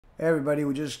Hey everybody,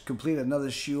 we just completed another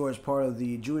shiur as part of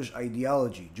the Jewish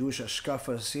ideology, Jewish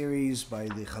Hashkafa series by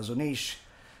the CHAZON ISH.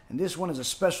 And this one is a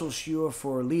special shiur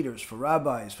for leaders, for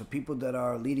rabbis, for people that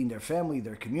are leading their family,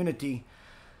 their community.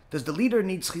 Does the leader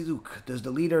need Chizuk? Does the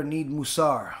leader need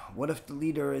Mussar? What if the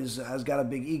leader has got a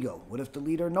big ego? What if the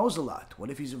leader knows a lot?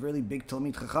 What if he's a really big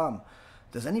Talmid Chacham?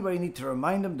 Does anybody need to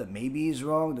remind him that maybe he's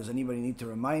wrong? Does anybody need to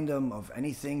remind him of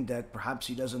anything that perhaps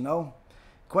he doesn't know?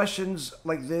 Questions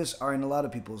like this are in a lot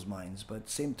of people's minds, but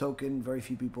same token, very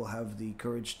few people have the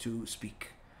courage to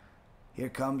speak. Here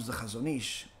comes the CHAZON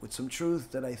ISH with some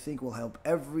truth that I think will help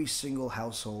every single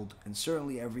household and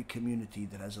certainly every community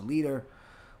that has a leader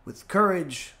with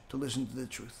courage to listen to the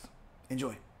truth.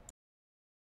 Enjoy.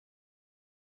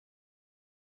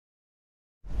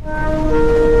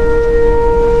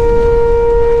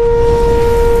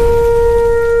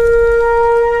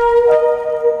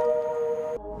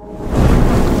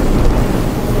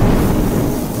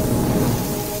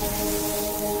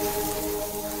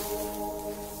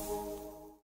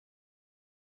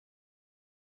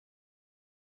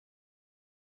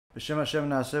 B'Shem HaShem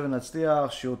na'aseh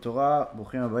v'natzliach, Shiur Torah,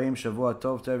 Bruchim Habayim, Shavua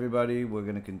Tov to everybody. We're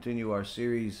going to continue our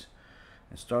series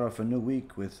and start off a new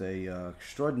week with a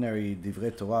extraordinary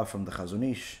Divrei Torah from the CHAZON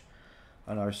ISH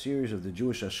on our series of the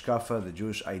Jewish Hashkafa, the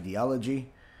Jewish ideology,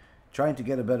 trying to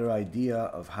get a better idea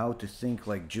of how to think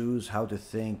like Jews, how to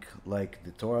think like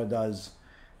the Torah does.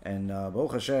 And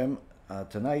Baruch Hashem,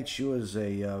 tonight's shiur is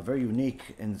very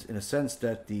unique in a sense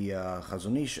that the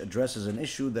CHAZON ISH addresses an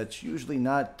issue that's usually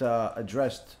not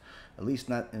addressed, at least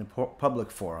not in a public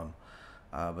forum.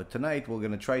 But tonight we're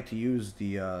going to try to use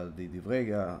the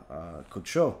Divrei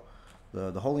Kodsho,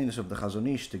 the holiness of the CHAZON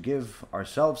ISH, to give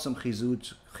ourselves some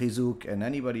chizuk, and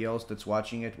anybody else that's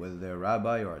watching it, whether they're a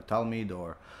rabbi or a talmid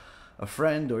or a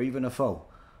friend or even a foe.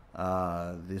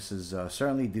 This is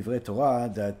certainly Divrei Torah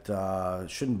that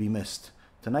shouldn't be missed.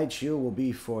 Tonight's shiur will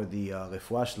be for the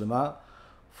Refuah Shlema,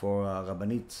 for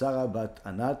Rabbanit Sarah bat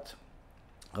Anat,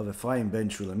 Rav Ephraim ben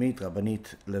Shulamit,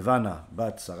 Rabbanit Levana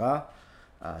bat Sarah,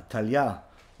 Talia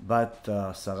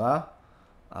bat Sarah,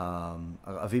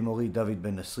 Avi Mori David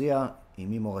ben Nasriya,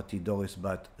 Imi Morati Doris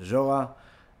bat Zora,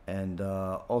 and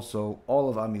also all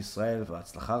of Am Yisrael,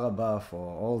 V'atzlacha Rabba,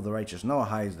 for all of the righteous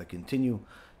Noahis that continue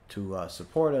to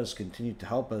support us, continue to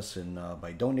help us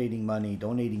by donating money,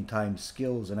 donating time,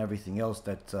 skills, and everything else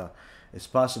that is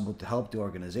possible to help the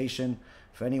organization.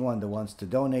 For anyone that wants to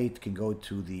donate, can go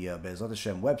to the BeEzrat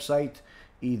HaShem website,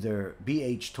 either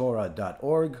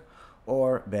bhtorah.org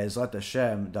or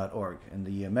BeEzratHashem.org, and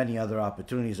the many other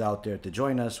opportunities out there to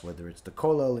join us, whether it's the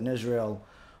Kollel in Israel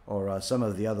or some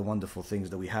of the other wonderful things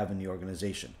that we have in the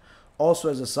organization. Also,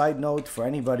 as a side note, for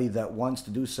anybody that wants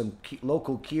to do some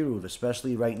local kiruv,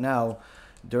 especially right now,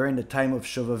 during the time of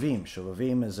Shovavim.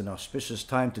 Shovavim is an auspicious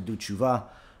time to do tshuva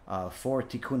for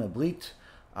Tikkun HaBrit.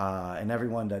 And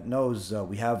everyone that knows,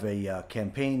 we have a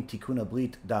campaign,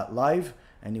 tikkunabrit.live.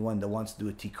 Anyone that wants to do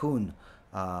a tikkun,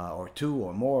 or two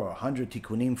or more, or 100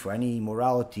 tikkunim for any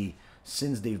morality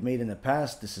sins they've made in the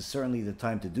past, this is certainly the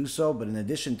time to do so. But in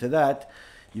addition to that,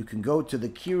 you can go to the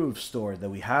kiruv store that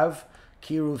we have,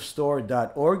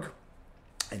 kiruvstore.org,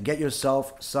 and get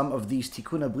yourself some of these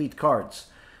Tikkun HaBrit cards.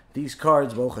 These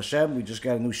cards, Baruch Hashem, we just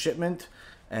got a new shipment,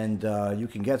 and you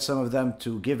can get some of them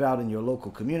to give out in your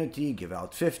local community, give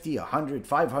out 50, 100,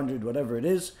 500, whatever it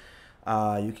is.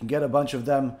 You can get a bunch of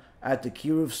them at the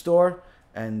Kiruv store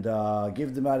and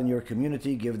give them out in your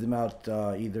community, give them out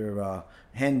either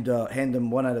hand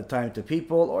them one at a time to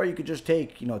people, or you could just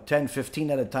take 10, 15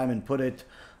 at a time and put it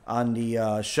on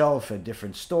the shelf at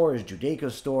different stores, Judaica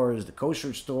stores, the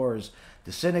kosher stores,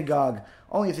 the synagogue.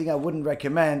 Only thing I wouldn't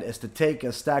recommend is to take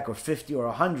a stack of 50 or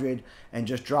 100 and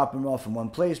just drop them off in one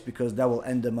place, because that will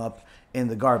end them up in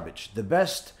the garbage. The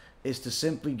best is to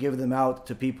simply give them out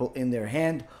to people in their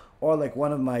hand, or like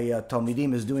one of my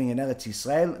Talmidim is doing in Eretz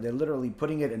Yisrael, they're literally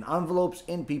putting it in envelopes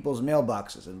in people's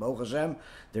mailboxes, and Baruch Hashem,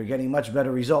 they're getting much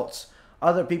better results.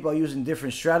 Other people are using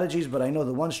different strategies, but I know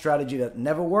the one strategy that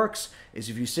never works is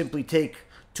if you simply take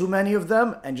too many of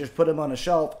them and just put them on a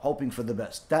shelf hoping for the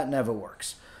best. That never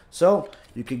works. So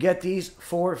you can get these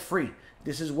for free.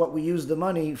 This is what we use the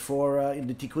money for in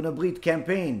the Tikkun HaBrit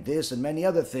campaign, this and many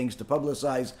other things, to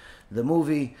publicize the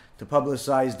movie, to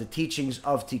publicize the teachings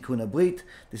of Tikkun HaBrit.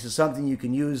 This is something you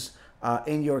can use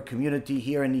in your community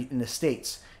here in the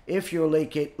States. If you're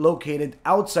located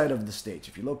outside of the States,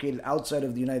 if you're located outside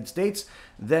of the United States,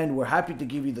 then we're happy to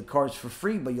give you the cards for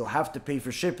free, but you'll have to pay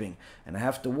for shipping. And I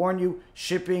have to warn you,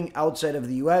 shipping outside of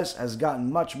the US has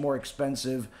gotten much more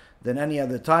expensive than any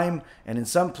other time, and in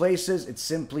some places it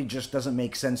simply just doesn't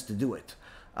make sense to do it.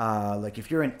 Like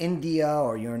if you're in India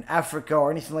or you're in Africa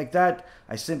or anything like that,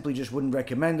 I simply just wouldn't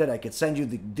recommend it. I could send you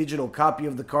the digital copy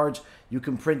of the cards. You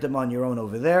can print them on your own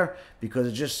over there, because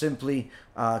it's just simply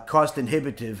cost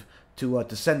inhibitive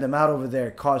to send them out over there.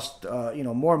 It costs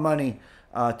more money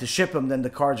to ship them than the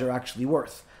cards are actually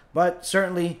worth. But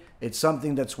certainly it's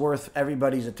something that's worth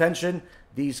everybody's attention,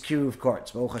 these Kiruv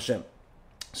cards, Baruch Hashem.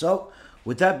 So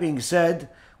with that being said,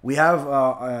 we have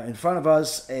in front of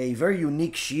us a very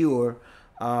unique shiur,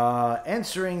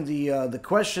 answering the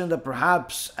question that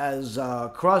perhaps has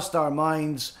crossed our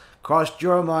minds, crossed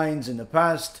your minds in the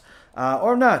past,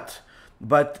 or not.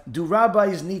 But do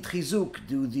rabbis need chizuk?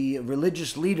 Do the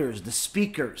religious leaders, the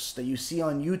speakers that you see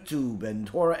on YouTube and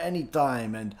Torah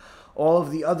Anytime and all of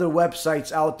the other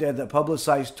websites out there that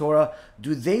publicize Torah,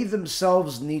 do they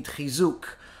themselves need chizuk?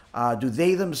 Do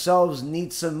they themselves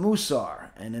need some mussar?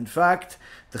 And in fact,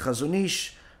 the CHAZON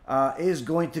ISH is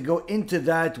going to go into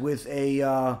that with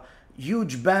a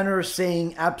huge banner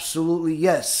saying absolutely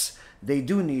yes, they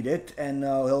do need it. And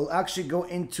he'll actually go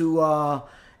into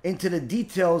the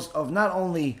details of not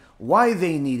only why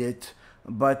they need it,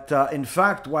 but in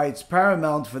fact why it's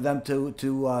paramount for them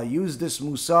to use this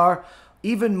mussar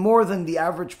even more than the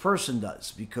average person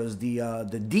does, because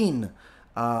the deen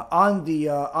on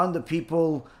the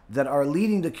people that are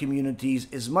leading the communities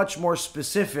is much more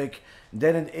specific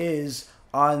than it is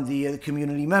on the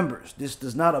community members. This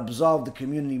does not absolve the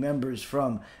community members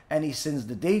from any sins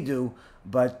that they do,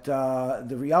 but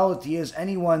the reality is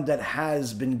anyone that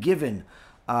has been given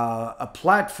a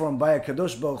platform by a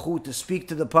Kadosh Baruch Hu to speak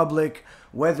to the public,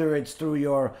 whether it's through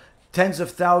your tens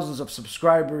of thousands of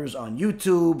subscribers on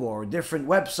YouTube or different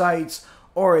websites,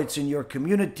 or it's in your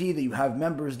community that you have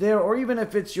members there, or even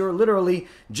if it's literally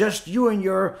just you and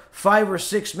your 5 or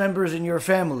 6 members in your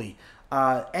family.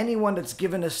 Anyone that's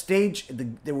given a stage,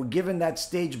 they were given that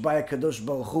stage by a Kadosh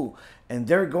Baruch Hu, and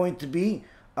they're going to be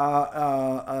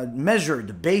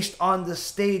measured based on the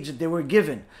stage that they were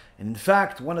given. And in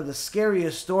fact, one of the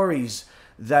scariest stories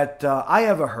that I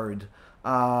ever heard,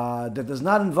 that does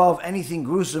not involve anything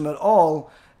gruesome at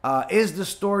all, is the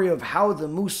story of how the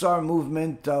Mussar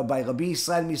movement by Rabbi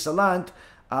Yisrael MiSalant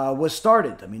was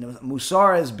started. I mean,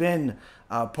 Mussar has been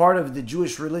part of the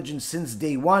Jewish religion since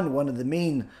day one. One of the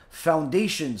main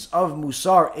foundations of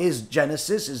Mussar is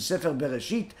Genesis, is Sefer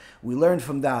Bereshit. We learned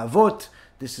from the Avot.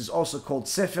 This is also called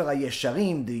Sefer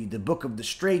HaYesharim, the book of the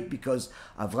straight, because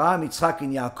Avraham, Yitzchak,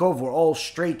 and Yaakov were all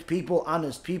straight people,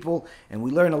 honest people, and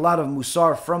we learn a lot of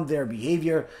Mussar from their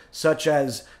behavior, such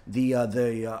as the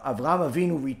Avraham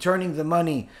Avinu returning the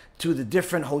money to the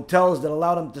different hotels that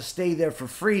allowed him to stay there for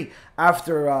free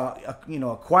after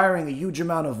acquiring a huge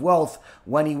amount of wealth.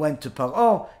 When he went to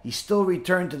Paro, he still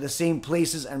returned to the same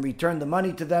places and returned the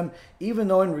money to them, even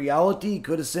though in reality he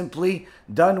could have simply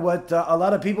done what a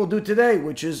lot of people do today,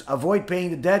 which is avoid paying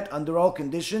the debt under all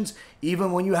conditions,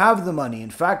 even when you have the money.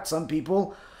 In fact, some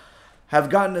people have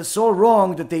gotten it so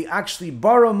wrong that they actually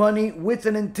borrow money with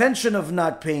an intention of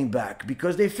not paying back,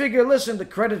 because they figure, listen, the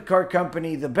credit card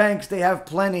company, the banks, they have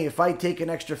plenty. If I take an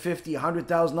extra $50,000,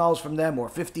 $100,000 from them, or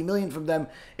 $50 million from them,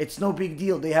 it's no big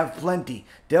deal. They have plenty.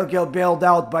 They'll get bailed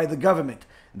out by the government.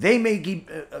 They may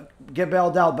get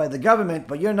bailed out by the government,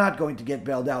 but you're not going to get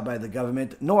bailed out by the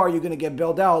government, nor are you going to get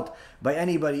bailed out by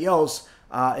anybody else.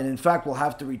 And in fact, we'll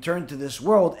have to return to this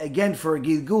world again for a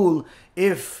Gilgul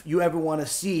if you ever want to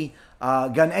see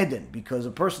Gan Eden, because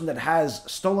a person that has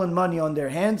stolen money on their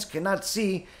hands cannot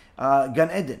see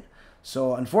Gan Eden.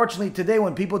 So unfortunately today,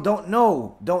 when people don't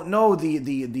know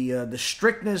the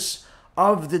strictness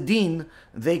of the deen,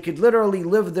 they could literally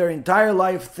live their entire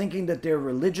life thinking that they're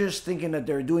religious, thinking that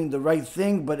they're doing the right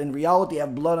thing, but in reality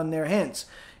have blood on their hands.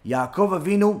 Yaakov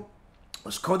Avinu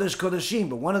was Kodesh Kodeshim,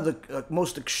 but one of the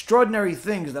most extraordinary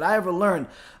things that I ever learned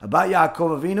about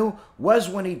Yaakov Avinu was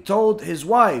when he told his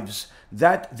wives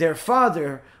that their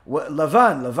father,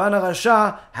 Lavan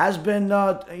HaRasha, has been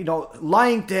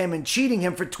lying to him and cheating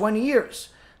him for 20 years.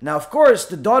 Now, of course,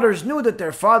 the daughters knew that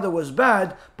their father was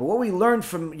bad, but what we learned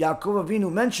from Yaakov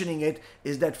Avinu mentioning it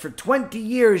is that for 20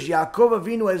 years, Yaakov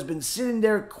Avinu has been sitting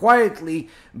there quietly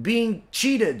being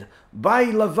cheated by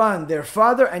Lavan, their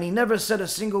father, and he never said a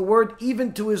single word,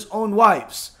 even to his own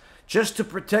wives, just to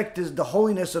protect the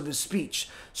holiness of his speech.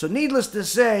 So needless to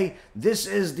say, this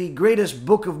is the greatest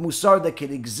book of Mussar that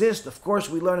could exist. Of course,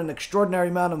 we learn an extraordinary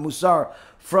amount of Mussar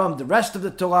from the rest of the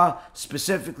Torah,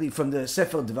 specifically from the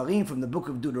Sefer Devarim, from the book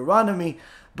of Deuteronomy.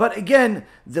 But again,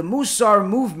 the Mussar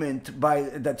movement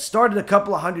that started a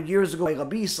couple of hundred years ago by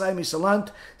Rabbi Yisrael MiSalant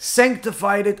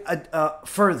sanctified it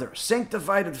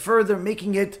further,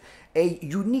 making it a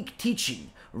unique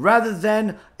teaching rather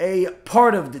than a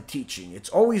part of the teaching. It's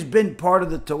always been part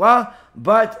of the Torah,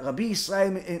 but Rabbi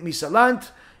Yisrael MiSalant,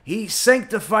 he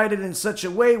sanctified it in such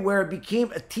a way where it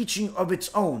became a teaching of its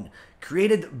own.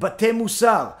 Created Batei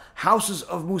Mussar, houses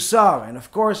of Mussar. And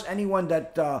of course, anyone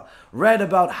that read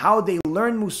about how they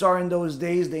learned Mussar in those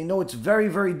days, they know it's very,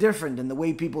 very different than the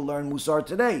way people learn Mussar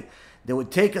today. They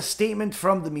would take a statement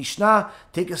from the Mishnah,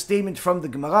 take a statement from the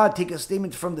Gemara, take a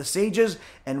statement from the sages,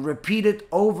 and repeat it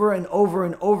over and over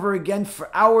and over again for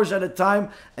hours at a time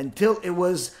until it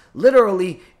was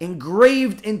literally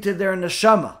engraved into their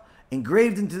neshama.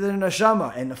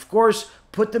 And of course,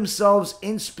 put themselves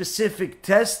in specific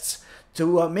tests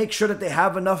to make sure that they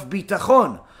have enough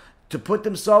Bitachon, to put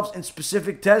themselves in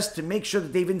specific tests to make sure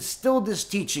that they've instilled these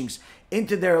teachings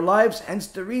into their lives. Hence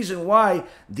the reason why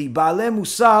the Baalei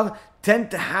Mussar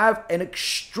tend to have an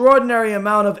extraordinary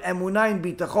amount of emunah and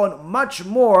bitachon, much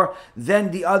more than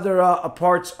the other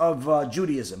parts of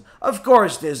Judaism. Of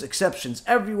course, there's exceptions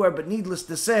everywhere, but needless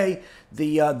to say,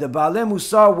 the Baalei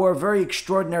Mussar were very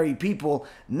extraordinary people,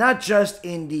 not just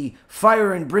in the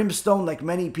fire and brimstone like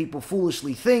many people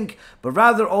foolishly think, but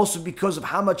rather also because of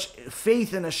how much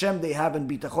faith in HaShem they have in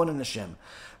bitachon in HaShem.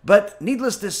 But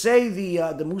needless to say,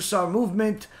 the Mussar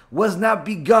movement was not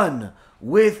begun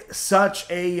with such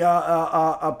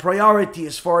a priority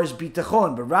as far as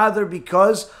bitachon, but rather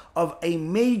because of a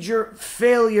major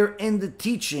failure in the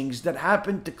teachings that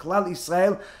happened to Klal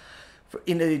Yisrael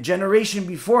in a generation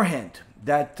beforehand.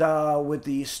 That with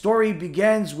the story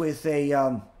begins with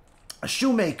a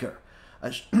shoemaker,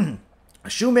 a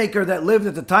shoemaker that lived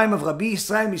at the time of Rabbi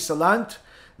Yisrael MiSalant,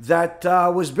 that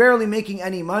was barely making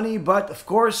any money, but of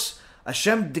course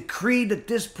HaShem decreed that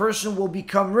this person will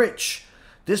become rich.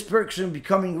 This person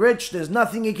becoming rich, there's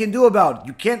nothing you can do about it.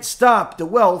 You can't stop the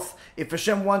wealth if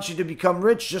Hashem wants you to become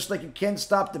rich, just like you can't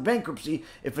stop the bankruptcy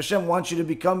if Hashem wants you to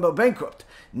become bankrupt.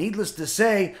 Needless to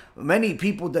say, many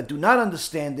people that do not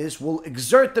understand this will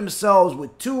exert themselves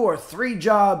with 2 or 3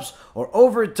 jobs or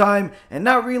overtime and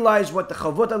not realize what the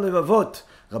Halevavos,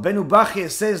 Rabbeinu Bachya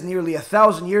says nearly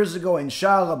 1,000 years ago in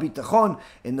Shaar, HaBitachon,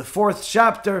 in the 4th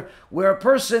chapter, where a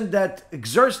person that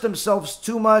exerts themselves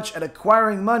too much at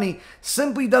acquiring money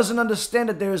simply doesn't understand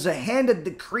that there is a hand that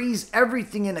decrees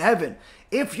everything in heaven.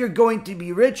 If you're going to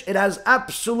be rich, it has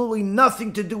absolutely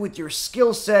nothing to do with your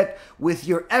skill set, with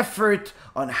your effort,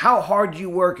 on how hard you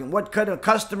work and what kind of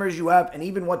customers you have, and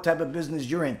even what type of business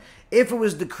you're in. If it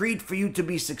was decreed for you to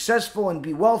be successful and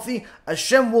be wealthy,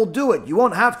 Hashem will do it. You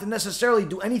won't have to necessarily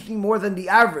do anything more than the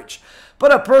average.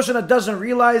 But a person that doesn't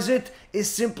realize it is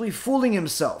simply fooling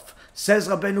himself. Says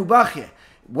Rabbeinu Bachya.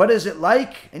 What is it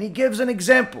like? And he gives an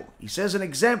example. He says an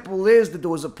example is that there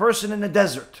was a person in the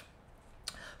desert.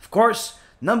 Of course,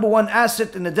 number one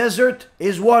asset in the desert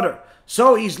is water.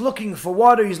 So he's looking for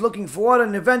water,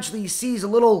 and eventually he sees a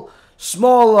little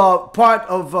small part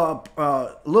of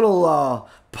little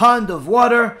pond of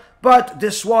water, but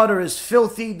this water is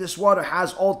filthy. This water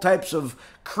has all types of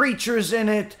creatures in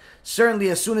it. Certainly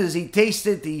as soon as he tastes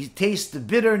it, he tastes the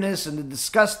bitterness and the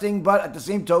disgusting, but at the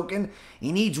same token,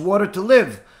 he needs water to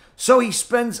live. So he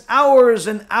spends hours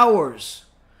and hours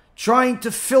trying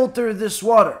to filter this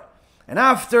water. And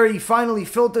after he finally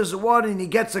filters the water and he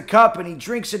gets a cup and he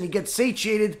drinks it and he gets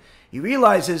satiated, he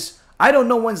realizes, I don't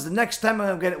know when's the next time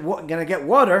I'm going to get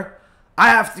water. I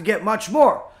have to get much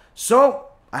more. So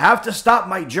I have to stop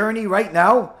my journey right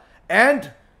now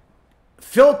and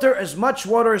filter as much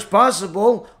water as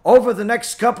possible over the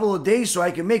next couple of days so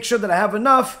I can make sure that I have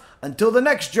enough until the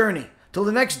next journey, till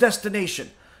the next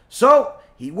destination. So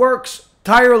he works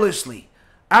tirelessly,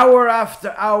 hour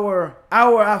after hour,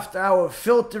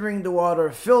 filtering the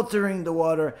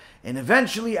water, and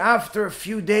eventually after a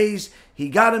few days, he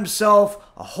got himself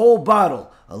a whole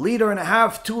bottle, 1.5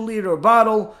 liter, 2 liter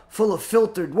bottle full of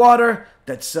filtered water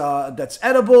that's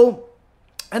edible,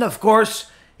 and of course,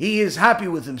 he is happy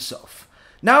with himself.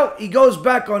 Now, he goes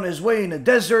back on his way in the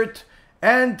desert,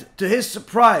 and to his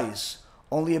surprise,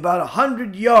 only about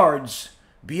 100 yards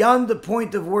beyond the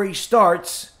point of where he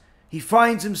starts, he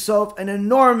finds himself an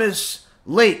enormous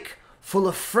lake full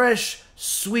of fresh,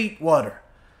 sweet water.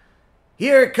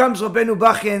 Here comes Rabbeinu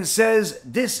Bachya and says,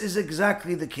 this is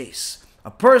exactly the case.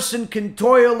 A person can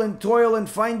toil and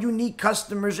find unique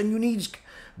customers and unique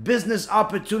business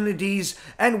opportunities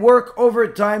and work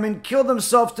overtime and kill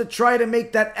themselves to try to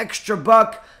make that extra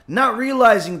buck, not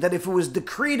realizing that if it was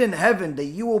decreed in heaven that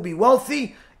you will be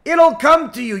wealthy, it'll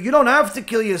come to you. You don't have to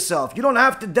kill yourself. You don't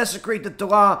have to desecrate the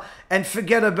Torah and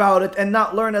forget about it and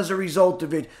not learn as a result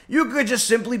of it. You could just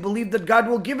simply believe that God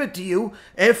will give it to you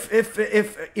if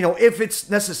it's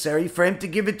necessary for him to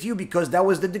give it to you, because that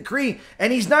was the decree,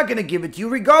 and he's not going to give it to you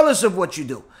regardless of what you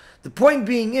do. The point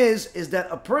being is that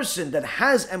a person that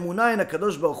has emunah in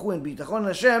HaKadosh Baruch Hu and Bitachon in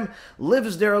HaShem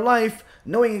lives their life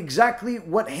knowing exactly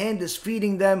what hand is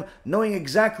feeding them, knowing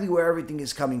exactly where everything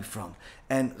is coming from.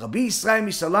 And Rabbi Yisrael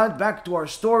MiSalant, back to our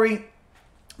story,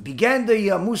 began the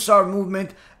Mussar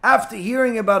movement after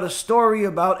hearing about a story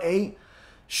about a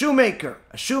shoemaker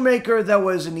that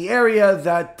was in the area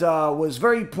that was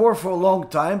very poor for a long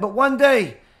time, but one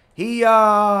day he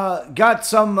got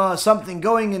something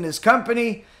going in his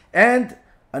company, and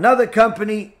another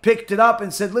company picked it up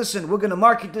and said, listen, we're going to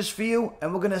market this for you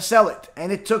and we're going to sell it.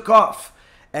 And it took off.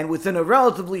 And within a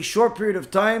relatively short period of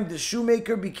time, the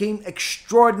shoemaker became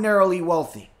extraordinarily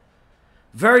wealthy.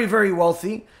 Very, very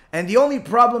wealthy. And the only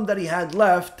problem that he had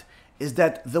left is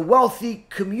that the wealthy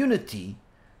community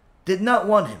did not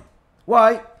want him.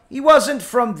 Why? He wasn't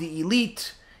from the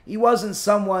elite. He wasn't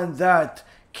someone that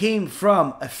came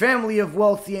from a family of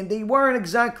wealthy, and they weren't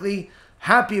exactly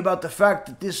happy about the fact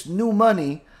that this new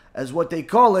money, as what they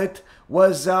call it,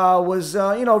 was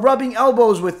rubbing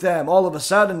elbows with them. All of a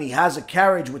sudden, he has a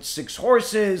carriage with 6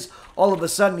 horses. All of a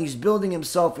sudden, he's building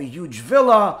himself a huge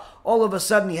villa. All of a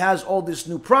sudden, he has all this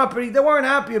new property. They weren't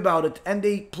happy about it, and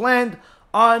they planned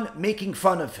on making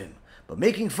fun of him. But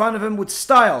making fun of him with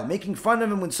style, making fun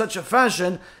of him in such a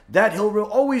fashion that he'll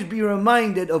always be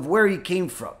reminded of where he came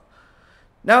from.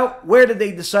 Now, where did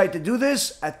they decide to do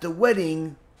this? At the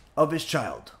wedding of his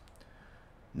child.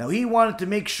 Now, he wanted to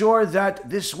make sure that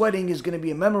this wedding is going to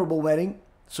be a memorable wedding.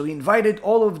 So he invited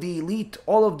all of the elite,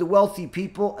 all of the wealthy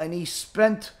people, and he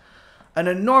spent an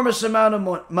enormous amount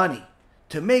of money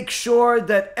to make sure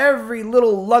that every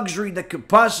little luxury that could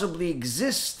possibly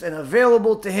exist and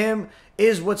available to him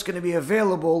is what's going to be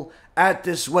available at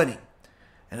this wedding.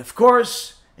 And of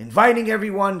course, inviting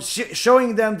everyone,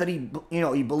 showing them that he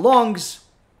belongs.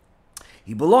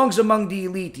 He belongs among the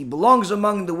elite. He belongs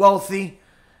among the wealthy,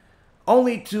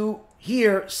 only to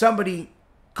hear somebody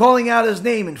calling out his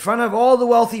name in front of all the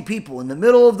wealthy people in the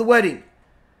middle of the wedding.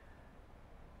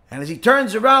 And as he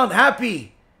turns around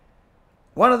happy,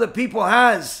 one of the people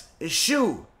has his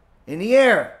shoe in the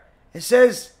air and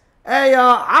says, hey,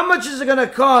 how much is it going to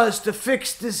cost to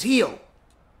fix this heel?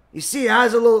 You see, it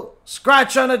has a little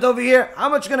scratch on it over here. How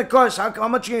much is it going to cost? How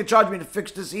much are you going to charge me to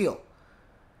fix this heel?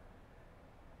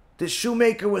 This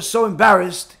shoemaker was so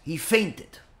embarrassed, he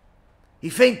fainted. He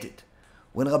fainted.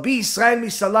 When Rabbi Yisrael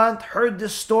MiSalant heard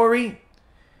this story,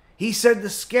 he said the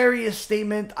scariest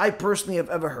statement I personally have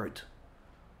ever heard.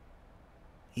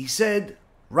 He said,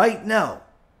 right now,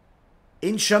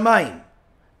 in Shamayim,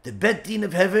 the Bet Din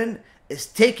of heaven is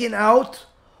taking out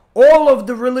all of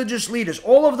the religious leaders,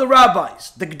 all of the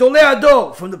rabbis, the Gdolei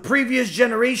Ador from the previous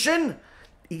generation.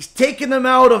 He's taking them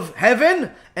out of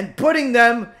heaven and putting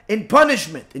them in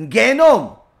punishment, in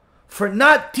Gehenom, for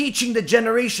not teaching the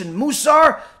generation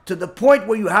Mussar, to the point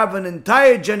where you have an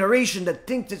entire generation that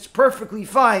thinks it's perfectly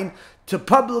fine to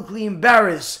publicly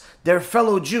embarrass their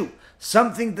fellow Jew.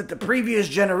 Something that the previous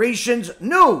generations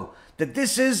knew, that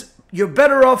this is, you're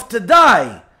better off to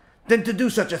die than to do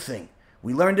such a thing.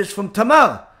 We learned this from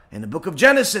Tamar in the book of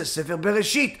Genesis, Sefer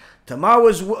Bereshit. Tamar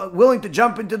was willing to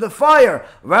jump into the fire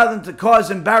rather than to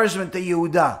cause embarrassment to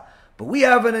Yehudah. But we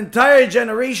have an entire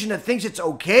generation that thinks it's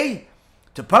okay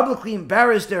to publicly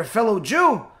embarrass their fellow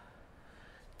Jew.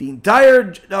 The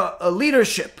entire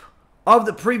leadership of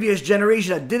the previous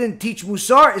generation that didn't teach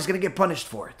Mussar is going to get punished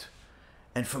for it.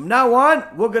 And from now on,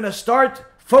 we're going to start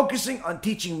focusing on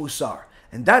teaching Mussar.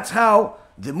 And that's how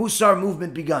the Mussar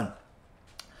movement began.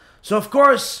 So of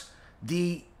course,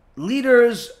 the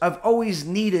leaders have always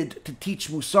needed to teach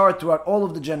Mussar throughout all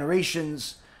of the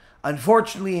generations.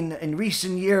 Unfortunately, in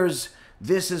recent years,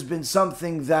 this has been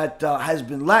something that has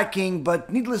been lacking.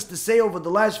 But needless to say, over the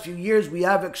last few years, we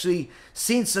have actually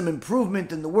seen some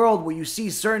improvement in the world where you see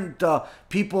certain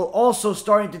people also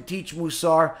starting to teach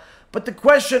Mussar. But the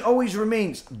question always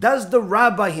remains, does the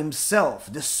rabbi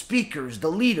himself, the speakers,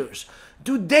 the leaders,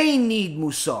 do they need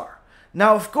Mussar?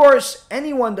 Now, of course,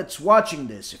 anyone that's watching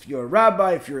this, if you're a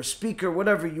rabbi, if you're a speaker,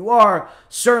 whatever you are,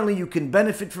 certainly you can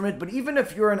benefit from it. But even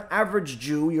if you're an average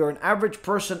Jew, you're an average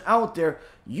person out there,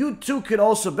 you too could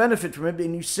also benefit from it,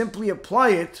 and you simply apply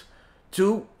it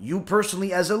to you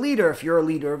personally as a leader. If you're a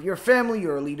leader of your family,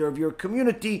 you're a leader of your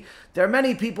community. There are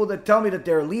many people that tell me that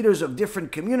they're leaders of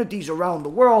different communities around the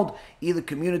world, either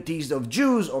communities of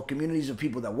Jews or communities of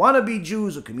people that want to be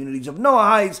Jews or communities of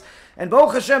Noahites. And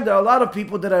Baruch Hashem, there are a lot of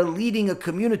people that are leading a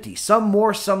community, some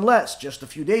more, some less. Just a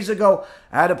few days ago,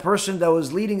 I had a person that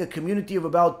was leading a community of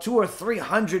about 200 or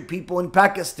 300 people in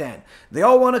Pakistan. They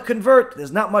all want to convert.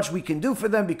 There's not much we can do for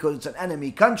them because it's an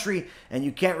enemy country and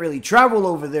you can't really travel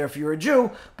over there if you're a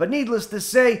Jew. But needless to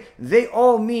say, they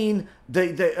all mean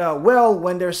well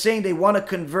when they're saying they want to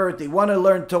convert, they want to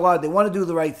learn Torah, they want to do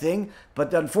the right thing,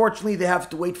 but unfortunately they have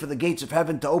to wait for the gates of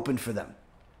heaven to open for them.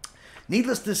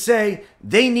 Needless to say,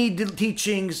 they need the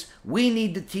teachings, we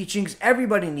need the teachings,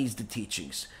 everybody needs the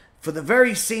teachings. For the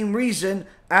very same reason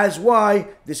as why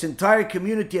this entire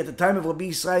community at the time of Rabbi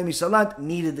Yisrael MiSalant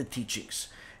needed the teachings.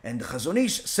 And the CHAZON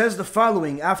ISH says the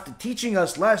following, after teaching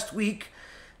us last week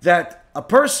that a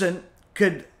person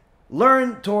could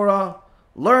learn Torah,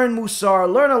 learn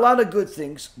Mussar, learn a lot of good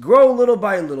things, grow little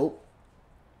by little,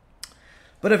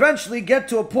 but eventually get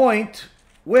to a point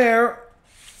where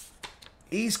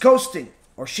he's coasting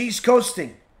or she's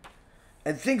coasting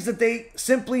and thinks that they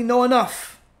simply know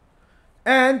enough.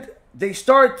 And they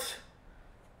start,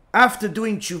 after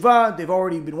doing tshuva, they've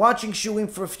already been watching shulim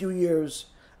for a few years.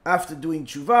 After doing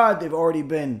tshuva, they've already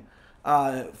been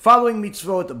following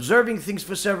mitzvot, observing things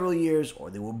for several years, or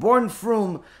they were born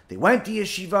frum, they went to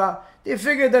yeshiva. They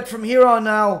figured that from here on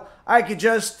now, I could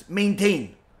just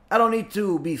maintain. I don't need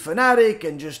to be fanatic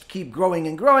and just keep growing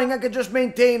and growing. I could just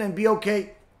maintain and be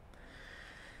okay.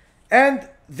 And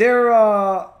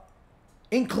their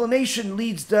inclination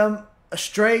leads them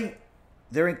astray.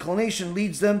 Their inclination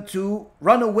leads them to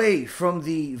run away from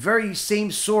the very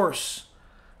same source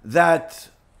that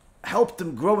helped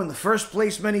them grow in the first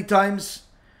place many times.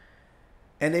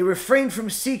 And they refrain from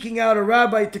seeking out a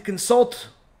rabbi to consult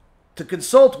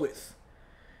with.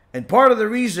 And part of the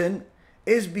reason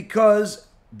is because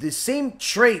the same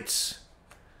traits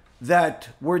that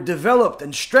were developed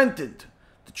and strengthened,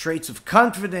 the traits of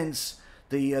confidence,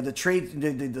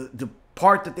 the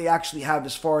part that they actually have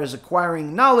as far as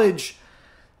acquiring knowledge,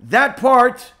 that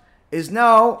part is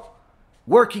now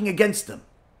working against them.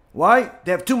 Why?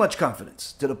 They have too much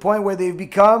confidence to the point where they've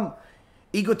become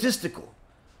egotistical.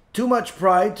 Too much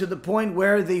pride to the point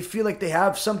where they feel like they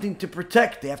have something to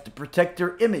protect. They have to protect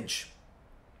their image.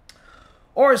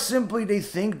 Or simply they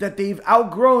think that they've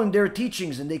outgrown their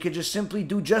teachings and they could just simply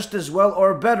do just as well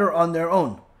or better on their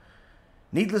own.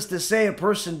 Needless to say, a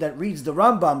person that reads the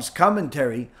Rambam's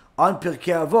commentary on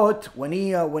Pirkei Avot,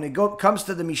 when it comes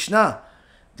to the Mishnah,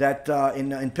 that in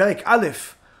Perek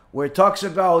Aleph, where it talks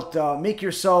about make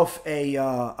yourself a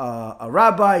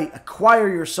rabbi, acquire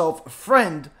yourself a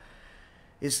friend,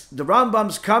 is the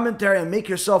Rambam's commentary on make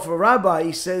yourself a rabbi.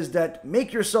 He says that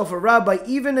make yourself a rabbi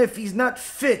even if he's not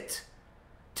fit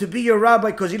to be your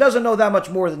rabbi because he doesn't know that much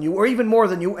more than you or even more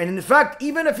than you, and in fact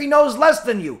even if he knows less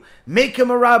than you, make him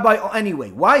a rabbi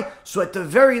anyway. Why? So at the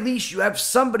very least you have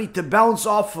somebody to bounce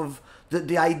off of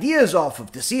the ideas off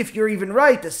of, to see if you're even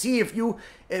right, to see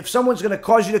if someone's going to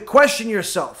cause you to question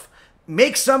yourself.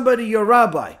 Make somebody your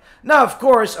rabbi. Now of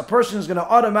course a person is going to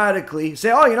automatically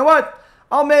say, oh, you know what,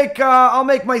 I'll make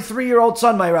my 3-year-old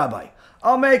son my rabbi.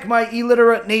 I'll make my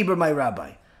illiterate neighbor my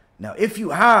rabbi. Now if you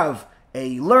have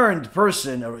a learned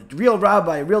person, a real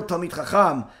rabbi, a real Talmid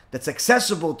Chacham that's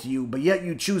accessible to you, but yet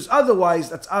you choose otherwise,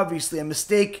 that's obviously a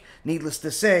mistake, needless to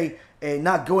say,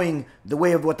 not going the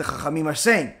way of what the Chachamim are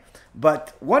saying.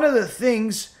 But one of the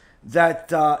things that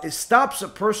stops a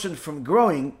person from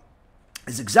growing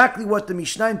is exactly what the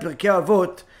Mishnah in Pirkei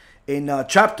Avot in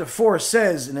chapter 4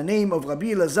 says in the name of Rabbi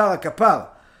Elazar HaKapar,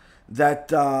 that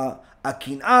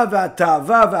Akin'a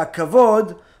v'ata'ava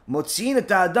v'akavod motzi'in et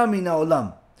ha'adam min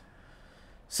ha'olam.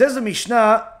 Says the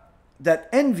Mishnah that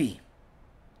envy,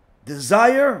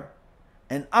 desire,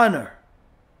 and honor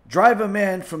drive a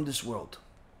man from this world.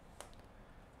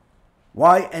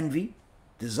 Why envy,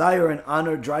 desire, and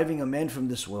honor driving a man from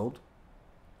this world?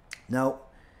 Now,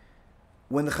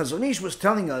 when the CHAZON ISH was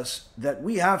telling us that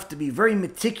we have to be very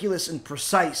meticulous and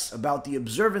precise about the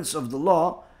observance of the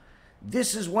law,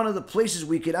 this is one of the places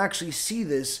we could actually see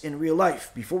this in real life.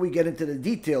 Before we get into the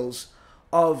details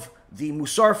of the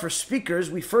Mussar for speakers,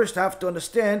 we first have to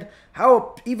understand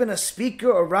how even a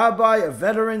speaker, a rabbi, a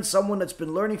veteran, someone that's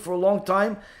been learning for a long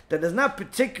time, that is not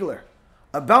particular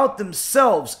about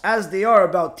themselves as they are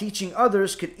about teaching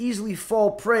others, could easily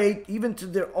fall prey even to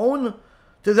their own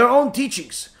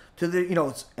teachings.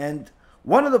 And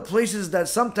one of the places that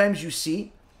sometimes you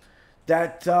see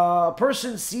that a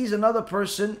person sees another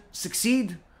person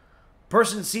succeed,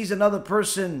 person sees another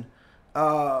person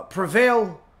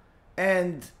prevail,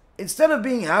 and instead of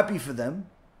being happy for them,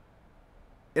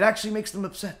 it actually makes them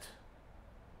upset.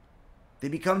 They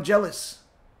become jealous,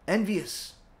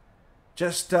 envious.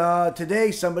 Just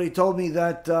today, somebody told me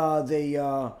that they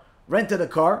rented a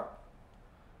car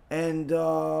and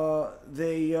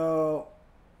they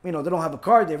they don't have a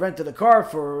car. They rented a car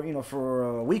for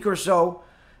a week or so,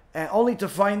 and only to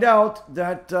find out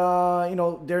that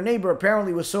their neighbor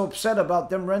apparently was so upset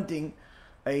about them renting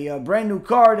a brand new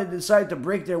car that they decided to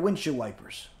break their windshield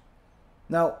wipers.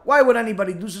 Now, why would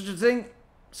anybody do such a thing?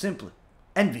 Simply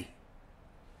envy.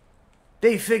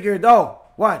 They figured, oh,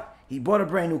 what? He bought a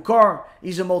brand new car.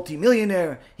 He's a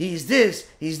multimillionaire. He's this,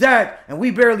 he's that, and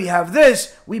we barely have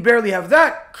this, we barely have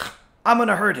that. I'm going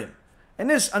to hurt him. And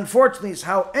this, unfortunately, is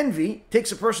how envy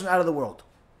takes a person out of the world.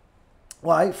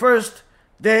 Why? First,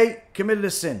 they committed a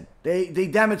sin. They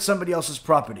damaged somebody else's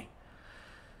property.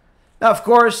 Now, of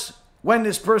course, when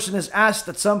this person is asked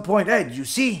at some point, hey, did you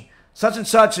see such and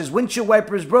such, his windshield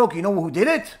wiper is broke, you know who did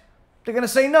it? They're going to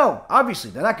say no. Obviously,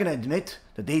 they're not going to admit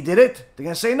that they did it. They're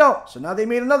going to say no. So now they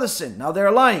made another sin. Now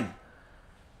they're lying.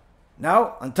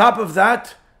 Now, on top of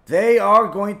that, they are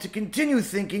going to continue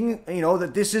thinking,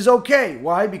 that this is okay.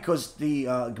 Why? Because the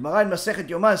Gemara in Masechet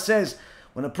Yoma says,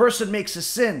 when a person makes a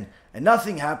sin and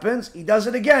nothing happens, he does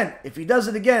it again. If he does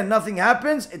it again and nothing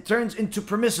happens, it turns into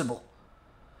permissible.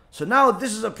 So now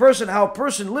this is how a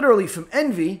person literally from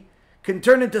envy can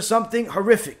turn into something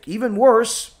horrific. Even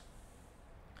worse,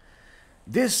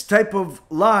 this type of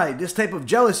lie, this type of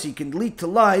jealousy can lead to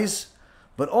lies,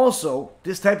 but also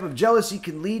this type of jealousy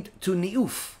can lead to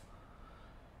ni'uf,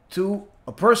 to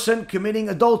a person committing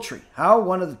adultery. How?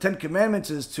 One of the 10 commandments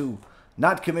is to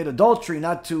not commit adultery,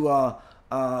 not to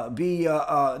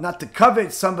not to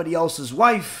covet somebody else's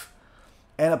wife.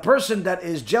 And a person that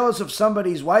is jealous of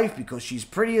somebody's wife because she's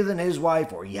prettier than his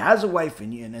wife, or he has a wife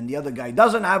and the other guy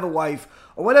doesn't have a wife,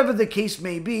 or whatever the case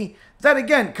may be, that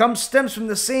again stems from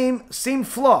the same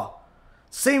flaw.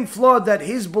 Same flaw that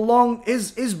his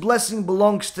blessing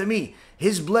belongs to me.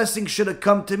 His blessing should have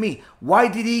come to me. Why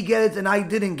did he get it and I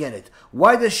didn't get it?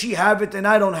 Why does she have it and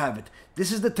I don't have it?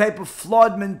 This is the type of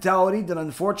flawed mentality that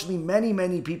unfortunately many,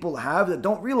 many people have, that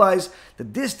don't realize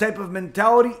that this type of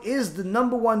mentality is the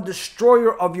number one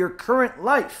destroyer of your current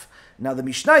life. Now the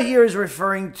Mishnah here is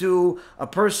referring to a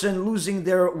person losing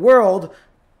their world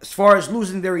as far as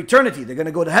losing their eternity. They're going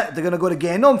to go to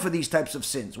Gehenom for these types of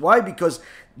sins. Why? Because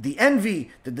the envy,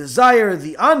 the desire,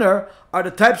 the honor are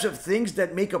the types of things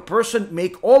that make a person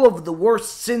make all of the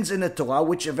worst sins in the Torah,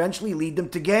 which eventually lead them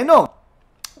to Gehenom.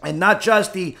 And not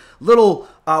just the little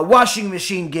washing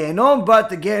machine Gehenom, but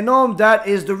the Gehenom that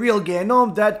is the real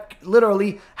Gehenom that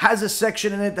literally has a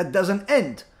section in it that doesn't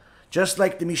end. Just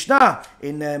like the Mishnah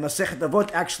in Masechet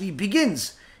Avot actually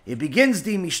begins. It begins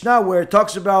the Mishnah where it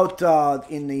talks about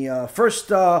in the first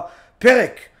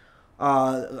Perek,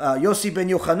 Yossi ben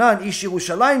Yochanan, Ish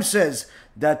Yerushalayim, says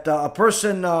that a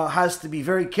person has to be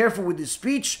very careful with his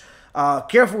speech,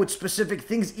 careful with specific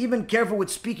things, even careful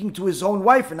with speaking to his own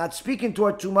wife and not speaking to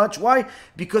her too much. Why?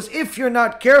 Because if you're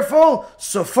not careful,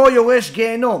 sofo yoresh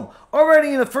gehenom. Already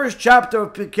in the first chapter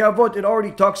of Pirkei Avot, it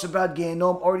already talks about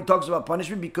gehenom, already talks about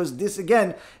punishment, because this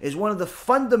again is one of the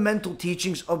fundamental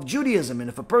teachings of Judaism. And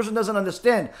if a person doesn't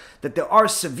understand that there are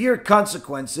severe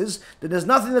consequences, then there's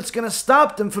nothing that's going to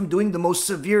stop them from doing the most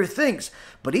severe things.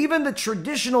 But even the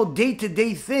traditional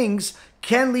day-to-day things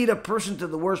can lead a person to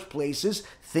the worst places.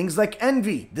 Things like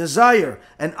envy, desire,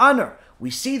 and honor. We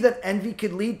see that envy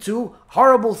can lead to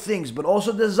horrible things, but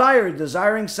also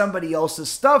desiring somebody else's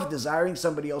stuff, desiring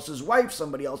somebody else's wife,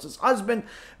 somebody else's husband.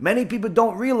 Many people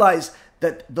don't realize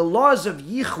that the laws of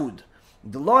yichud,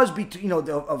 the laws between,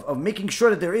 of making sure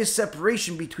that there is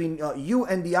separation between you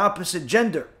and the opposite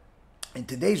gender. In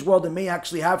today's world, it may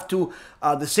actually have to,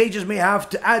 the sages may have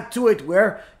to add to it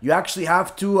where you actually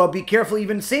have to be careful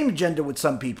even same gender with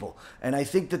some people. And I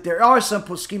think that there are some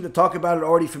poskim that talk about it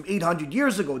already from 800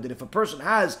 years ago, that if a person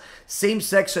has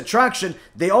same-sex attraction,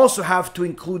 they also have to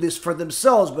include this for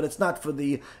themselves, but it's not for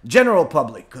the general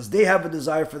public, because they have a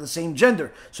desire for the same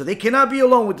gender. So they cannot be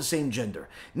alone with the same gender.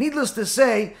 Needless to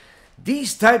say,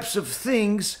 these types of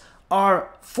things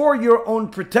are for your own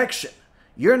protection.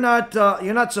 You're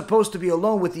not supposed to be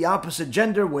alone with the opposite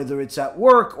gender, whether it's at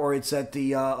work or it's at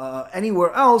the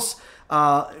anywhere else,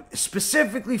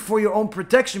 specifically for your own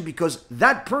protection, because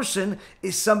that person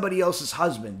is somebody else's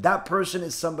husband. That person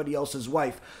is somebody else's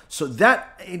wife. So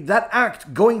that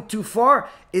act going too far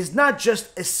is not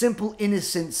just a simple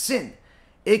innocent sin.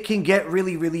 It can get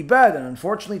really, really bad. And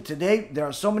unfortunately today, there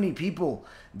are so many people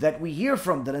that we hear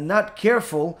from that are not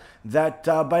careful, that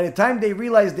by the time they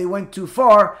realize they went too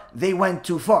far, they went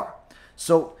too far.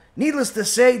 So needless to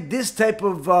say, this type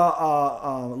of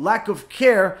lack of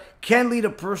care can lead a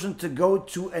person to go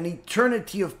to an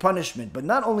eternity of punishment. But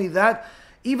not only that,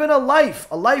 even a life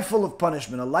full of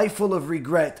punishment, a life full of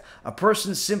regret. A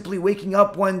person simply waking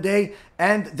up one day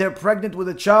and they're pregnant with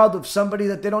a child of somebody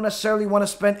that they don't necessarily want to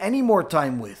spend any more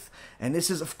time with. And this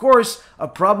is, of course, a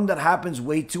problem that happens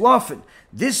way too often.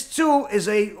 This, too, is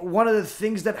one of the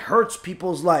things that hurts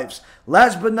people's lives.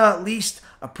 Last but not least,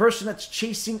 a person that's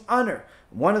chasing honor.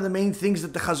 One of the main things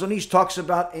that the CHAZON ISH talks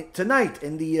about tonight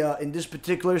in this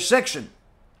particular section.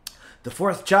 The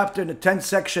 4th chapter, in the 10th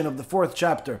section of the 4th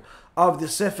chapter of the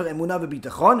Sefer Emunah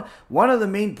Bitachon, one of the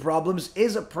main problems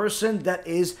is a person that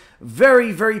is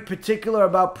very, very particular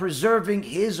about preserving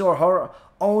his or her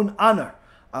own honor.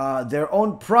 Their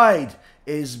own pride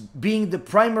is being the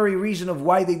primary reason of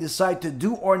why they decide to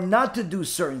do or not to do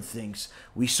certain things.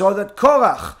 We saw that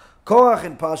Korach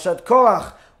in Parashat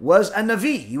Korach was a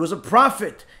Navi. He was a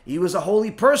prophet. He was a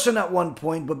holy person at one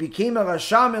point, but became a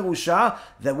Rasha Merusha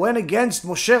that went against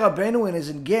Moshe Rabbeinu and is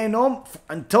in Gehenom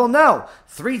until now,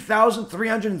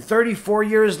 3,334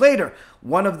 years later.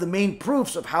 One of the main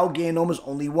proofs of how Gehenom is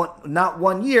only not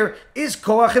 1 year is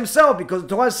Korach himself, because the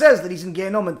Torah says that he's in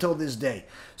Gehenom until this day.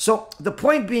 So the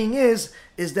point being is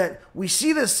that we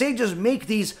see the sages make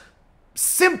these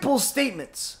simple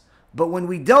statements, but when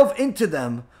we delve into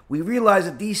them, we realize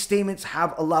that these statements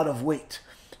have a lot of weight.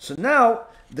 So now,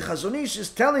 the CHAZON ISH is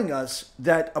telling us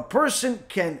that a person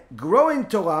can grow in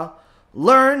Torah,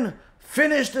 learn,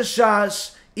 finish the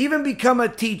Shas, even become a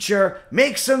teacher,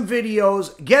 make some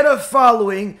videos, get a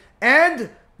following, and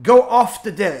go off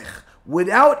the derech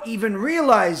without even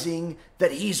realizing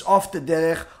that he's off the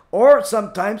derech, or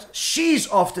sometimes she's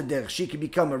off the derech. She can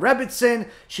become a Rebbitzin,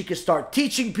 she can start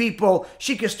teaching people,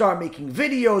 she can start making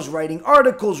videos, writing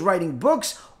articles, writing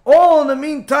books, all in the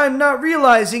meantime not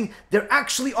realizing they're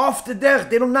actually off the derech.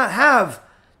 They do not have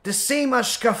the same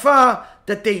hashkafa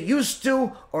that they used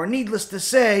to, or needless to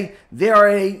say, they are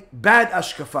a bad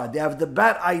hashkafa. They have the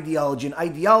bad ideology, an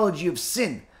ideology of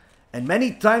sin. And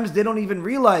many times they don't even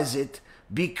realize it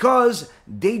because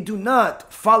they do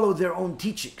not follow their own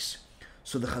teachings.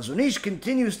 So the CHAZON ISH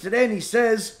continues today and he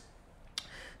says,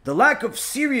 the lack of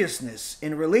seriousness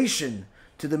in relation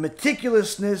to the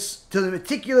meticulous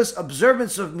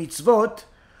observance of mitzvot,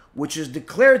 which is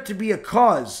declared to be a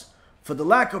cause for the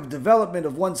lack of development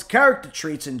of one's character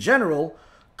traits in general,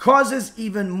 causes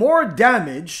even more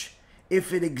damage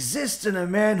if it exists in a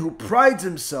man who prides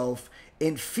himself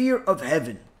in fear of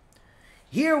heaven.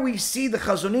 Here we see the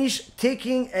CHAZON ISH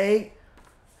taking a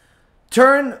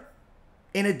turn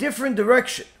in a different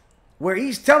direction, where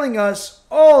he's telling us,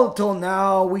 all till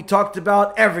now, we talked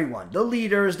about everyone, the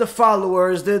leaders, the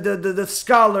followers, the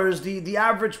scholars, the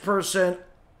average person,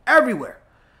 everywhere.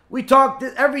 We talked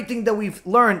that everything that we've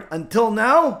learned until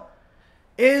now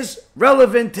is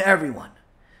relevant to everyone.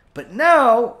 But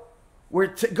now,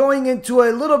 we're going into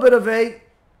a little bit of a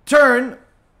turn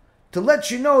to let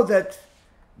you know that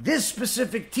this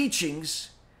specific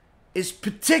teachings is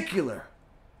of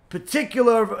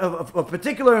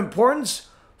particular importance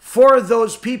for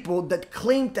those people that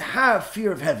claim to have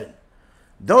fear of heaven.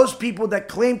 Those people that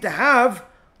claim to have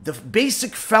the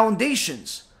basic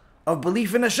foundations of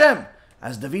belief in HaShem.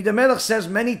 As David HaMelech says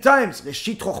many times,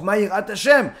 Reshit Chochma Yirat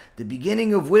HaShem, the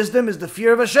beginning of wisdom is the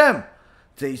fear of HaShem.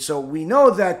 So we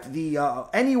know that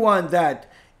anyone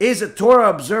that is a Torah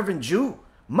observant Jew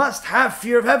must have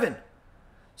fear of heaven.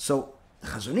 So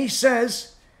CHAZON ISH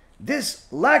says, this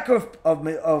lack of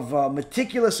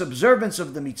meticulous observance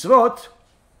of the mitzvot,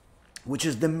 which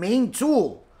is the main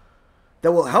tool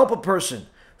that will help a person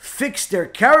fix their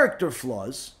character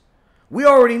flaws, we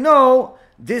already know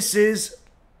this is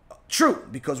true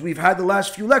because we've had the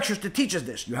last few lectures to teach us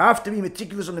this. You have to be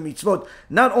meticulous on the mitzvot,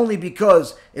 not only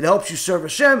because it helps you serve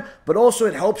Hashem, but also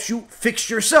it helps you fix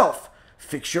yourself.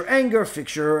 Fix your anger,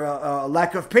 fix your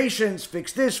lack of patience,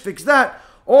 fix this, fix that,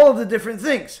 all of the different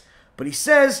things. But he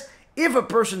says, if a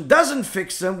person doesn't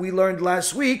fix them, we learned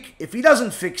last week, if he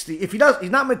doesn't fix he's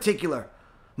not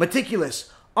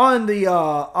meticulous on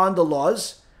the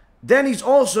laws, then he's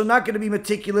also not going to be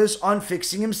meticulous on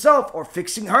fixing himself or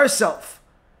fixing herself.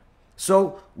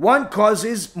 So one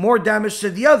causes more damage to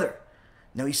the other.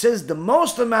 Now he says the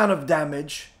most amount of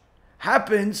damage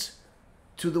happens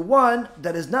to the one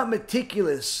that is not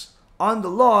meticulous on the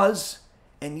laws,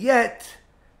 and yet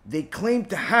they claim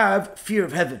to have fear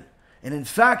of heaven. And in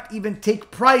fact, even take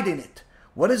pride in it.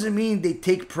 What does it mean they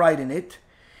take pride in it?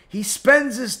 He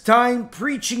spends his time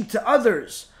preaching to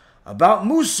others about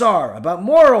Mussar, about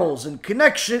morals and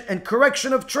connection and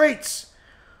correction of traits,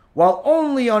 while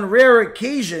only on rare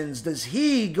occasions does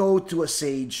he go to a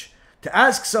sage to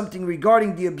ask something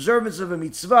regarding the observance of a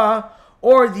mitzvah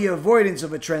or the avoidance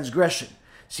of a transgression.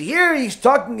 See, here he's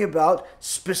talking about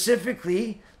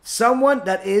specifically Someone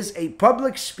that is a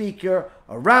public speaker,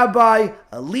 a rabbi,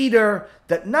 a leader,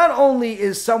 that not only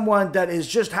is someone that is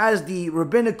just has the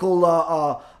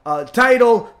rabbinical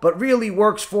title, but really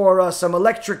works for some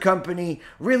electric company,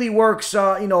 really works,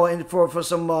 for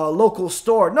some local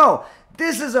store. No,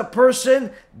 this is a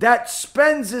person that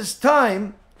spends his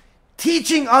time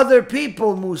teaching other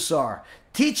people Mussar,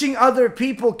 teaching other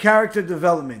people character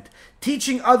development,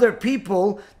 teaching other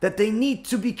people that they need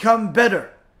to become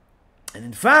better. And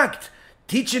in fact,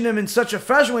 teaching them in such a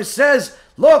fashion where it says,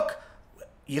 look,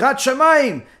 Yirat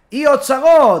Shamayim,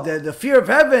 Iotzaro, the fear of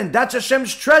heaven, that's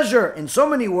Hashem's treasure, in so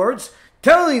many words,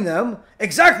 telling them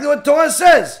exactly what Torah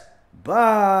says,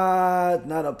 but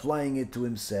not applying it to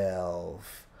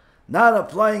himself. Not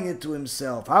applying it to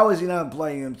himself. How is he not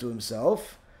applying it to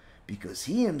himself? Because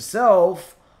he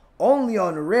himself, only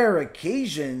on rare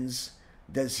occasions,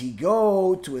 does he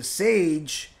go to a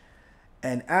sage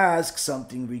and ask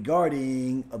something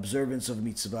regarding observance of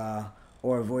mitzvah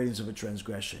or avoidance of a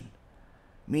transgression.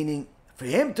 Meaning, for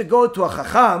him to go to a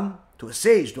chacham, to a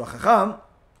sage, to a chacham,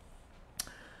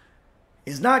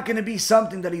 is not going to be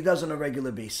something that he does on a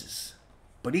regular basis.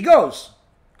 But he goes,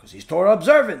 because he's Torah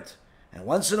observant. And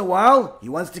once in a while, he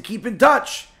wants to keep in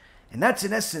touch. And that's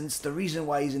in essence the reason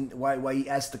why he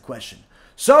asked the question.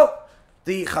 So,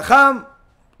 the chacham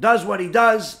does what he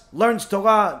does, learns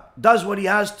Torah, does what he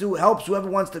has to, helps whoever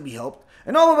wants to be helped.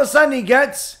 And all of a sudden he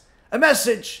gets a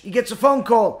message, he gets a phone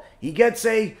call, he gets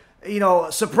a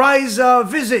surprise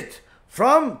visit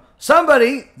from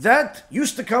somebody that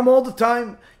used to come all the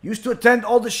time, used to attend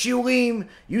all the shiurim,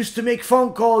 used to make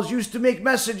phone calls, used to make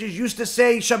messages, used to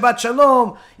say Shabbat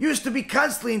Shalom, used to be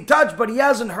constantly in touch, but he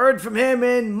hasn't heard from him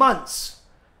in months,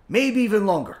 maybe even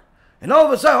longer. And all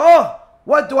of a sudden,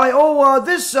 what do I owe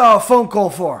this phone call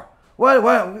for? What,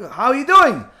 how are you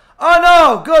doing? Oh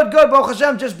no, good, Baruch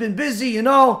Hashem, just been busy,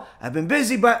 I've been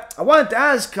busy, but I wanted to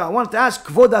ask Kvod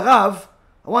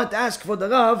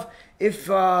Harav, if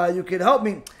you could help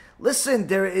me. Listen,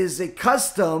 there is a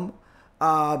custom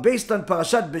based on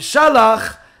Parashat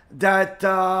Beshalach that,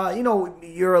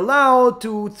 you're allowed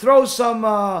to throw some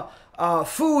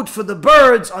food for the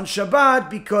birds on Shabbat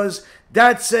because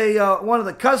that's one of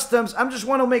the customs. I just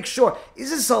want to make sure. Is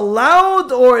this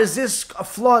allowed or is this a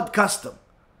flawed custom?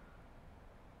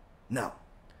 No.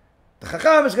 The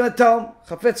Chacham is going to tell him,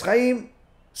 Chafetz Chaim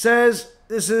says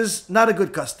this is not a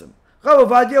good custom. Rav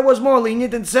Ovadia was more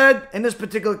lenient and said, in this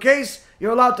particular case,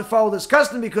 you're allowed to follow this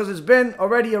custom because it's been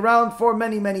already around for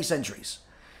many, many centuries.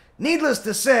 Needless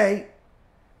to say,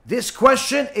 this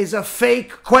question is a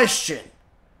fake question.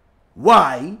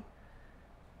 Why?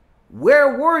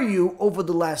 Where were you over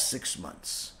the last 6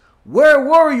 months? Where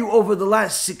were you over the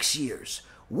last 6 years?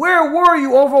 Where were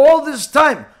you over all this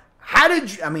time?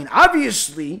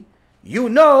 Obviously, you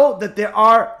know that there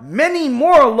are many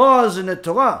more laws in the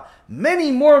Torah,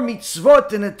 many more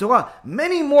mitzvot in the Torah,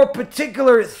 many more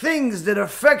particular things that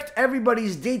affect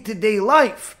everybody's day-to-day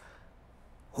life.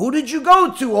 Who did you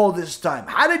go to all this time?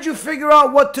 How did you figure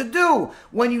out what to do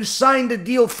when you signed a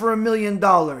deal for $1 million?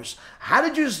 How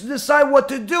did you decide what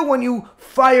to do when you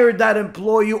fired that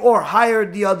employee or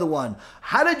hired the other one?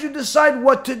 How did you decide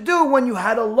what to do when you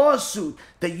had a lawsuit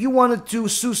that you wanted to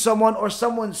sue someone or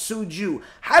someone sued you?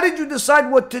 How did you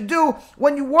decide what to do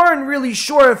when you weren't really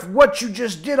sure if what you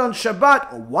just did on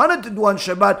Shabbat or wanted to do on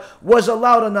Shabbat was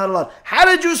allowed or not allowed? How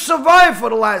did you survive for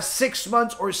the last 6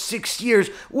 months or 6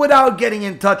 years without getting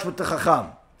in touch with the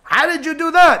Chacham? How did you do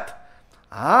that?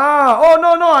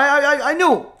 I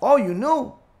knew. Oh, you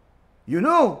knew? You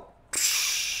knew?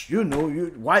 You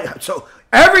knew. Why? So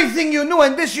everything you knew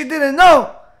and this you didn't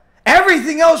know.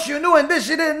 Everything else you knew and this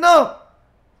you didn't know.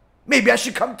 Maybe I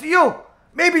should come to you.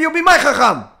 Maybe you'll be my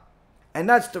Chacham. And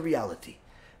that's the reality.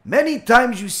 Many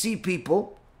times you see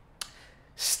people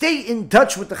stay in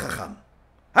touch with the Chacham.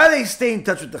 How do they stay in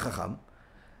touch with the Chacham?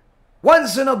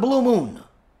 Once in a blue moon.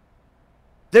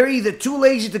 They're either too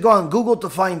lazy to go on Google to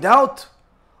find out,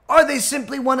 or they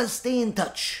simply want to stay in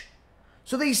touch.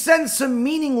 So they send some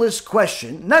meaningless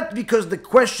question, not because the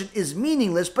question is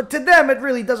meaningless, but to them it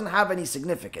really doesn't have any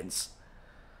significance.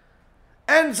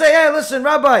 And say, hey, listen,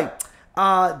 Rabbi,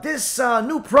 this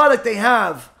new product they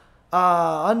have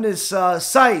on this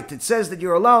site, it says that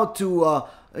you're allowed to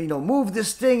move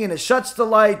this thing and it shuts the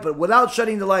light, but without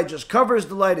shutting the light, just covers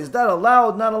the light. Is that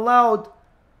allowed, not allowed?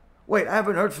 Wait, I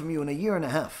haven't heard from you in 1.5 years.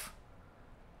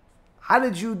 How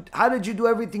did you do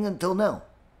everything until now?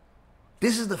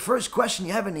 This is the first question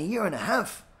you have in 1.5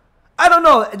 years. I don't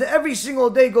know. Every single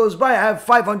day goes by, I have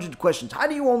 500 questions. How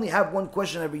do you only have one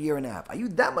question every 1.5 years? Are you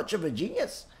that much of a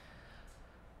genius?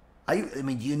 I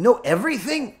mean, do you know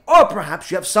everything? Or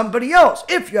perhaps you have somebody else.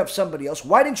 If you have somebody else,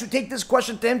 why didn't you take this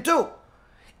question to him too?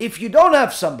 If you don't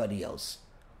have somebody else,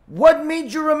 what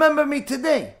made you remember me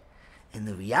today? And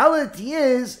the reality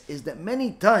is that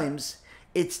many times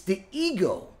it's the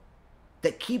ego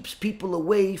that keeps people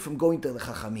away from going to the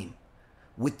Chachamim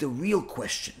with the real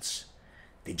questions.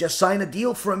 They just sign a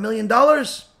deal for $1 million.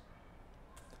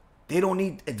 They don't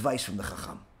need advice from the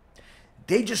Chacham.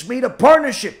 They just made a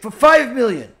partnership for $5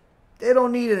 million. They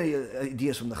don't need any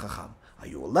ideas from the Chacham. Are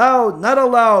you allowed? Not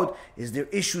allowed? Is there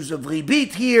issues of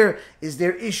ribit here? Is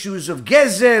there issues of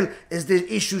gezel? Is there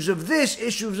issues of this?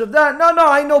 Issues of that? No,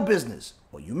 I know business.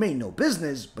 Well, you may know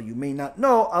business, but you may not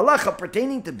know halacha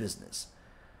pertaining to business.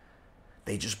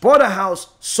 They just bought a house,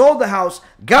 sold the house,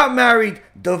 got married,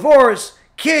 divorced,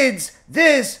 kids,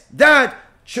 this, that,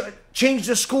 changed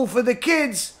the school for the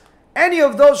kids. Any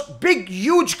of those big,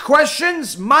 huge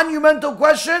questions, monumental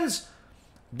questions,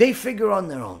 they figure on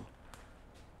their own.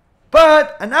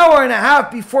 But an hour and a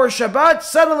half before Shabbat,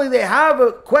 suddenly they have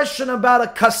a question about a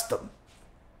custom.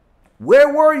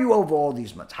 Where were you over all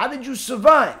these months? How did you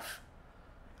survive?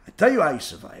 I tell you how you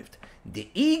survived. The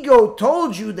ego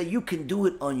told you that you can do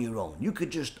it on your own. You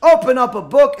could just open up a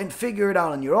book and figure it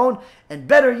out on your own. And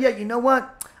better yet, you know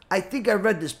what? I think I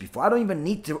read this before. I don't even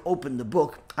need to open the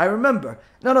book. I remember.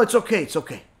 No, it's okay. It's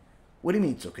okay. What do you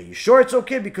mean it's okay? You sure it's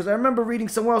okay? Because I remember reading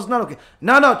somewhere else, not okay.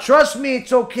 No, trust me,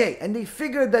 it's okay. And they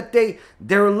figure that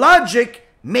their logic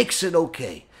makes it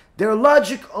okay. Their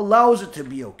logic allows it to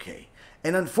be okay.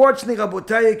 And unfortunately,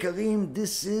 Rabotai Karim,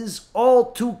 this is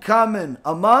all too common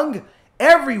among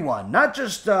everyone, not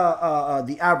just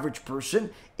the average person,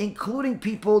 including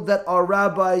people that are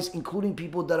rabbis, including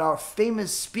people that are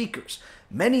famous speakers.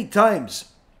 Many times,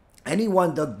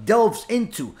 anyone that delves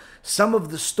into some of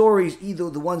the stories, either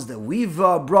the ones that we've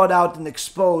brought out and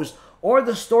exposed, or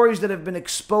the stories that have been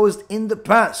exposed in the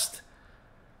past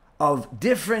of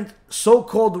different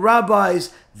so-called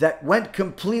rabbis that went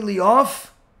completely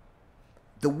off,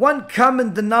 the one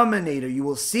common denominator you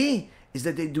will see is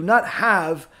that they do not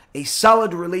have a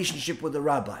solid relationship with a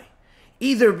rabbi.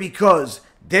 Either because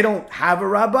they don't have a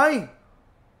rabbi,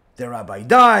 their rabbi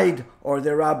died, or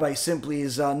their rabbi simply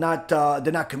is they're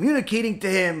not communicating to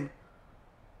him,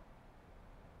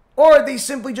 or they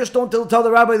simply just don't tell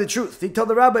the rabbi the truth. They tell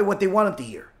the rabbi what they want him to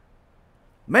hear.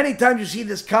 Many times you see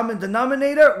this common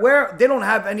denominator where they don't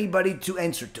have anybody to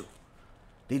answer to.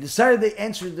 They decided they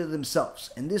answer to themselves.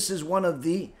 And this is one of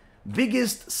the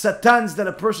biggest satans that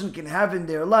a person can have in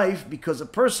their life, because a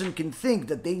person can think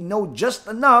that they know just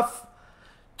enough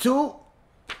to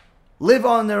live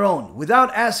on their own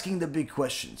without asking the big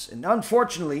questions. And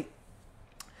unfortunately,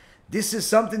 this is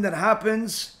something that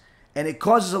happens, and it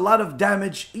causes a lot of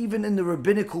damage even in the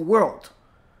rabbinical world.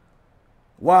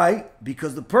 Why?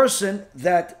 Because the person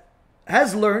that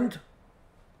has learned,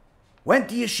 went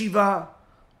to yeshiva,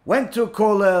 went to a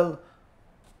kollel,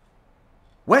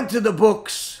 went to the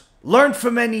books, learned for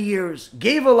many years,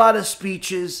 gave a lot of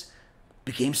speeches,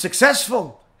 became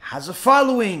successful, has a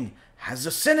following, has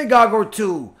a synagogue or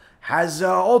two, has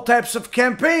all types of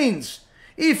campaigns.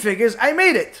 He figures, I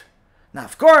made it. Now,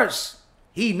 of course,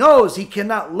 he knows he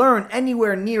cannot learn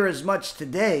anywhere near as much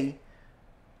today,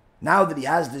 now that he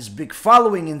has this big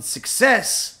following and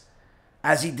success,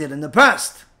 as he did in the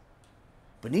past.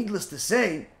 But needless to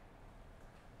say,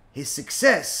 his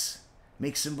success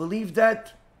makes him believe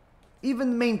that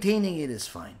even maintaining it is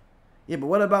fine. Yeah, but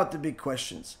what about the big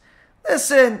questions?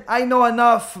 Listen, I know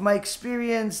enough from my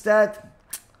experience that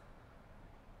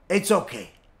it's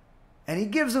okay. And he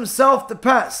gives himself the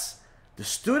pass. The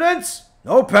students,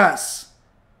 no pass.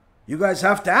 You guys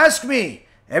have to ask me.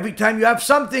 Every time you have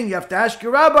something, you have to ask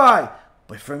your rabbi.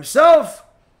 But for himself,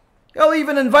 he'll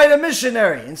even invite a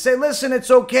missionary and say, listen, it's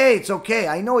okay.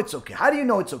 I know it's okay. How do you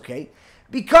know it's okay?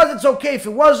 Because it's okay. If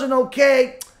it wasn't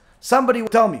okay, somebody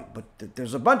would tell me. But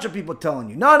there's a bunch of people telling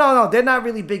you. No, they're not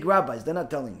really big rabbis. They're not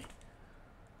telling me.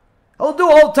 He'll do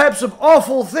all types of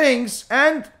awful things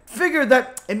and figure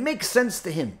that it makes sense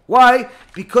to him. Why?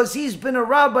 Because he's been a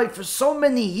rabbi for so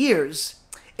many years,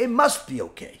 it must be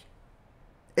okay.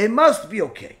 It must be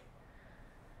okay.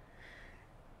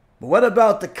 But what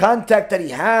about the contact that he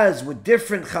has with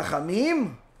different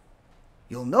chachamim?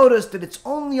 You'll notice that it's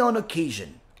only on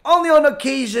occasion. Only on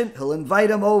occasion, he'll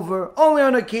invite him over. Only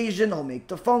on occasion, he'll make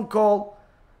the phone call.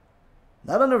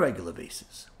 Not on a regular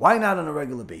basis. Why not on a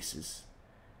regular basis?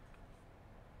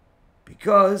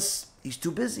 Because he's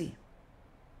too busy.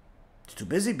 He's too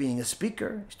busy being a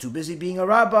speaker. He's too busy being a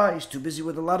rabbi. He's too busy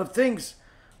with a lot of things.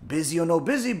 Busy or no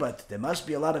busy, but there must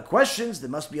be a lot of questions. There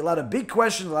must be a lot of big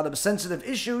questions, a lot of sensitive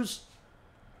issues.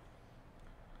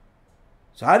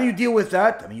 So how do you deal with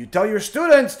that? I mean, you tell your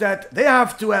students that they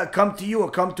have to come to you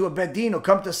or come to a bedin or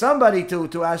come to somebody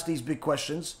to ask these big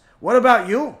questions. What about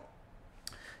you?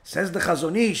 Says the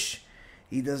CHAZON ISH,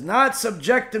 he does not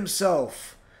subject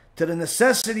himself to the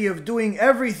necessity of doing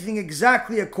everything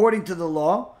exactly according to the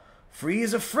law, for he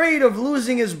is afraid of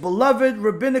losing his beloved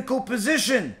rabbinical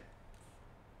position.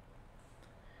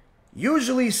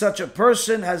 Usually such a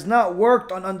person has not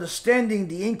worked on understanding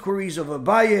the inquiries of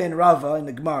Abaye and Rava in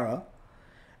the Gemara,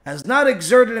 has not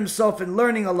exerted himself in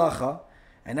learning halacha,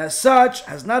 and as such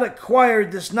has not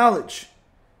acquired this knowledge.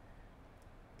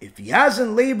 If he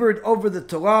hasn't labored over the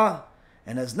Torah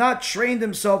and has not trained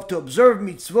himself to observe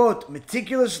mitzvot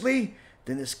meticulously,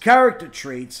 then his character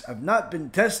traits have not been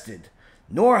tested,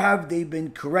 nor have they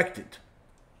been corrected.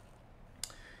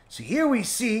 So here we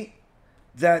see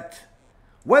that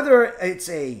whether it's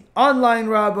an online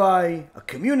rabbi, a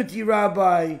community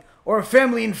rabbi, or a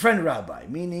family and friend rabbi,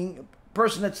 meaning a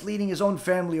person that's leading his own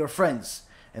family or friends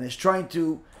and is trying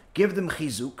to give them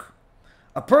chizuk,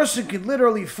 a person can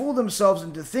literally fool themselves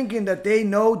into thinking that they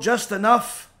know just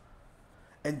enough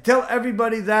and tell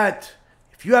everybody that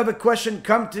if you have a question,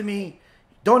 come to me,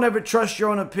 don't ever trust your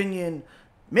own opinion,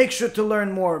 make sure to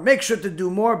learn more, make sure to do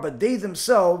more, but they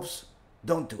themselves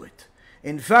don't do it.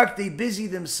 In fact, they busy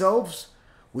themselves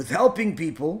with helping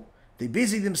people, they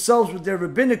busy themselves with their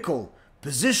rabbinical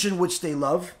position which they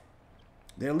love,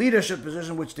 their leadership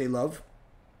position which they love,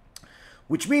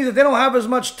 which means that they don't have as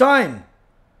much time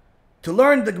to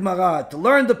learn the Gemara, to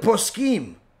learn the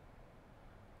poskim,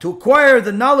 to acquire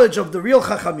the knowledge of the real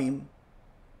Chachamim.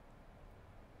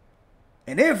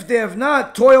 And if they have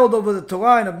not toiled over the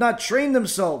Torah and have not trained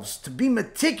themselves to be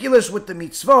meticulous with the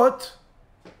mitzvot,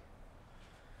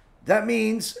 that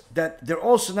means that they're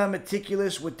also not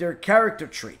meticulous with their character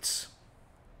traits.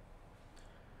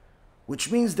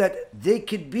 Which means that they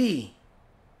could be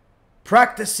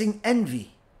practicing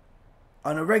envy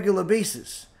on a regular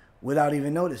basis without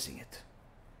even noticing it.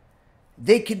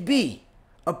 They could be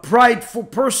a prideful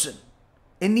person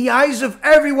in the eyes of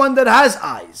everyone that has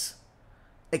eyes,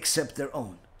 except their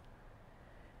own.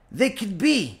 They could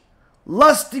be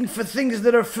lusting for things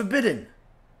that are forbidden,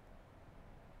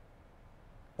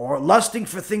 or lusting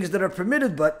for things that are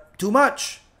permitted but too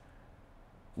much,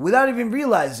 without even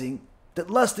realizing that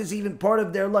lust is even part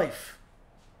of their life.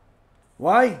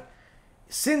 Why?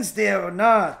 Since they are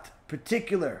not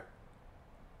particular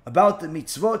about the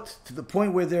mitzvot to the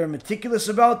point where they're meticulous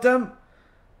about them,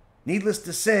 needless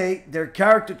to say, their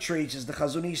character traits, as the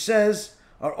CHAZON ISH says,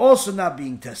 are also not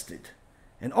being tested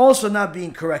and also not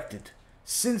being corrected,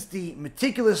 since the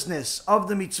meticulousness of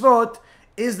the mitzvot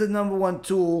is the number one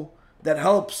tool that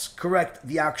helps correct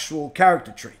the actual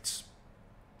character traits.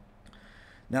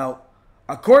 Now,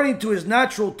 according to his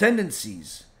natural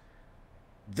tendencies,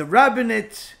 the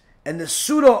rabbinate and the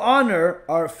pseudo-honor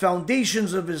are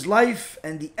foundations of his life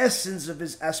and the essence of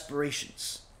his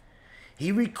aspirations.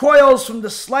 He recoils from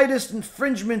the slightest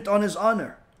infringement on his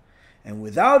honor, and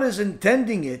without his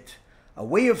intending it, a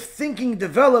way of thinking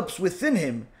develops within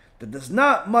him that does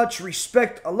not much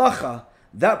respect halacha,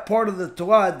 that part of the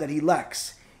Torah that he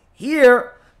lacks.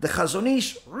 Here, the CHAZON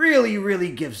ISH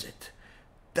really gives it.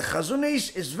 The CHAZON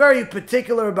ISH is very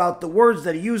particular about the words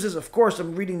that he uses. Of course,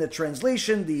 I'm reading the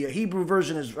translation. The Hebrew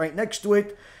version is right next to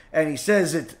it, and he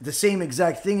says it the same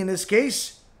exact thing in this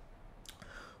case,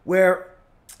 where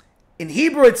in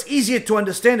Hebrew it's easier to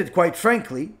understand it, quite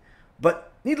frankly,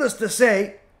 but needless to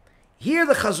say, here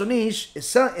the CHAZON ISH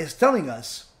is telling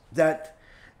us that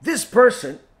this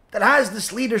person that has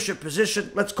this leadership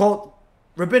position, let's call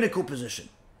it rabbinical position,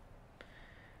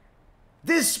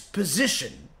 this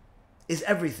position is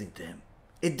everything to him.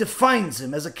 It defines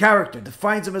him as a character,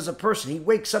 defines him as a person. He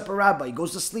wakes up a rabbi, he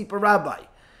goes to sleep a rabbi.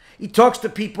 He talks to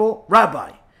people,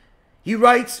 rabbi. He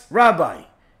writes, rabbi.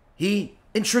 He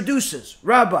introduces,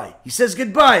 rabbi. He says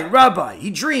goodbye, rabbi. He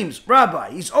dreams,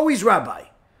 rabbi. He's always rabbi.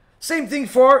 Same thing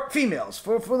for females,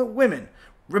 for the women,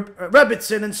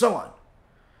 rebbitzin and so on.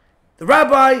 The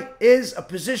rabbi is a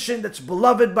position that's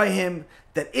beloved by him,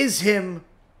 that is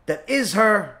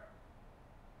her.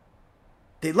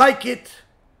 They like it,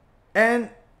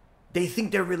 and they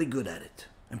think they're really good at it.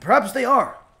 And perhaps they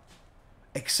are,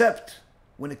 except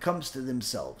when it comes to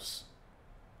themselves.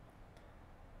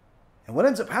 And what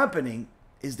ends up happening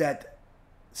is that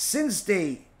since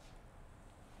the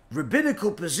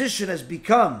rabbinical position has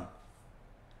become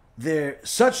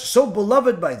so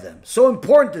beloved by them, so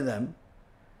important to them,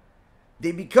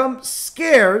 they become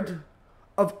scared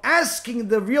of asking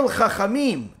the real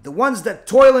chachamim, the ones that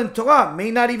toil in Torah,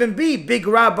 may not even be big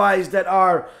rabbis that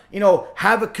are,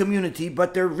 have a community,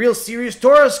 but they're real serious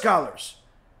Torah scholars.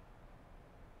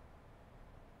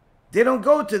 They don't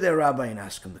go to their rabbi and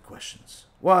ask him the questions.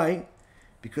 Why?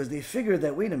 Because they figure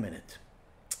that, wait a minute,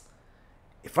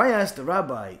 if I ask the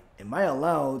rabbi, am I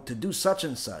allowed to do such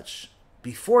and such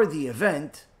before the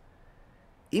event,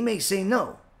 he may say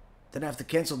no. Then I have to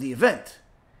cancel the event.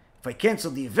 If I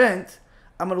cancel the event,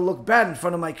 I'm going to look bad in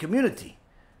front of my community.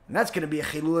 And that's going to be a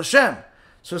chilul Hashem.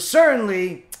 So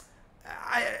certainly,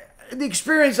 the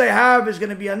experience I have is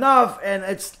going to be enough, and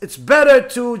it's better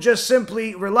to just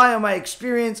simply rely on my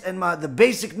experience and the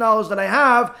basic knowledge that I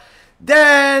have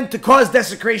than to cause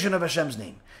desecration of Hashem's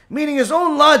name. Meaning his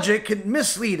own logic can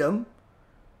mislead him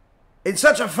in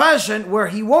such a fashion where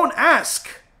he won't ask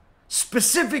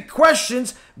specific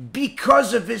questions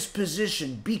because of his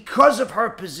position, because of her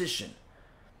position.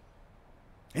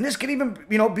 And this can even,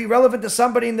 be relevant to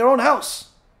somebody in their own house.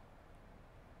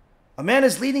 A man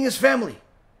is leading his family,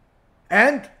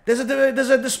 and there's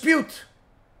a dispute.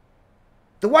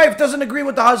 The wife doesn't agree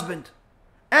with the husband,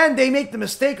 and they make the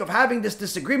mistake of having this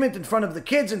disagreement in front of the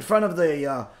kids, in front of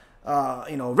the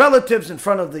relatives, in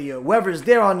front of the whoever's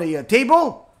there on the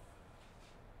table.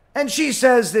 And she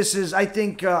says, I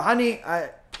think, honey,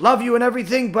 I love you and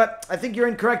everything, but I think you're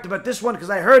incorrect about this one because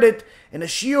I heard it in a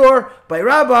shiur by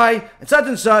Rabbi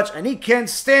and such, and he can't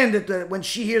stand it when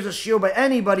she hears a shiur by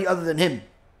anybody other than him.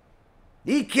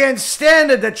 He can't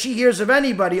stand it that she hears of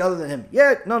anybody other than him.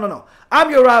 Yeah, no. I'm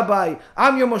your Rabbi.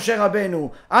 I'm your Moshe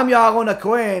Rabbeinu. I'm your Yaron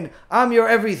HaKohen. I'm your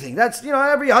everything. That's,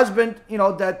 every husband,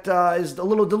 that is a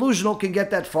little delusional can get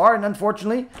that far. And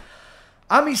unfortunately,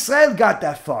 Am Yisrael got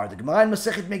that far. The Gemara in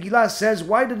Masechet Megillah says,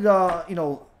 why did,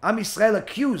 Am Yisrael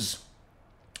accuse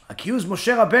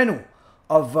Moshe Rabbeinu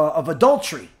of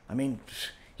adultery? I mean,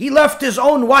 he left his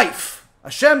own wife.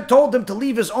 Hashem told him to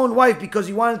leave his own wife because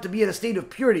he wanted to be in a state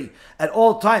of purity at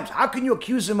all times. How can you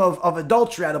accuse him of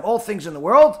adultery out of all things in the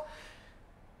world?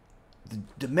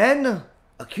 The men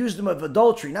accused him of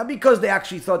adultery, not because they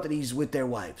actually thought that he's with their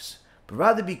wives, but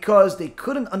rather because they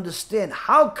couldn't understand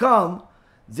how come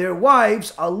their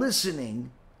wives are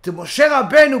listening to Moshe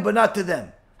Rabbeinu but not to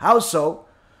them. How so?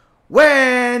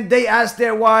 When they asked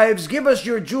their wives, give us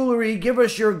your jewelry, give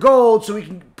us your gold so we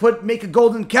can make a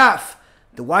golden calf.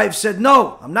 The wife said,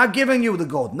 no, I'm not giving you the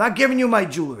gold. I'm not giving you my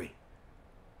jewelry.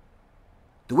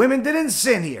 The women didn't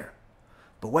sin here.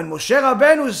 But when Moshe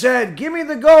Rabbeinu said, give me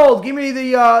the gold, give me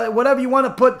the whatever you want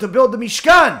to put to build the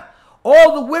Mishkan,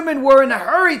 all the women were in a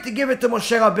hurry to give it to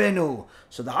Moshe Rabbeinu.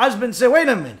 So the husband said, wait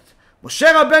a minute. Moshe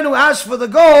Rabbeinu asked for the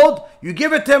gold, you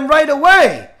give it to him right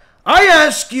away. I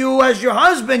ask you as your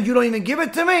husband, you don't even give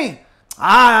it to me?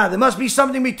 There must be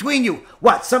something between you.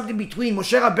 What? Something between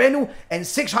Moshe Rabbeinu and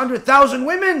 600,000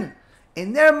 women?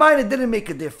 In their mind, it didn't make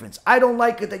a difference. I don't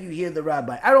like it that you hear the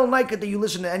rabbi. I don't like it that you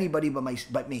listen to anybody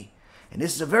but me. And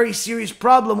this is a very serious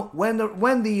problem when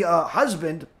the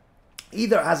husband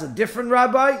either has a different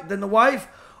rabbi than the wife,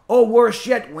 or worse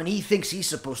yet, when he thinks he's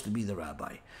supposed to be the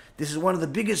rabbi. This is one of the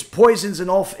biggest poisons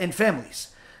in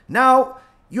families. Now,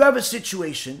 you have a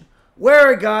situation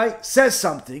where a guy says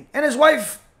something and his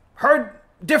wife heard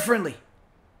differently.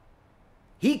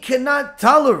 He cannot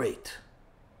tolerate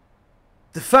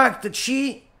the fact that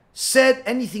she said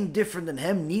anything different than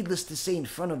him, needless to say in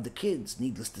front of the kids,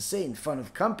 needless to say in front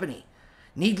of company,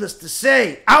 needless to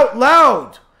say out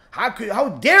loud. How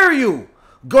dare you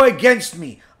go against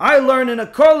me? I learn in a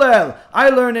kollel, I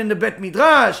learn in the Bet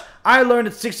Midrash, I learn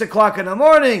at 6 o'clock in the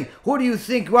morning. Who do you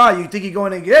think, you think you're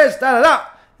going to get this?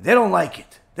 They don't like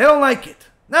it. They don't like it.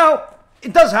 Now,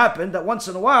 it does happen that once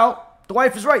in a while, the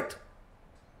wife is right.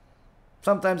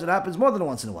 Sometimes it happens more than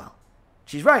once in a while.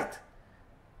 She's right.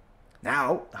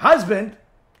 Now, the husband,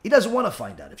 he doesn't want to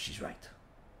find out if she's right.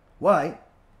 Why?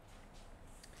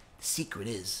 The secret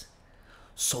is,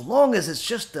 so long as it's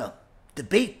just a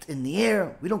debate in the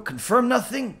air, we don't confirm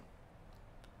nothing,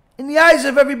 in the eyes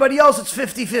of everybody else, it's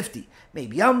 50-50.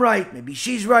 Maybe I'm right, maybe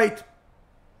she's right.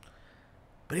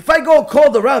 But if I go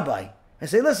call the rabbi and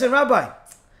say, listen, Rabbi,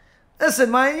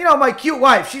 my cute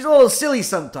wife, she's a little silly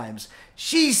sometimes.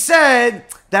 She said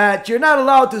that you're not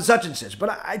allowed to such and such,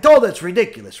 but I told her it's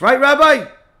ridiculous, right, Rabbi?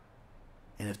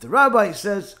 And if the rabbi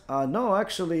says, no,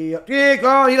 actually, he doesn't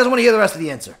want to hear the rest of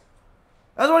the answer.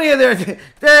 I don't want to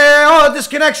hear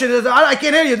disconnection. I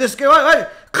can't hear you. There's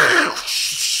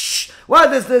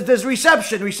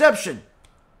reception.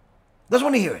 Doesn't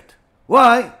want to hear it.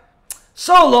 Why?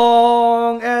 So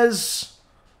long as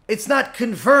it's not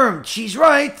confirmed she's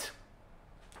right,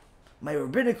 my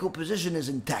rabbinical position is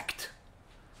intact.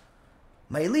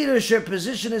 My leadership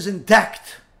position is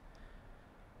intact.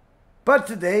 But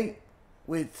today,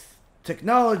 with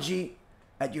technology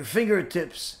at your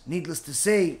fingertips, needless to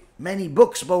say, many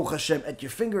books, Baruch HaShem, at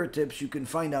your fingertips, you can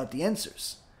find out the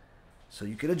answers. So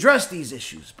you can address these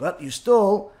issues, but you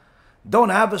still don't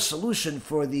have a solution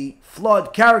for the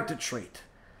flawed character trait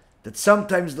that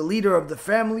sometimes the leader of the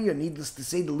family, or needless to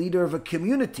say, the leader of a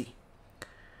community,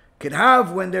 can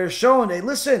have when they're shown, hey,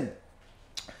 listen,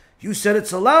 you said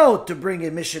it's allowed to bring a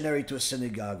missionary to a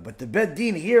synagogue, but the Bet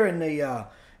Din here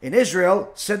in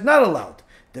Israel said not allowed.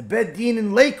 The Bet Din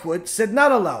in Lakewood said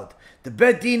not allowed. The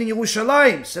Bet Din in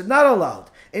Yerushalayim said not allowed.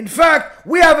 In fact,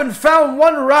 we haven't found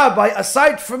one rabbi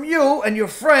aside from you and your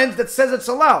friends that says it's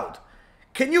allowed.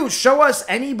 Can you show us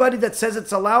anybody that says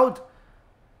it's allowed?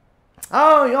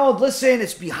 Oh, listen,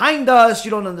 it's behind us,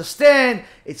 you don't understand,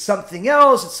 it's something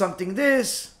else, it's something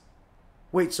this.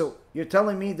 Wait, so you're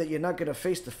telling me that you're not going to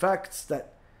face the facts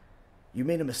that you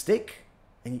made a mistake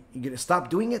and you're going to stop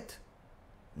doing it?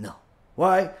 No.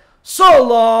 Why? So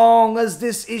long as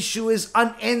this issue is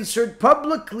unanswered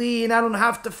publicly and I don't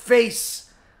have to face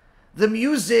the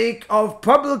music of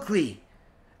publicly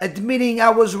admitting I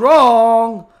was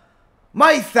wrong,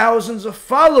 my thousands of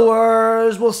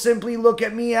followers will simply look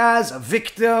at me as a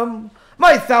victim.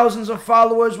 My thousands of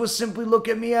followers will simply look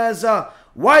at me as a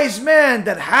wise man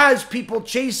that has people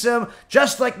chase him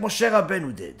just like Moshe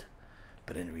Rabbeinu did.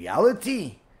 But in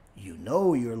reality, you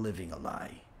know you're living a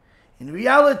lie. In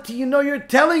reality, you know you're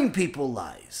telling people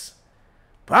lies.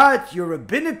 But your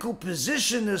rabbinical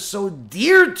position is so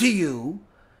dear to you,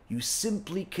 you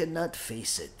simply cannot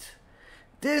face it.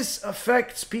 This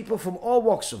affects people from all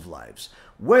walks of lives,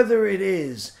 whether it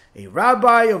is a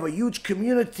rabbi of a huge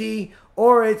community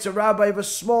or it's a rabbi of a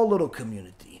small little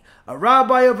community, a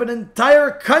rabbi of an entire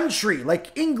country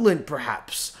like England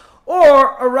perhaps,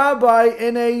 or a rabbi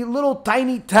in a little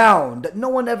tiny town that no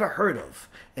one ever heard of.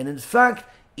 And in fact,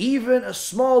 even a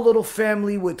small little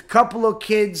family with a couple of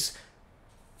kids,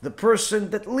 the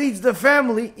person that leads the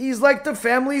family, he's like the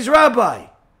family's rabbi.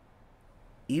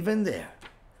 Even there,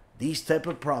 these type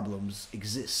of problems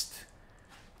exist.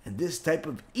 And this type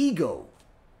of ego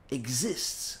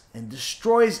exists and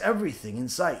destroys everything in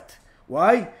sight.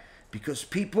 Why? Because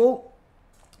people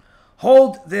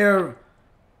hold their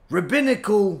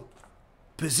rabbinical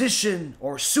position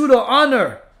or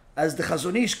pseudo-honor, as the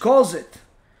CHAZON ISH calls it,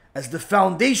 as the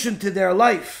foundation to their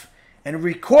life, and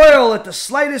recoil at the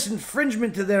slightest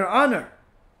infringement to their honor.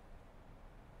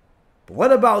 But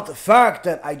what about the fact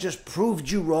that I just proved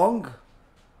you wrong?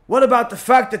 What about the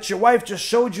fact that your wife just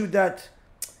showed you that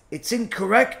it's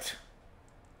incorrect?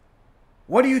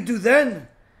 What do you do then?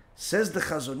 Says the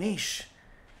CHAZON ISH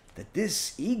that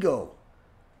this ego,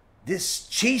 this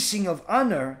chasing of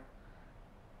honor,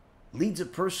 leads a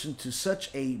person to such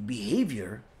a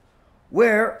behavior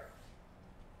where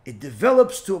it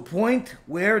develops to a point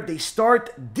where they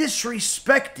start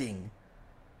disrespecting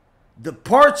the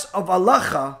parts of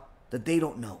halacha that they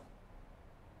don't know.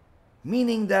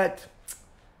 Meaning that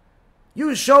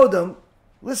you show them,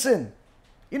 listen,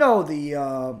 you know the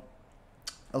Alchot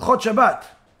Shabbat.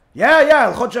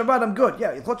 Yeah, Alchot Shabbat, I'm good.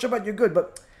 Yeah, Alchot Shabbat, you're good.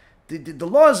 But the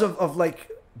laws of like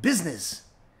business,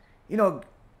 you know,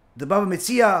 the Baba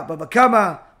Metzia, Baba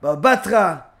Kama, Baba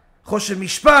Batra, Choshen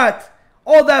Mishpat,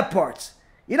 all that parts.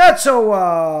 You're not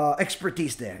so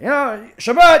expertise there. You know,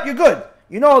 Shabbat, you're good.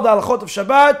 You know the Alchot of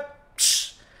Shabbat.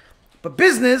 Psh. But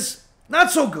business,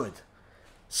 not so good.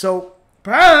 So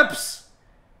perhaps,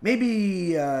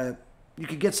 maybe you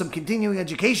could get some continuing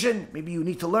education. Maybe you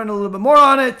need to learn a little bit more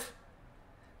on it.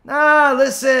 Nah,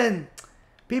 listen.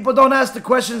 People don't ask the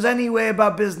questions anyway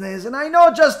about business. And I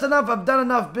know just enough. I've done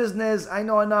enough business. I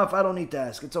know enough. I don't need to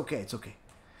ask. It's okay. It's okay.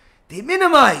 They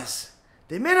minimize.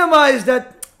 They minimize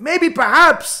that maybe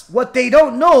perhaps what they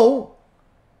don't know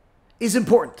is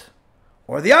important.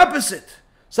 Or the opposite.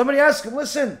 Somebody asks them,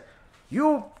 listen,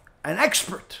 you, an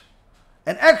expert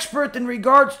in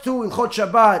regards to Ilchot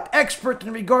Shabbat, expert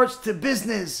in regards to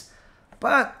business,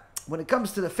 but when it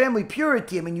comes to the family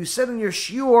purity, I mean, you said in your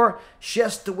shiur she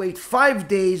has to wait 5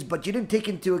 days, but you didn't take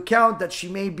into account that she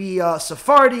may be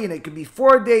Sephardi and it could be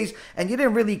 4 days, and you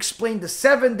didn't really explain the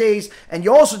 7 days, and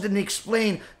you also didn't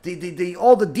explain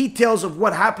all the details of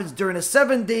what happens during the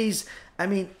 7 days. I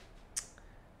mean,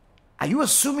 are you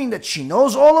assuming that she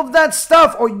knows all of that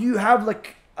stuff, or do you have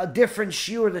like a different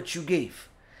shiur that you gave?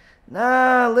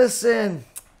 Nah, listen.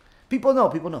 People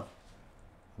know.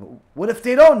 What if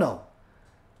they don't know?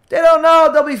 If they don't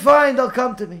know, they'll be fine. They'll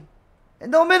come to me.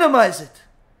 And they'll minimize it.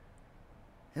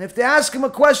 And if they ask him a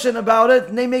question about it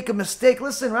and they make a mistake,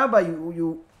 listen, Rabbi,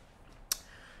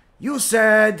 you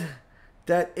said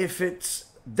that if it's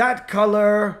that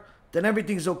color, then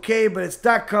everything's okay, but it's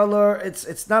that color,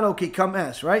 it's not okay, come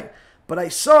ask, right? But I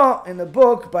saw in a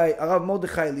book by Arav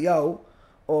Mordechai Eliyahu,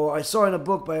 or I saw in a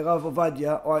book by Rav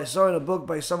Ovadia, or I saw in a book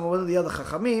by one of the other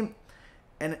Chachamim,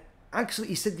 and Actually,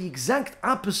 he said the exact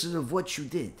opposite of what you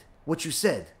did, what you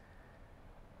said.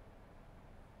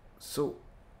 So,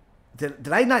 did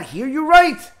I not hear you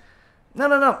right?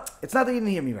 No. It's not that you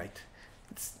didn't hear me right.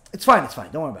 It's fine.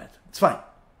 Don't worry about it. It's fine.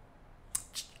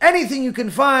 Anything you can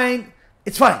find,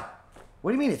 it's fine.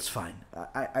 What do you mean it's fine?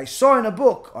 I saw in a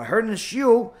book, I heard in a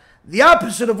shiur, the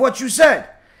opposite of what you said.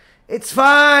 It's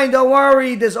fine, don't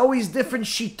worry. There's always different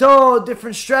shittot,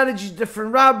 different strategies,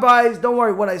 different rabbis. Don't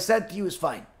worry, what I said to you is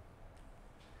fine.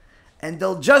 And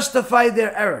they'll justify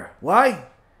their error. Why?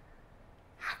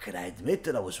 How could I admit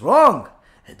that I was wrong?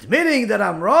 Admitting that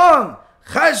I'm wrong,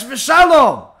 chas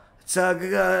v'shalom.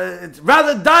 It's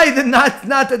rather die than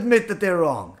not admit that they're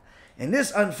wrong. And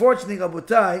this, unfortunately,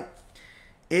 Rabotai,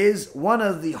 is one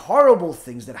of the horrible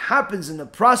things that happens in the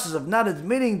process of not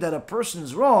admitting that a person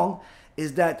is wrong,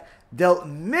 is that they'll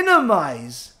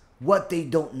minimize what they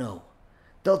don't know.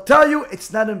 They'll tell you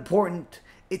it's not important,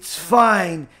 it's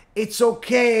fine, it's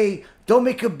okay, don't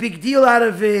make a big deal out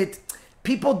of it.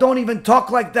 People don't even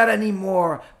talk like that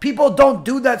anymore. People don't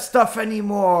do that stuff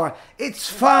anymore. It's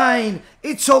fine,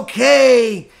 it's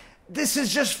okay. This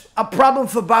is just a problem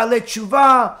for Baalei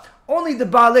Tshuva. Only the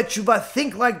Baalei Tshuva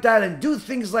think like that and do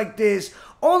things like this.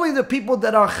 Only the people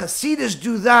that are Hasidus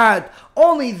do that.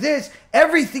 Only this.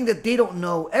 Everything that they don't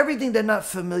know, everything they're not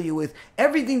familiar with,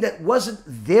 everything that wasn't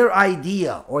their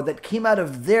idea or that came out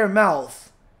of their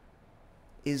mouth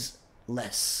is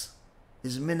less,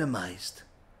 is minimized.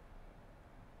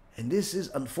 And this is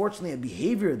unfortunately a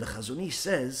behavior, the CHAZON ISH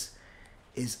says,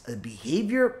 is a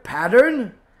behavior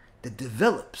pattern that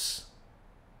develops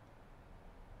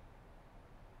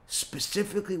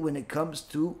specifically when it comes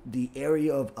to the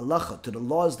area of halacha, to the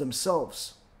laws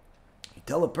themselves. You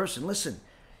tell a person, listen,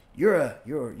 you're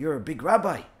a big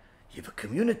rabbi, you have a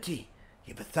community,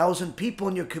 you have 1,000 people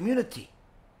in your community.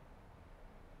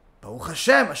 Baruch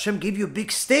Hashem gave you a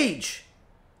big stage.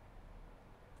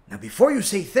 Now before you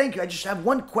say thank you, I just have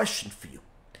one question for you.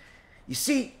 You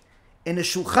see, in the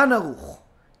Shulchan Aruch,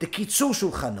 the Kitzur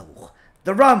Shulchan Aruch,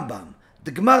 the Rambam,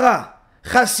 the Gemara,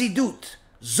 Chassidut,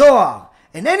 Zohar,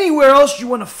 and anywhere else you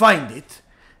want to find it,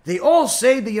 they all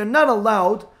say that you're not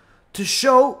allowed to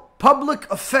show public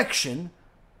affection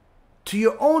to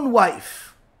your own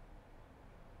wife.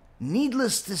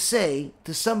 Needless to say,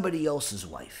 to somebody else's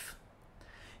wife.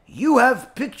 You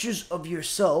have pictures of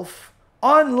yourself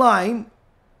online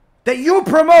that you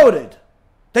promoted,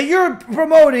 that you're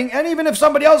promoting, and even if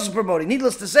somebody else is promoting,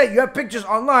 needless to say, you have pictures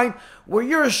online where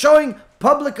you're showing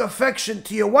public affection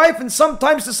to your wife and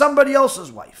sometimes to somebody else's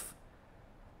wife.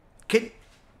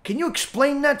 Can you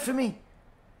explain that for me?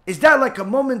 Is that like a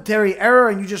momentary error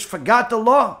and you just forgot the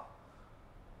law?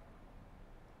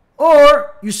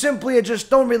 Or you simply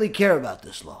just don't really care about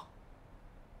this law?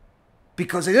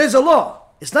 Because it is a law.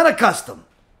 It's not a custom.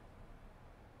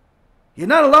 You're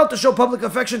not allowed to show public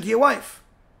affection to your wife.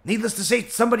 Needless to say,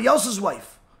 somebody else's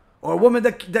wife. Or a woman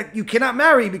that you cannot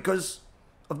marry because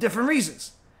of different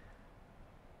reasons.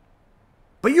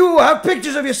 But you have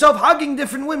pictures of yourself hugging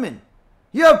different women.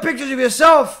 You have pictures of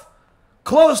yourself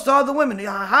close to other women.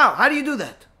 How? How do you do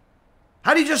that?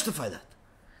 How do you justify that?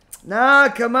 Nah,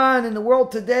 come on. In the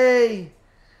world today,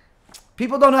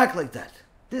 people don't act like that.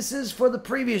 This is for the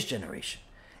previous generation.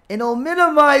 And he'll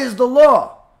minimize the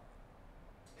law.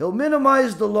 He'll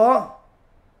minimize the law,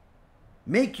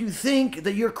 make you think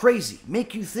that you're crazy,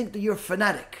 make you think that you're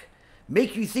fanatic,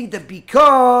 make you think that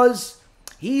because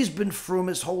he's been frum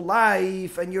his whole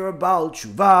life and you're a Baal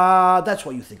Tshuva, that's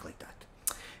why you think like that.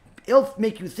 He'll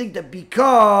make you think that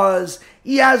because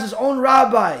he has his own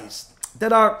rabbis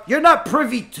that you're not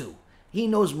privy to, he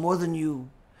knows more than you.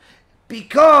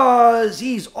 Because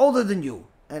he's older than you,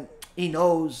 and he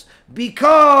knows.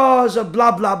 Because of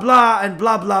blah blah blah and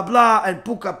blah blah blah and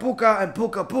puka puka and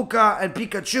puka puka and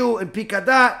Pikachu and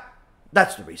Pikada.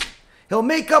 That's the reason. He'll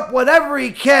make up whatever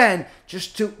he can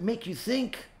just to make you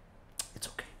think it's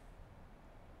okay.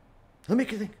 He'll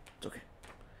make you think it's okay.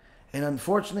 And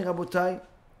unfortunately, Rabotai,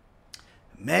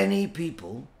 many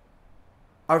people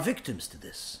are victims to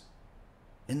this.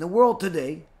 In the world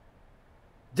today,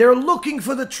 they're looking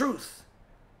for the truth.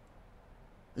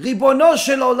 Ribono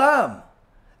shel olam.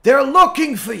 They're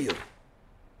looking for you.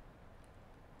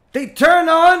 They turn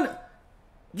on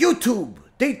YouTube.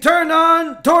 They turn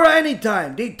on Torah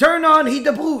Anytime. They turn on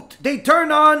Hidabrut. They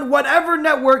turn on whatever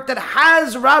network that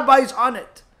has rabbis on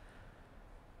it.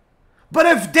 But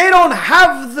if they don't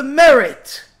have the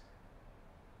merit,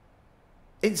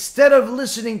 instead of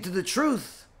listening to the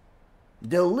truth,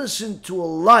 they'll listen to a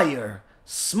liar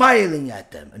smiling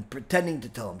at them and pretending to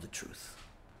tell them the truth.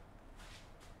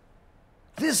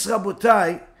 This,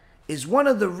 Rabotai, is one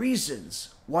of the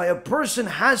reasons why a person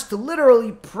has to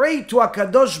literally pray to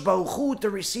HaKadosh Baruch Hu to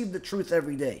receive the truth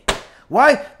every day.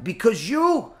 Why? Because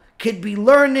you could be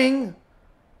learning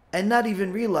and not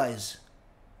even realize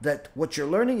that what you're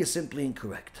learning is simply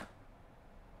incorrect.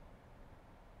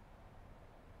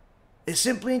 It's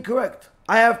simply incorrect.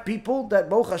 I have people that,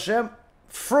 Baruch HaShem,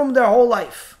 from their whole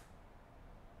life,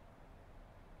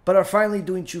 but are finally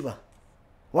doing tshuva.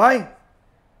 Why?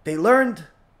 They learned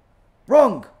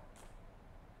wrong.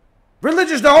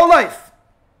 Religious their whole life.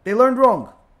 They learned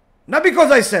wrong. Not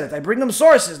because I said it. I bring them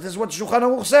sources. This is what Shulchan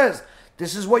Aruch says.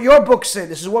 This is what your book said.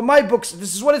 This is what my book said.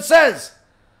 This is what it says.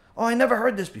 Oh, I never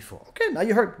heard this before. Okay, now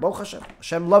you heard. Baruch Hashem.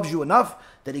 Hashem loves you enough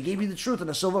that He gave you the truth on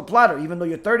a silver platter, even though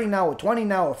you're 30 now, or 20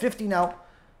 now, or 50 now.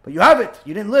 But you have it.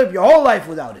 You didn't live your whole life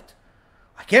without it.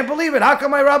 I can't believe it. How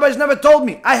come my rabbis never told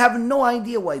me? I have no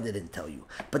idea why they didn't tell you.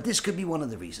 But this could be one of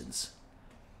the reasons.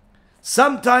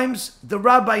 Sometimes the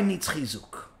rabbi needs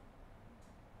chizuk.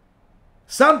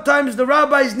 Sometimes the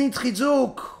rabbis need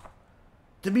chizuk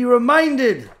to be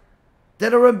reminded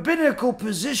that a rabbinical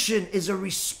position is a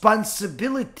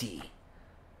responsibility.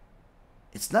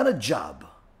 It's not a job.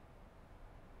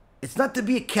 It's not to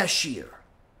be a cashier.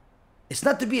 It's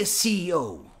not to be a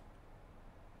CEO.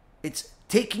 It's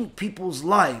taking people's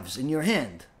lives in your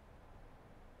hand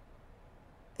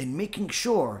and making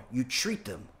sure you treat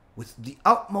them with the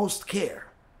utmost care,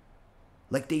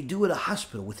 like they do at a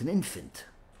hospital with an infant.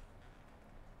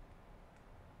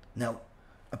 Now,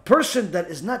 a person that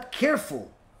is not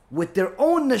careful with their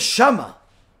own neshama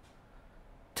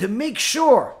to make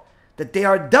sure that they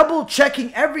are double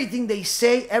checking everything they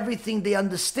say, everything they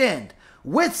understand,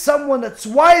 with someone that's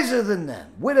wiser than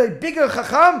them, with a bigger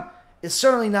chacham, is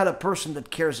certainly not a person that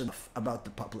cares enough about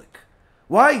the public.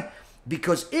 Why?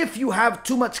 Because if you have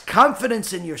too much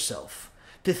confidence in yourself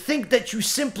to think that you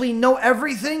simply know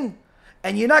everything,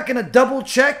 and you're not going to double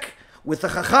check with the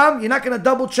chacham, you're not going to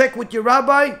double check with your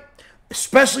rabbi,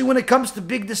 especially when it comes to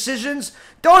big decisions,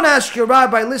 don't ask your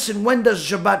rabbi, listen, when does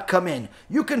Shabbat come in?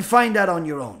 You can find out on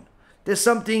your own. There's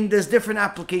different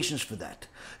applications for that.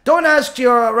 Don't ask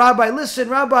your rabbi, listen,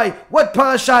 rabbi, what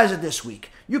parasha is it this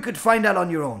week? You could find out on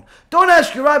your own. Don't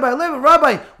ask your rabbi,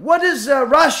 rabbi, what does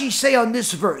Rashi say on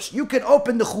this verse? You can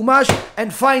open the Chumash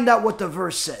and find out what the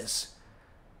verse says.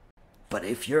 But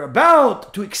if you're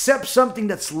about to accept something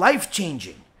that's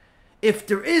life-changing, if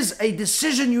there is a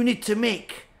decision you need to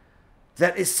make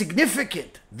that is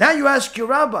significant, then you ask your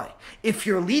rabbi. If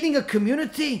you're leading a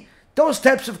community, those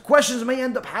types of questions may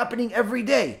end up happening every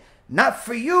day. Not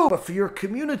for you, but for your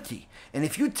community. And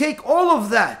if you take all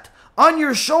of that on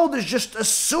your shoulders, just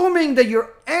assuming that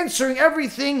you're answering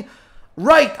everything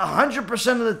right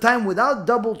 100% of the time without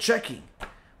double checking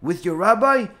with your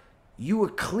rabbi, you are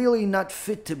clearly not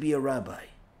fit to be a rabbi.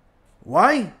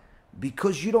 Why?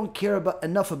 Because you don't care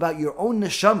enough about your own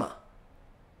neshama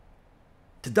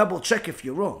to double check if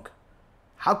you're wrong.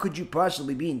 How could you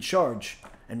possibly be in charge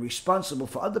and responsible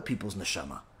for other people's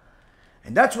neshama?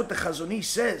 And that's what the CHAZON ISH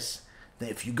says, that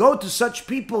if you go to such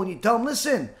people and you tell them,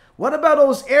 listen, what about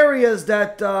those areas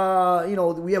that,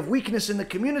 we have weakness in the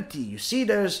community? You see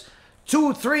there's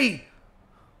 2, 3,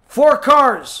 4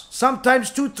 cars,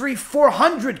 sometimes 2, 3,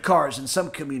 400 cars in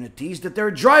some communities that they're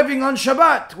driving on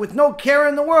Shabbat with no care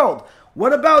in the world.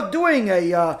 What about doing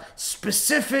a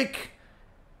specific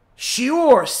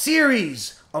shiur,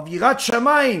 series of Yirat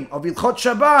Shamayim, of Ilchot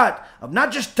Shabbat, of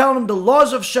not just telling them the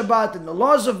laws of Shabbat and the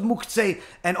laws of Muktzeh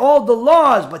and all the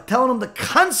laws, but telling them the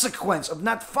consequence of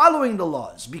not following the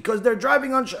laws because they're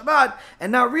driving on Shabbat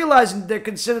and not realizing that they're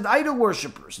considered idol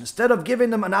worshippers. Instead of giving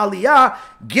them an aliyah,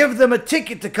 give them a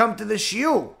ticket to come to the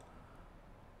shiur.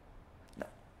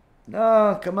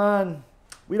 No, come on.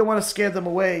 We don't want to scare them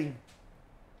away.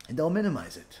 And they'll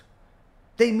minimize it.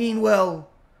 They mean well.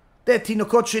 They're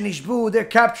tinokot shenishbu, they're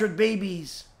captured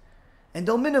babies, and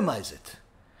they'll minimize it.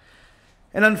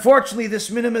 And unfortunately, this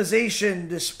minimization,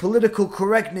 this political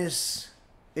correctness,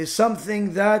 is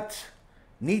something that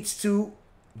needs to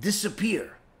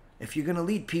disappear if you're going to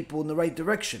lead people in the right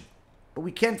direction. But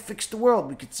we can't fix the world.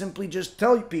 We could simply just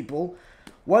tell people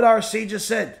what our sages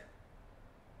said.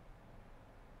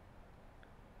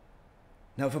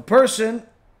 Now, if a person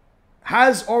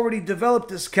has already developed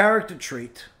this character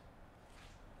trait,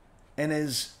 and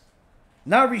is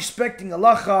not respecting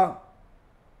halacha,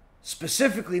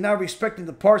 specifically not respecting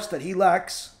the parts that he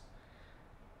lacks,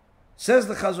 says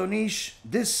the CHAZON ISH,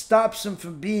 this stops him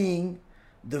from being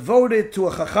devoted to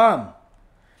a chacham,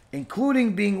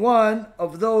 including being one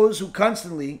of those who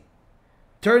constantly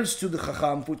turns to the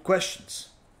chacham with questions.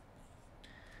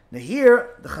 Now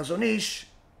here, the CHAZON ISH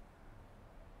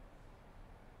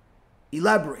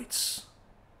elaborates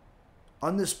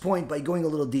on this point by going a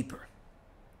little deeper.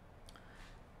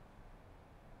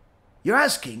 You're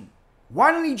asking,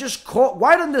 why don't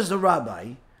the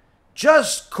rabbi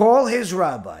just call his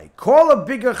rabbi, call a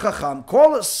bigger chacham,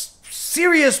 call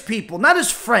serious people, not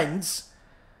his friends,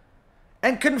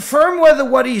 and confirm whether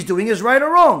what he's doing is right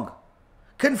or wrong.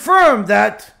 Confirm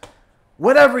that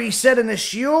whatever he said in the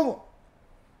shiur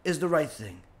is the right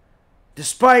thing,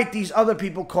 despite these other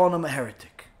people calling him a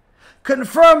heretic.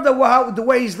 Confirm that the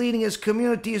way he's leading his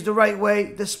community is the right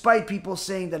way, despite people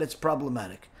saying that it's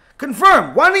problematic.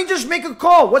 Confirm. Why don't you just make a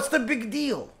call? What's the big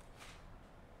deal?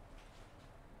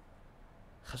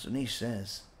 CHAZON ISH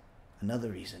says another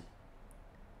reason.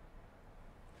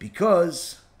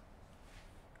 Because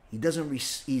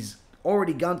he's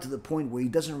already gone to the point where he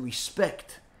doesn't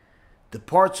respect the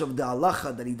parts of the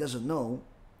halacha that he doesn't know.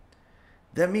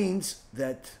 That means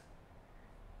that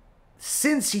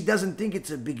since he doesn't think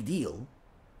it's a big deal,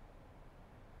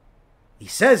 he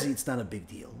says it's not a big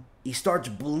deal, he starts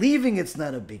believing it's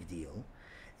not a big deal,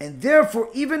 and therefore,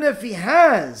 even if he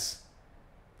has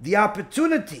the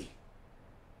opportunity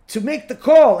to make the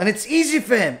call, and it's easy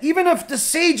for him, even if the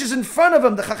sage is in front of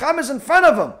him, the chacham is in front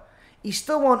of him, he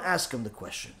still won't ask him the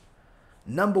question.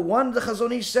 Number one, the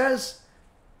CHAZON ISH says,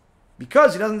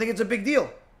 because he doesn't think it's a big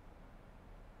deal.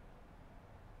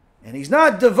 And he's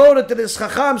not devoted to this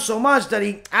chacham so much that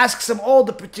he asks him all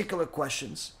the particular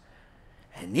questions.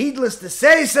 And needless to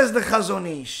say, says the CHAZON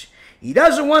ISH, he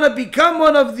doesn't want to become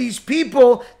one of these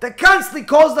people that constantly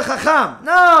calls the chacham.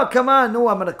 No, come on, no,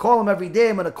 I'm going to call him every day,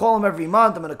 I'm going to call him every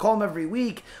month, I'm going to call him every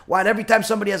week. Why, every time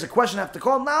somebody has a question I have to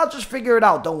call him? No, I'll just figure it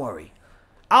out, don't worry.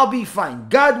 I'll be fine.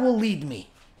 God will lead me.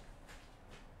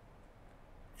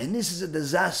 And this is a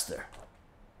disaster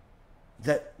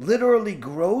that literally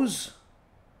grows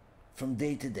from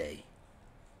day to day.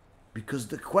 Because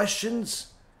the questions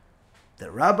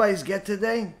that rabbis get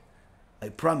today, I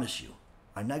promise you,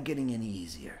 are not getting any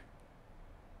easier.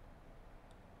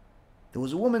 There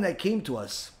was a woman that came to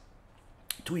us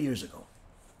 2 years ago.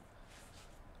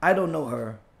 I don't know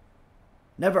her,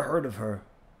 never heard of her,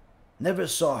 never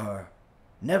saw her,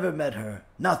 never met her,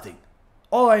 nothing.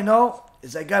 All I know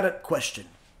is I got a question.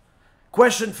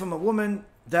 Question from a woman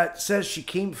that says she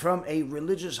came from a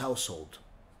religious household,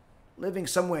 living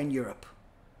somewhere in Europe.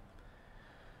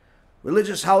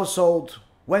 Religious household,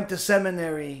 went to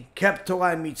seminary, kept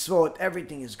Torah and mitzvot,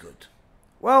 everything is good.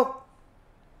 Well,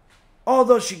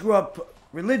 although she grew up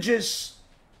religious,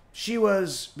 she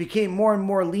became more and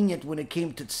more lenient when it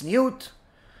came to tzniut.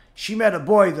 She met a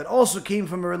boy that also came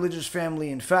from a religious family.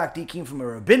 In fact, he came from a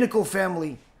rabbinical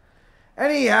family.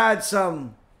 And he had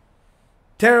some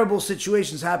terrible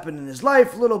situations happen in his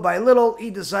life. Little by little, he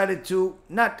decided to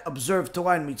not observe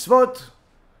Torah and mitzvot.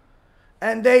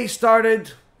 And they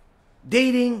started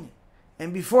dating.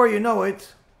 And before you know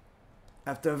it,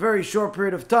 after a very short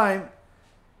period of time,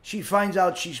 she finds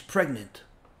out she's pregnant.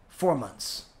 4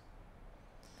 months.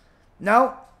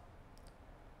 Now,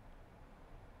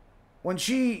 when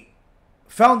she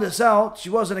found this out, she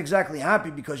wasn't exactly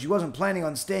happy because she wasn't planning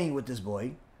on staying with this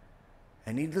boy.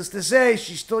 And needless to say,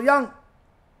 she's still young.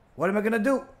 What am I going to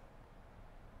do?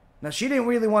 Now, she didn't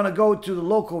really want to go to the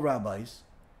local rabbis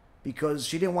because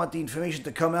she didn't want the information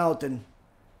to come out and,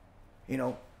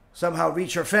 somehow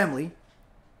reach her family.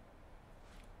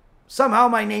 Somehow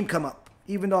my name come up.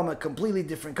 Even though I'm a completely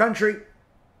different country,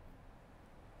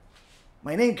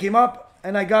 my name came up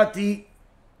and I got the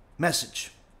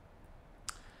message.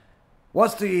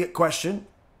 What's the question?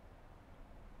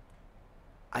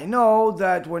 I know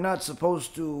that we're not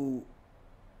supposed to,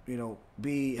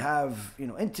 have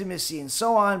intimacy and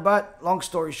so on, but long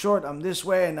story short, I'm this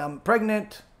way and I'm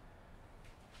pregnant.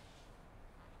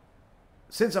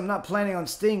 Since I'm not planning on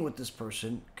staying with this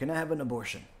person, can I have an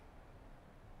abortion?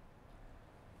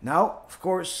 Now, of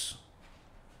course,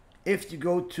 if you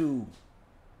go to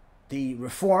the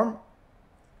reform,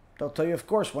 they'll tell you, of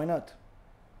course, why not?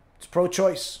 It's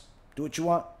pro-choice. Do what you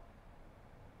want.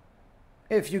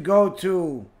 If you go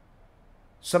to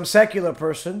some secular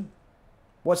person,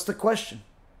 what's the question?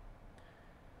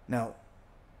 Now,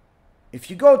 if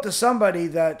you go to somebody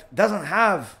that doesn't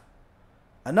have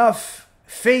enough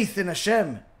faith in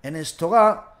HaShem and His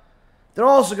Torah, they're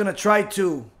also going to try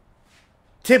to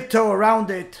tiptoe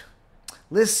around it.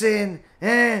 Listen,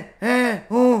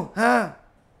 Baruch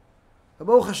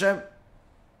HaShem.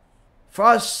 For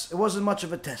us, it wasn't much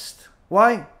of a test.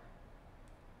 Why?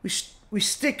 We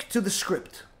stick to the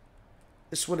script.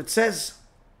 This is what it says.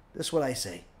 This is what I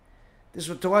say. This is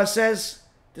what Torah says.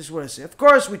 This is what I say. Of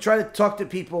course, we try to talk to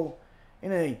people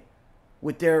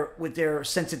with their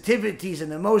sensitivities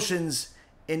and emotions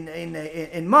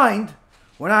in mind.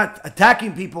 We're not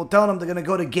attacking people, telling them they're going to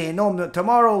go to Gehenom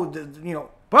tomorrow,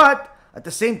 But at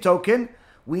the same token,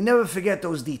 we never forget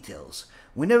those details.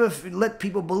 We never let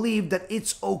people believe that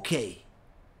it's okay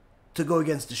to go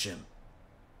against Hashem.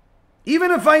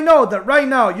 Even if I know that right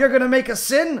now you're going to make a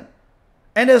sin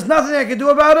and there's nothing I can do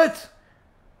about it,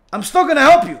 I'm still going to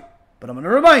help you. But I'm going to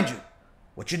remind you,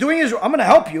 what you're doing is wrong. I'm going to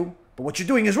help you, but what you're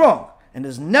doing is wrong. And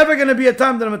there's never going to be a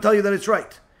time that I'm going to tell you that it's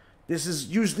right. This is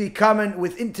usually common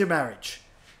with intermarriage.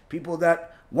 People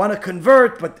that want to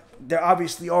convert, but they're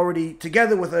obviously already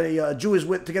together with a Jew is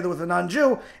together with a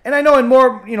non-Jew. And I know in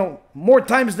more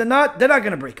times than not, they're not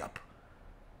going to break up.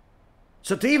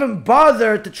 So to even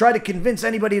bother to try to convince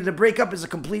anybody to break up is a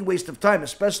complete waste of time,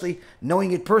 especially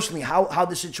knowing it personally, how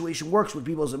the situation works with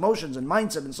people's emotions and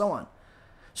mindset and so on.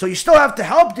 So you still have to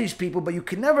help these people, but you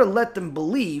can never let them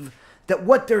believe that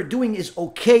what they're doing is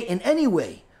okay in any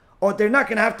way, or they're not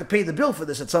going to have to pay the bill for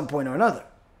this at some point or another.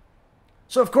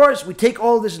 So of course, we take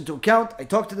all this into account. I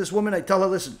talk to this woman, I tell her,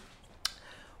 listen,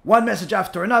 one message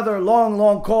after another,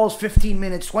 long calls, 15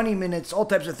 minutes, 20 minutes, all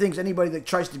types of things. Anybody that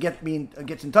tries to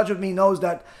gets in touch with me knows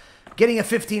that getting a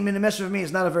 15-minute message with me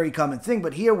is not a very common thing.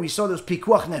 But here we saw this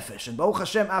pikuach nefesh. And Baruch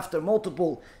Hashem, after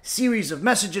multiple series of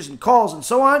messages and calls and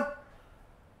so on,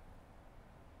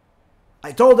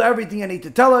 I told her everything I need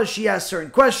to tell her. She asked certain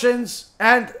questions,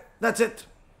 and that's it.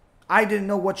 I didn't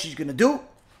know what she's going to do.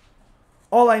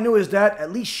 All I knew is that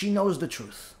at least she knows the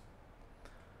truth.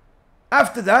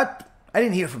 After that, I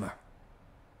didn't hear from her.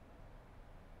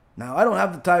 Now, I don't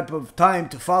have the type of time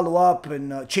to follow up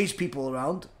and chase people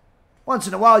around. Once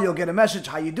in a while, you'll get a message,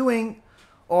 how you doing?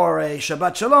 Or a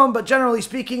Shabbat Shalom. But generally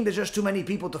speaking, there's just too many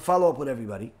people to follow up with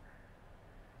everybody.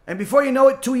 And before you know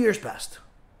it, 2 years passed.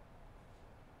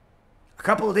 A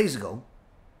couple of days ago,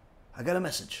 I got a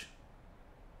message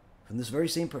from this very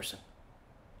same person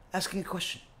asking a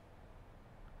question,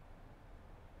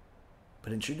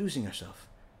 but introducing herself.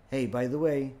 Hey, by the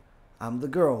way, I'm the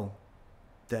girl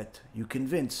that you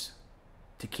convince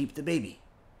to keep the baby.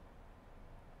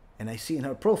 And I see in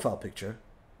her profile picture,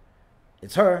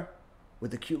 it's her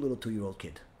with a cute little 2-year-old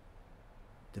kid.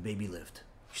 The baby lived.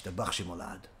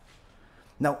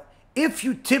 Now, if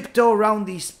you tiptoe around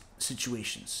these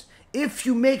situations, if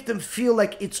you make them feel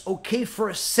like it's okay for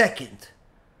a second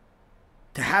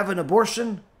to have an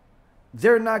abortion,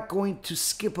 they're not going to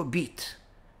skip a beat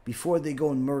before they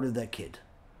go and murder that kid.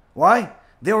 Why?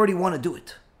 They already want to do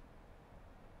it.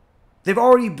 They've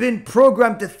already been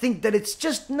programmed to think that it's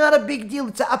just not a big deal.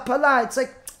 It's a apala. It's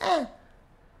like,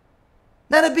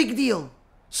 not a big deal.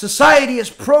 Society has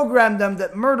programmed them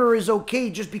that murder is okay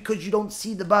just because you don't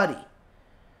see the body.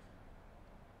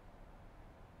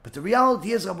 But the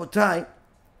reality is, Rabotai,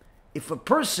 if a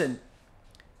person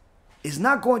is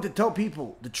not going to tell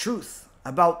people the truth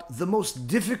about the most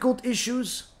difficult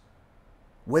issues,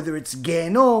 whether it's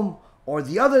Gehenom or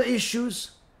the other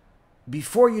issues,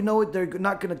 before you know it, they're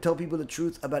not going to tell people the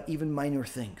truth about even minor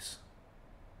things.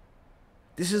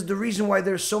 This is the reason why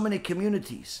there's so many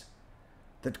communities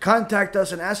that contact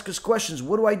us and ask us questions.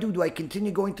 What do I do? Do I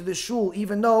continue going to this shul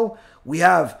even though we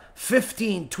have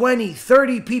 15, 20,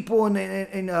 30 people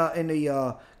in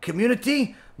a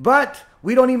community, but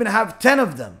we don't even have 10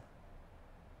 of them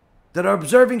that are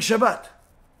observing Shabbat?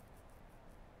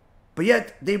 But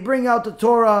yet they bring out the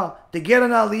Torah, they get an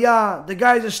aliyah, the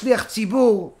guy's a shliach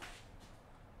tzibur.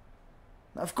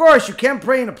 Now, of course, you can't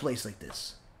pray in a place like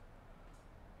this.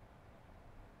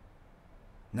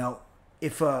 Now,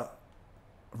 if a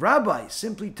rabbi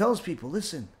simply tells people,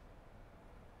 listen,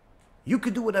 you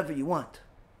could do whatever you want,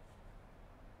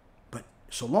 but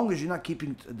so long as you're not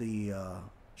keeping the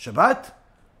Shabbat,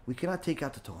 we cannot take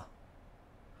out the Torah.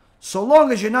 So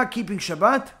long as you're not keeping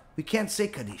Shabbat, we can't say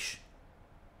Kaddish.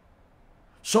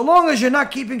 So long as you're not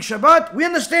keeping Shabbat, we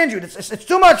understand you. It's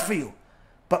too much for you.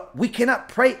 But we cannot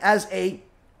pray as a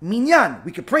minyan.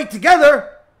 We can pray together,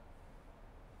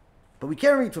 but we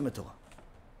can't read from the Torah.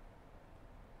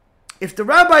 If the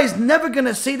rabbi is never going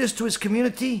to say this to his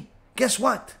community, guess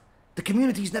what? The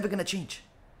community is never going to change.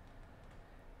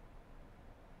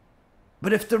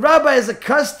 But if the rabbi is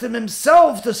accustomed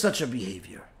himself to such a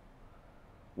behavior,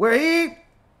 where he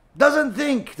doesn't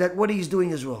think that what he's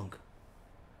doing is wrong,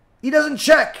 he doesn't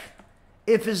check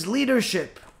if his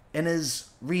leadership and his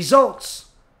results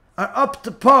are up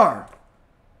to par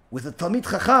with a Talmid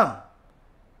Chacham,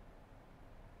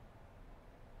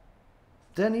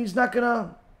 then he's not going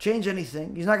to change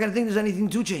anything. He's not going to think there's anything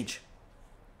to change.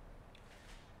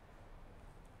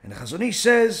 And the CHAZON ISH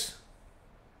says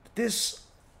that this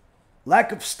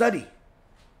lack of study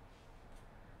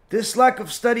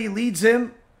leads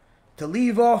him to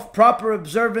leave off proper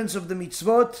observance of the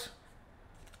mitzvot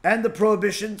and the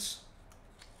prohibitions,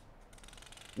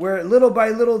 where little by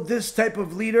little this type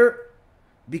of leader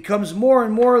becomes more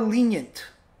and more lenient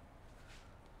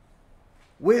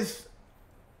with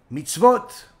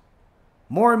mitzvot,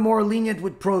 more and more lenient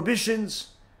with prohibitions.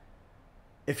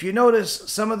 If you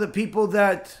notice, some of the people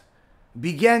that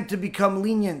began to become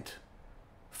lenient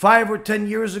 5 or 10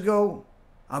 years ago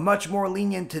are much more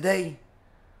lenient today.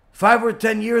 5 or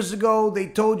 10 years ago, they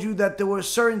told you that there were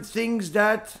certain things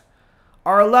that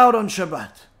are allowed on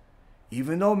Shabbat,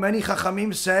 even though many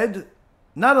Chachamim said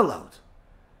not allowed.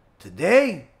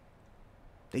 Today,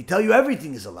 they tell you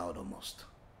everything is allowed almost.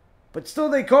 But still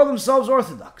they call themselves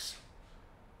Orthodox.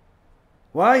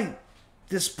 Why?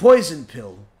 This poison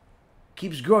pill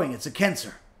keeps growing. It's a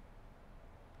cancer.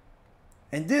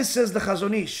 And this, says the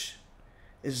CHAZON ISH,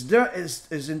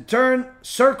 is in turn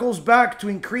circles back to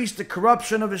increase the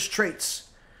corruption of his traits,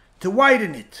 to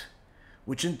widen it,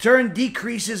 which in turn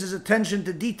decreases his attention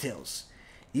to details.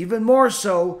 Even more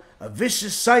so, a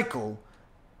vicious cycle,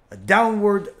 a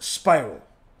downward spiral.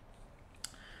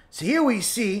 So here we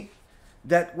see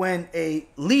that when a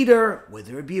leader,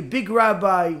 whether it be a big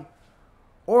rabbi,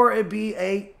 or it be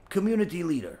a community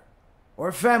leader, or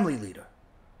a family leader,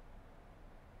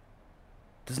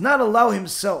 does not allow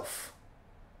himself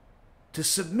to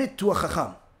submit to a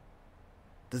chacham,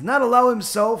 does not allow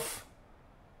himself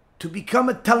to become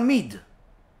a talmid,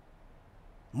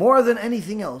 more than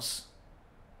anything else,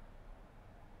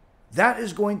 that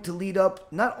is going to lead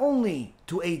up not only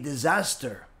to a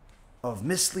disaster of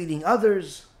misleading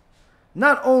others,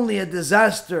 not only a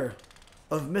disaster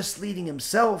of misleading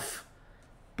himself,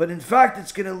 but in fact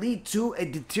it's going to lead to a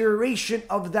deterioration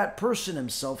of that person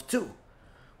himself too,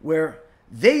 where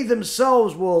they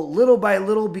themselves will little by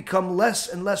little become less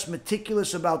and less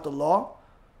meticulous about the law,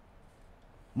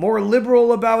 more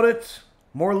liberal about it,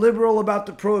 more liberal about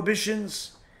the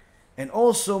prohibitions, and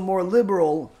also more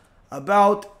liberal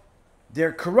about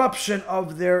their corruption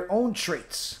of their own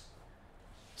traits.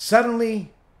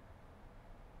 Suddenly,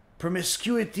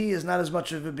 promiscuity is not as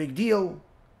much of a big deal.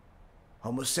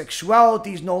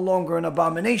 Homosexuality is no longer an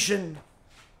abomination.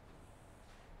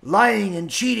 Lying and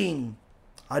cheating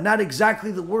are not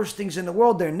exactly the worst things in the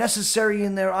world. They're necessary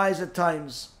in their eyes at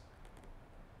times.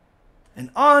 And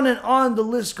on the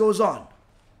list goes on.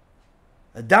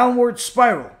 A downward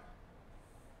spiral.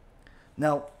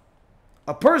 Now,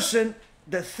 a person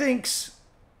that thinks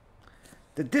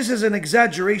that this is an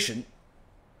exaggeration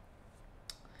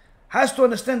has to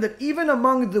understand that even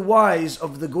among the wise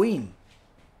of the Goyim,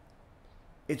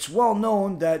 it's well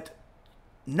known that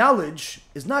knowledge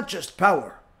is not just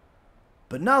power,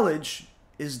 but knowledge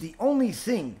is the only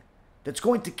thing that's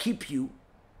going to keep you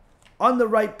on the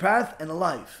right path and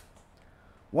alive.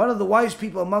 One of the wise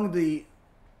people among the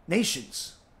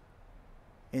nations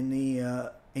in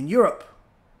Europe,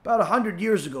 about 100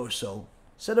 years ago or so,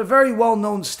 said a very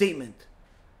well-known statement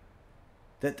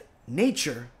that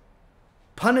nature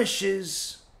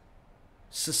punishes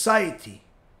society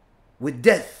with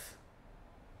death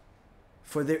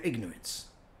for their ignorance.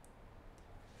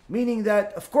 Meaning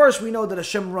that, of course, we know that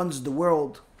HaShem runs the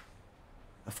world.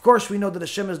 Of course, we know that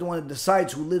HaShem is the one that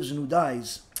decides who lives and who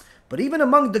dies. But even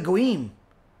among the Goyim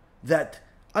that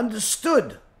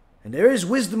understood, and there is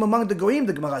wisdom among the Goyim,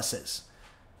 the Gemara says.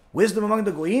 Wisdom among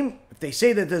the Goyim, if they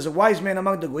say that there's a wise man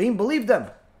among the Goyim, believe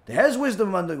them. There is wisdom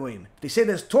among the Goyim. If they say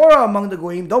there's Torah among the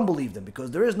Goyim, don't believe them,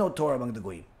 because there is no Torah among the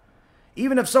Goyim.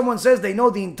 Even if someone says they know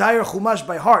the entire Chumash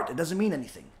by heart, it doesn't mean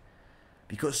anything.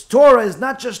 Because Torah is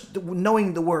not just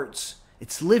knowing the words,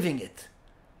 it's living it.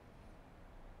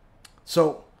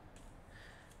 So,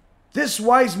 this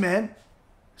wise man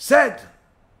said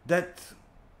that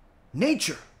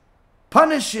nature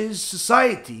punishes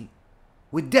society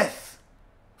with death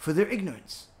for their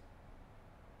ignorance.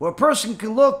 Where a person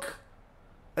can look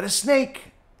at a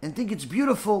snake and think it's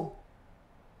beautiful,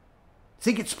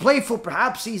 think it's playful,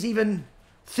 perhaps he even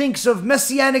thinks of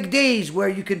messianic days where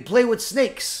you can play with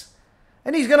snakes.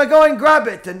 And he's going to go and grab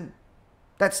it, and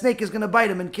that snake is going to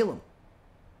bite him and kill him.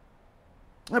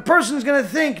 And a person is going to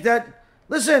think that,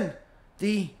 listen,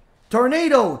 the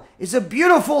tornado is a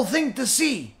beautiful thing to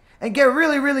see, and get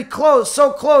really, really close,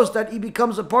 so close that he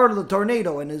becomes a part of the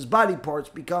tornado and his body parts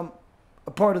become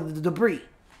a part of the debris.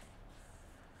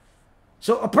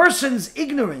 So a person's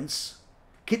ignorance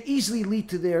can easily lead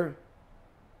to their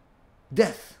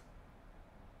death.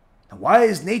 Now, why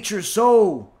is nature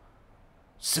so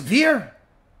severe?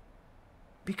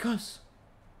 Because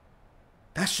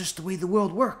that's just the way the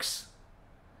world works.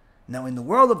 Now, in the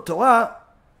world of Torah,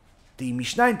 the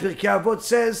Mishnah in Pirkei Avot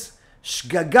says,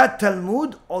 Shgagat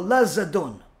Talmud ola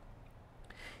zadon.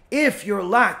 If your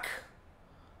lack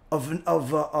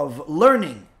of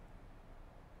learning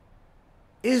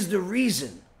is the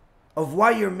reason of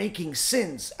why you're making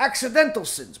sins, accidental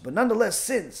sins, but nonetheless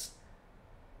sins,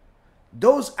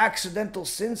 those accidental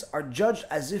sins are judged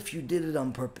as if you did it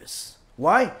on purpose.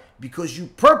 Why? Because you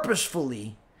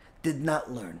purposefully did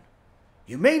not learn.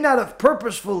 You may not have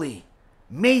purposefully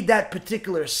made that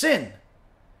particular sin,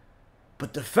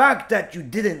 but the fact that you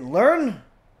didn't learn,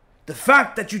 the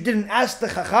fact that you didn't ask the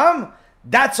Chacham,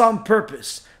 that's on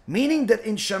purpose. Meaning that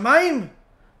in Shamayim,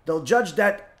 they'll judge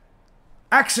that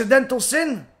accidental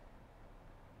sin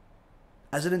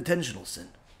as an intentional sin.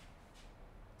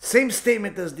 Same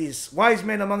statement as these wise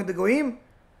men among the Goyim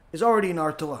is already in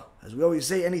our Torah. As we always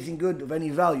say, anything good of any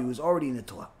value is already in the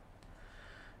Torah.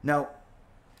 Now,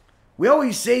 we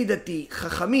always say that the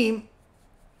Chachamim,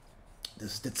 the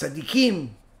Tzaddikim,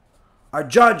 are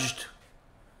judged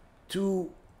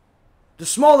to the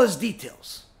smallest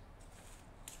details.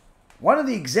 One of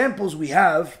the examples we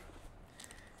have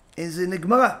is in the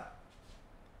Gemara,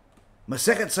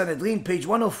 Masechet Sanhedrin, page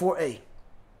 104a.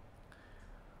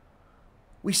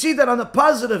 We see that on the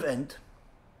positive end,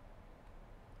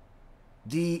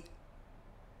 the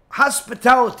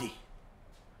hospitality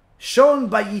shown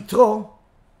by Yitro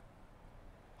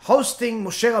hosting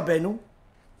Moshe Rabbeinu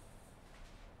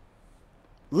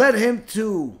led him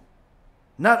to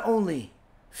not only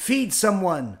feed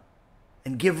someone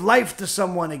and give life to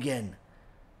someone again,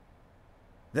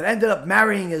 that ended up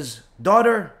marrying his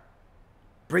daughter,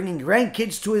 bringing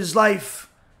grandkids to his life,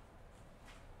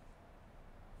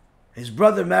 his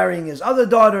brother marrying his other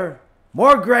daughter,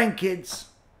 more grandkids.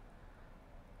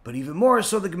 But even more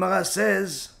so, the Gemara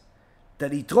says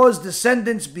that Yitro's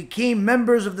descendants became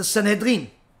members of the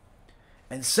Sanhedrin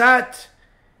and sat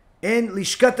in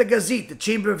Lishkat HaGazit, the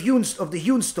chamber of the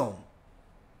hewn stone.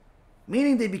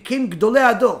 Meaning they became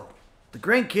Gdolei Ador, the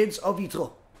grandkids of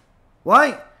Yitro.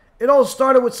 Why? It all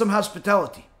started with some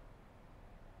hospitality.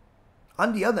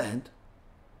 On the other hand,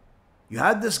 you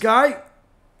had this guy,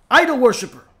 idol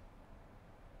worshiper.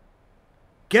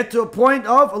 Get to a point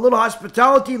of a little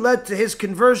hospitality led to his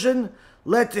conversion,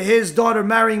 led to his daughter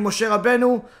marrying Moshe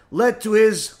Rabbeinu, led to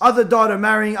his other daughter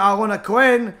marrying Aaron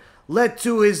HaKohen, led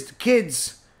to his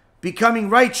kids becoming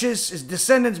righteous, his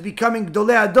descendants becoming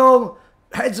Gdolei Ador,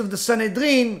 heads of the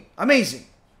Sanhedrin. Amazing.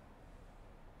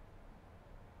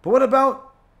 But what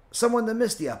about someone that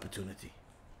missed the opportunity?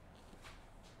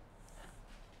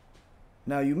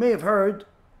 Now you may have heard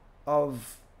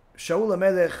of Shaul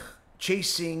HaMelech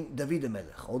chasing David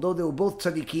HaMelech. Although they were both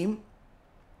tzaddikim,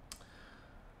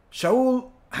 Shaul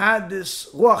had this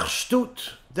ruach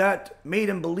shtut that made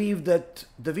him believe that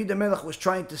David HaMelech was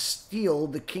trying to steal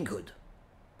the kinghood.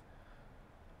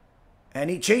 And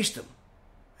he chased him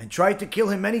and tried to kill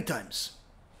him many times.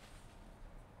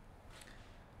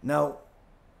 Now,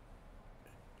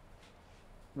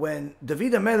 when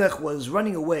David HaMelech was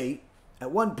running away,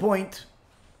 at one point,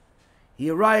 he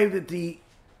arrived at the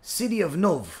city of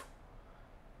Nov,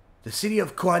 the city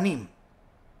of Kohanim.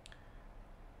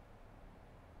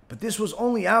 But this was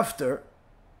only after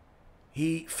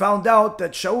he found out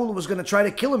that Shaul was going to try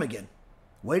to kill him again.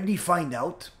 Where did he find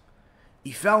out?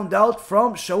 He found out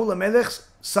from Shaul HaMelech's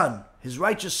son, his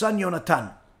righteous son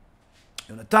Yonatan.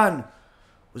 Yonatan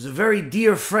was a very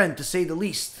dear friend, to say the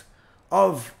least,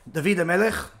 of David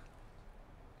HaMelech.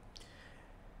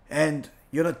 And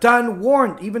Yonatan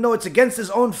warned, even though it's against his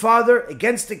own father,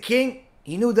 against the king,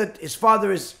 he knew that his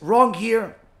father is wrong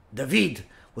here. David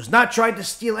was not trying to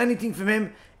steal anything from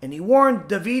him. And he warned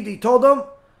David, he told him,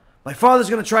 my father's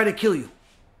going to try to kill you.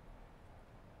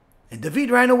 And David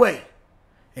ran away.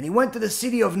 And he went to the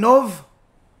city of Nov,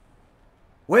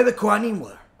 where the Kohanim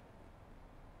were.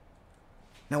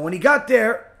 Now when he got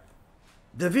there,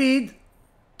 David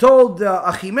told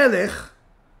Achimelech,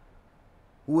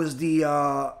 who was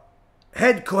the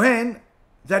head Kohen,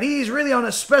 that he's really on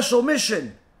a special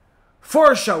mission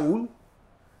for Shaul,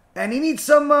 and he needs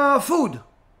some food,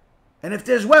 and if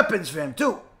there's weapons for him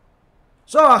too.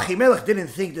 So Achimelech didn't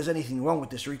think there's anything wrong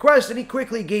with this request, and he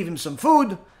quickly gave him some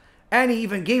food, and he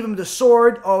even gave him the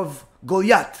sword of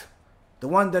Goliath, the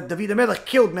one that David HaMelech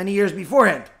killed many years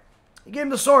beforehand. He gave him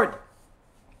the sword.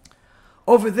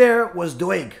 Over there was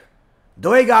Doeg.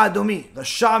 Doeg Adomi, the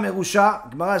Shah Merusha.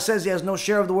 Gemara says he has no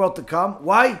share of the world to come.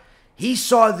 Why? He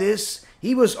saw this.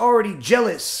 He was already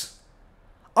jealous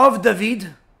of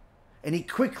David. And he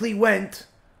quickly went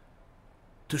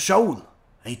to Shaul.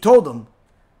 And he told him,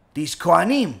 these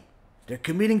Kohanim, they're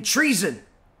committing treason.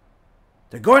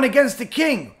 They're going against the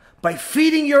king by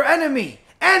feeding your enemy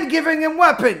and giving him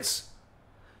weapons.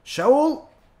 Shaul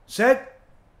said,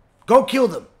 go kill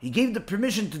them. He gave the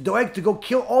permission to Doeg to go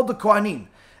kill all the Kohanim.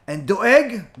 And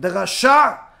Doeg, the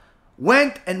Rasha,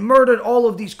 went and murdered all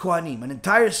of these Kohanim, an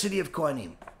entire city of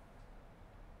Kohanim.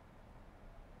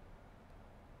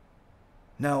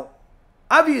 Now,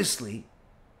 obviously,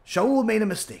 Shaul made a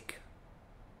mistake.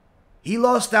 He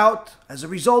lost out. As a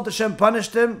result, Hashem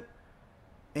punished him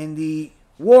in the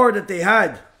war that they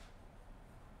had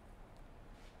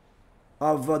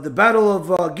of the battle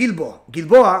of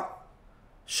Gilboa.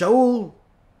 Shaul,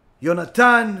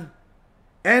 Yonatan,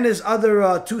 and his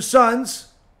other 2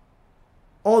 sons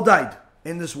all died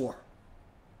in this war.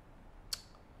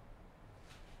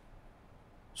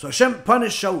 So Hashem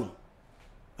punished Shaul.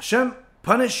 Hashem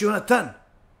punished Yonatan.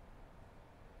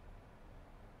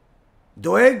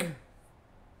 Doeg,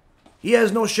 he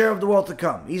has no share of the world to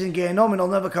come. He's in Gehenom and he'll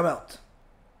never come out.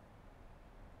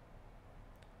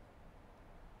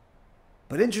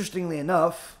 But interestingly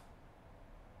enough,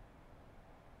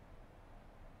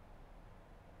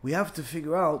 we have to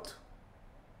figure out,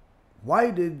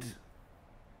 why did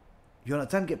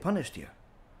Yonatan get punished here?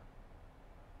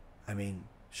 I mean,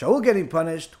 Shaul getting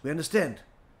punished, we understand.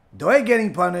 Doeg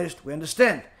getting punished, we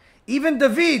understand. Even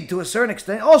David, to a certain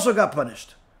extent, also got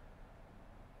punished.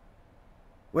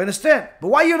 We understand. But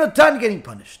why Yonatan getting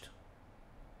punished?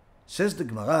 Says the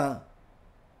Gemara,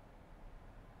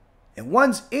 and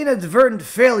one's inadvertent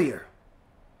failure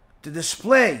to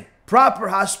display proper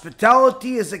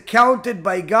hospitality is accounted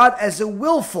by God as a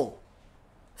willful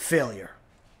failure.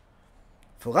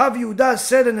 For Rav Yehuda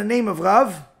said in the name of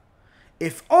Rav,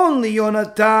 if only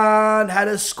Yonatan had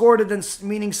escorted, and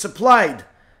meaning supplied,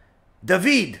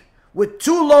 David with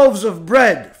 2 loaves of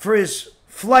bread for his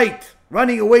flight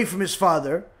running away from his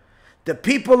father, the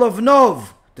people of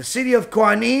Nov, the city of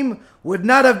Kohanim, would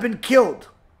not have been killed.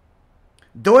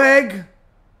 Doeg,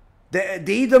 the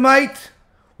Edomite,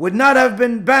 would not have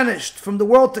been banished from the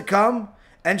world to come,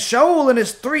 and Shaul and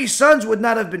his 3 sons would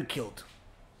not have been killed.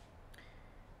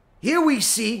 Here we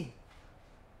see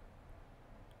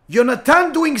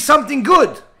Yonatan doing something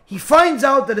good. He finds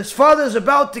out that his father is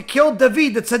about to kill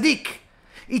David, the tzaddik.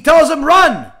 He tells him,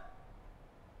 run!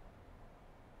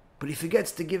 But he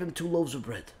forgets to give him 2 loaves of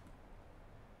bread.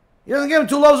 He doesn't give him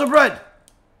 2 loaves of bread.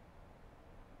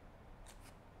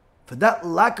 For that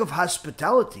lack of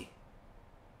hospitality,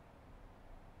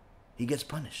 he gets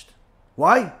punished.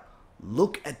 Why?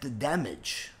 Look at the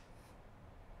damage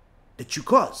that you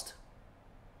caused.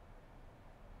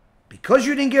 Because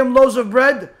you didn't give him loaves of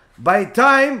bread, by the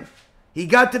time he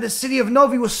got to the city of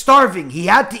Nov, he was starving. He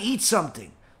had to eat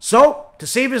something. So, to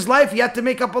save his life, he had to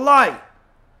make up a lie.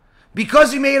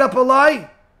 Because he made up a lie,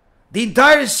 the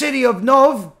entire city of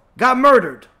Nov got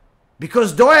murdered.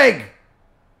 Because Doeg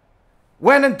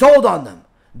went and told on them.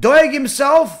 Doeg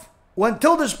himself,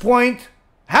 until this point,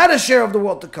 had a share of the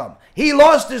world to come. He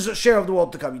lost his share of the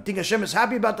world to come. You think Hashem is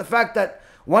happy about the fact that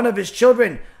one of his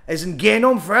children is in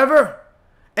Gehenom forever?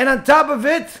 And on top of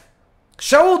it,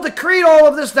 Shaul decreed all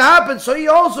of this to happen, so he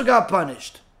also got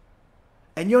punished.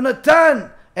 And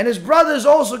Yonatan and his brothers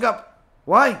also got...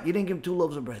 Why? You didn't give him 2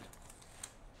 loaves of bread.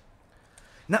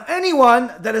 Now,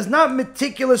 anyone that is not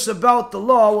meticulous about the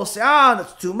law will say,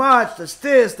 that's too much, that's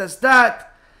this, that's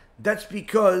that. That's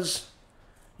because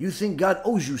you think God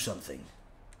owes you something.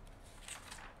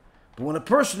 But when a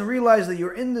person realizes that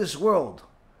you're in this world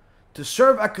to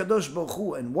serve HaKadosh Baruch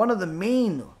Hu, and one of the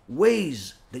main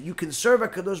ways that you can serve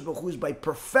HaKadosh Baruch Hu is by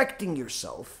perfecting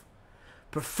yourself,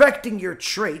 perfecting your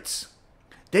traits,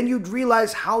 then you'd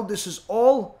realize how this is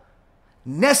all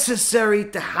necessary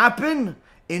to happen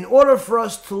in order for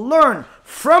us to learn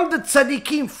from the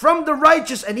tzaddikim, from the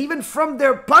righteous, and even from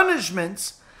their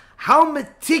punishments, how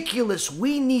meticulous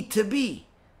we need to be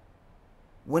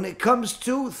when it comes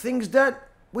to things that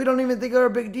we don't even think are a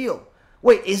big deal.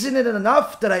 Wait, isn't it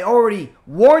enough that I already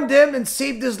warned him and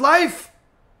saved his life?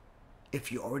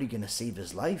 If you're already going to save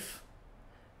his life,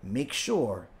 make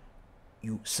sure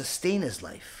you sustain his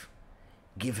life.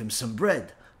 Give him some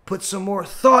bread. Put some more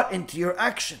thought into your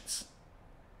actions.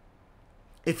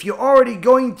 If you're already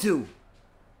going to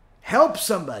help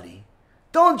somebody,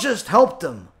 don't just help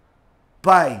them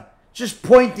by just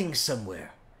pointing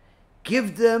somewhere.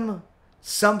 Give them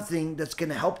something that's going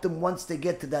to help them once they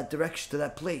get to that direction, to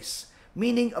that place.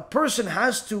 Meaning a person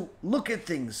has to look at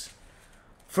things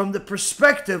from the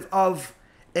perspective of,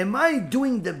 am I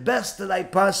doing the best that I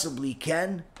possibly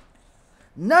can?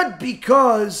 Not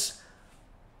because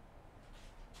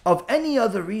of any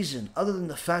other reason other than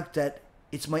the fact that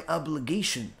it's my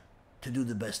obligation to do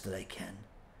the best that I can.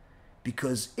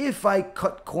 Because if I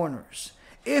cut corners,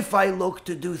 if I look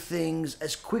to do things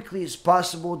as quickly as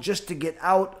possible just to get it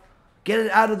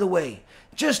out of the way,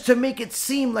 just to make it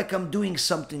seem like I'm doing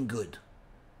something good.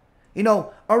 You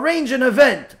know, arrange an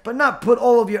event, but not put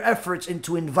all of your efforts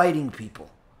into inviting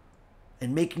people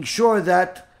and making sure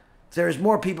that there's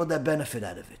more people that benefit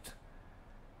out of it.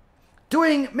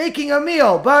 making a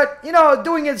meal, but, you know,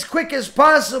 doing it as quick as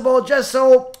possible just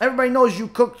so everybody knows you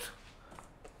cooked.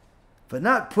 But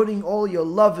not putting all your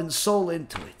love and soul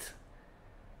into it.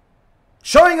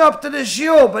 Showing up to the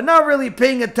shiur, but not really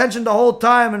paying attention the whole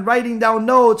time and writing down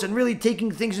notes and really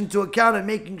taking things into account and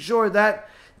making sure that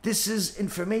this is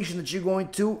information that you're going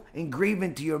to engrave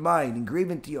into your mind,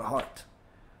 engrave into your heart.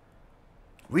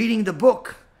 Reading the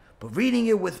book, but reading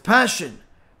it with passion,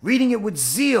 reading it with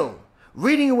zeal,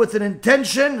 reading it with an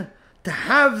intention to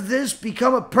have this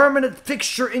become a permanent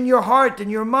fixture in your heart, in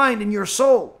your mind, in your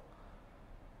soul.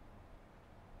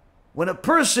 When a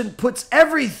person puts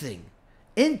everything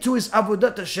into his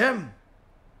avodat HaShem,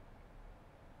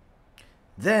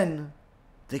 then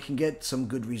they can get some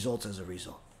good results as a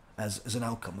result, as an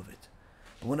outcome of it.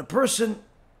 But when a person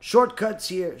shortcuts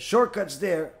here, shortcuts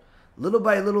there, little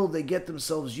by little they get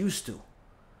themselves used to,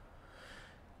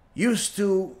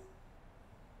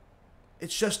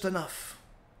 it's just enough.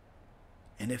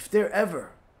 And if they're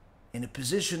ever in a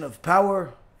position of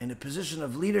power, in a position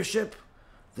of leadership,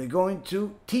 they're going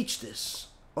to teach this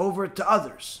over to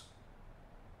others.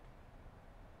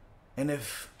 And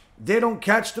if they don't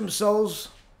catch themselves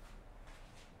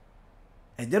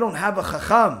and they don't have a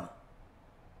chacham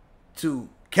to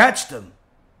catch them,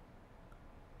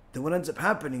 then what ends up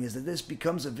happening is that this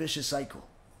becomes a vicious cycle.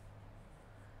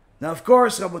 Now, of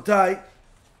course, Rabotai,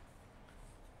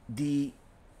 the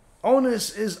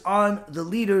onus is on the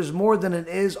leaders more than it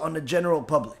is on the general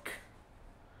public.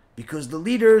 Because the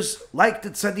leaders, like the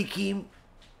tzaddikim,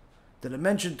 that are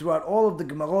mentioned throughout all of the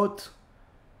Gemarot,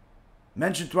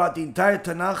 mentioned throughout the entire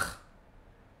Tanakh,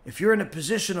 if you're in a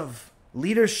position of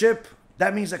leadership,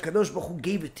 that means that Kadosh Baruch Hu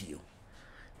gave it to you.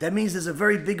 That means there's a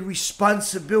very big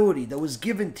responsibility that was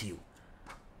given to you.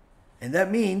 And that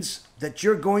means that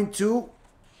you're going to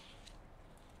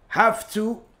have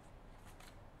to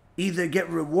either get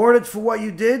rewarded for what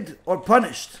you did or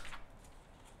punished.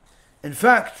 In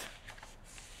fact,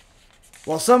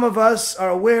 while some of us are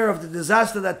aware of the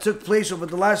disaster that took place over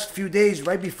the last few days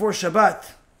right before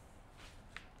Shabbat,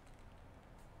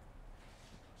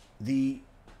 the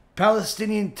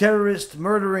Palestinian terrorist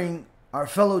murdering our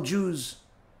fellow Jews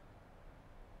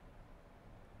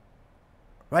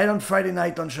right on Friday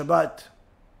night on Shabbat,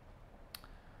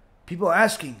 people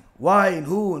asking why and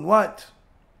who and what.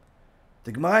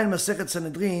 The Gemara in Masechet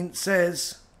Sanhedrin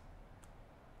says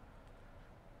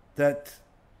that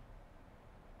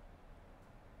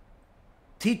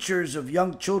teachers of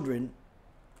young children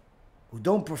who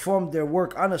don't perform their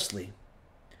work honestly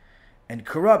and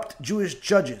corrupt Jewish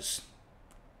judges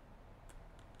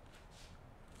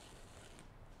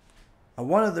are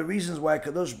one of the reasons why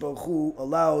Kadosh Baruch Hu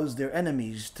allows their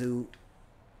enemies to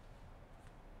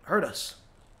hurt us,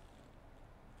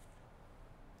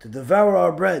 to devour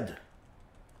our bread,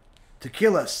 to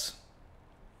kill us.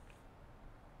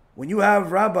 When you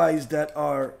have rabbis that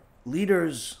are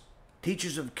leaders,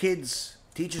 teachers of kids,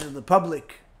 teachers of the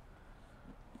public,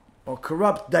 or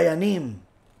corrupt dayanim,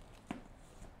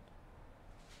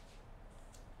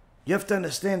 you have to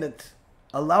understand that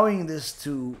allowing this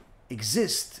to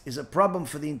exist is a problem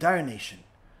for the entire nation.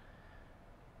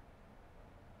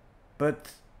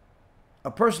 But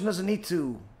a person doesn't need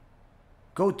to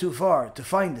go too far to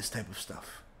find this type of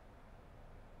stuff.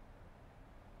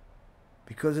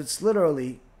 Because it's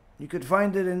literally, you could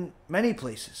find it in many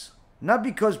places. Not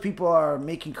because people are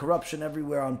making corruption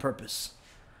everywhere on purpose,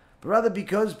 but rather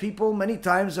because people many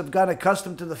times have gotten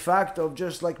accustomed to the fact of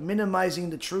just like minimizing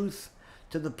the truth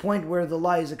to the point where the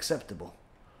lie is acceptable.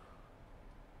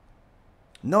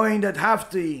 Knowing that half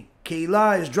the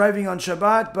Keilah is driving on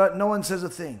Shabbat, but no one says a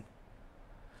thing.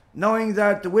 Knowing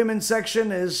that the women's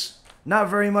section is not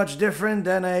very much different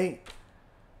than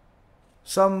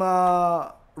some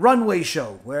runway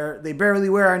show where they barely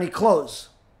wear any clothes,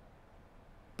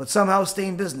 but somehow stay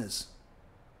in business.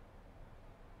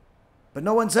 But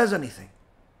no one says anything.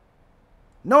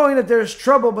 Knowing that there's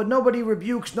trouble, but nobody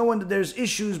rebukes. Knowing that there's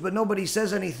issues, but nobody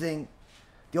says anything.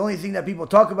 The only thing that people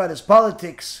talk about is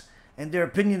politics and their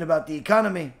opinion about the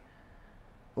economy.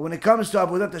 But when it comes to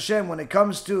Avodat HaShem, when it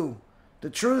comes to the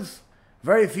truth,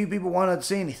 very few people want to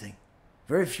say anything.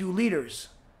 Very few leaders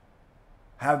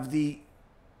have the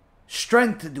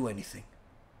strength to do anything.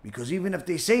 Because even if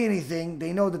they say anything,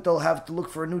 they know that they'll have to look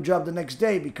for a new job the next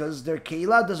day because their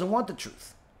Keilah doesn't want the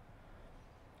truth.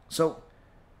 So,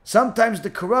 sometimes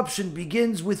the corruption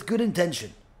begins with good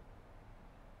intention,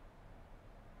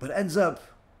 but ends up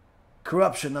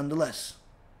corruption nonetheless.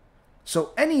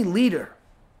 So any leader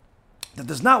that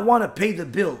does not want to pay the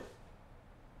bill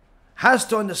has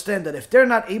to understand that if they're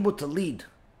not able to lead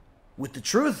with the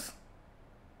truth,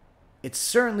 it's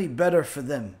certainly better for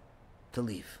them to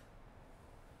leave.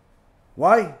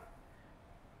 Why?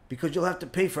 Because you'll have to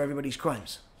pay for everybody's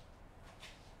crimes.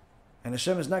 And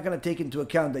HaShem is not going to take into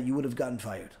account that you would have gotten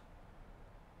fired.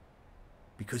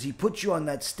 Because He put you on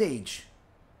that stage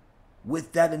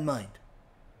with that in mind.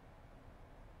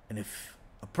 And if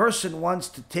a person wants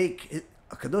to take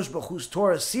HaKadosh Baruch Hu's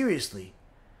Torah seriously,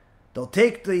 they'll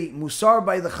take the Mussar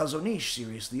by the CHAZON ISH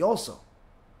seriously also.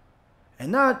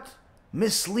 And not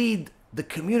mislead the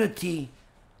community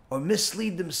or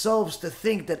mislead themselves to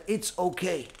think that it's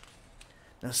okay.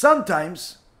 Now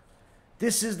sometimes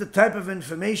this is the type of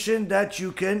information that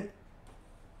you can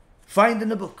find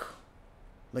in a book,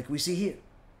 like we see here.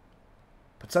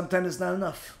 But sometimes it's not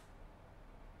enough.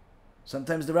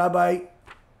 Sometimes the rabbi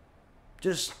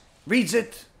just reads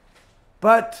it,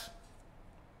 but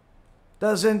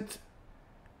doesn't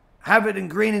have it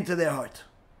ingrained into their heart.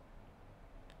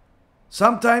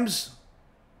 Sometimes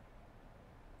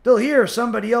they'll hear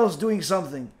somebody else doing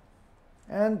something,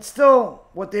 and still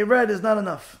what they read is not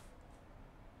enough.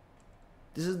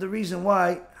 This is the reason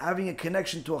why having a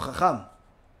connection to a chacham,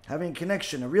 having a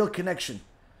connection, a real connection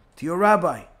to your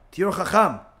rabbi, to your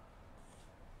chacham,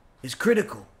 is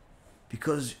critical.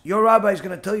 Because your rabbi is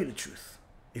going to tell you the truth,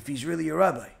 if he's really your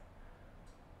rabbi.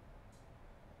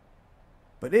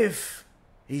 But if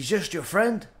he's just your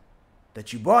friend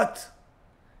that you bought,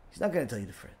 he's not going to tell you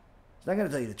the truth. He's not going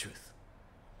to tell you the truth.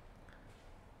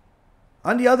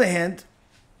 On the other hand,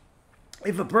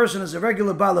 if a person is a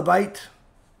regular BeIt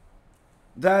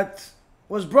that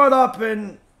was brought up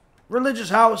in religious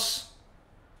house,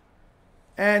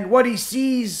 and what he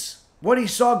sees, what he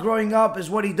saw growing up is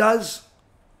what he does,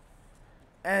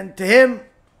 and to him,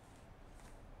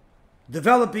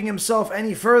 developing himself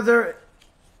any further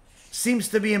seems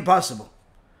to be impossible.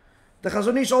 The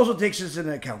CHAZON ISH also takes this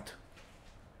into account.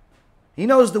 He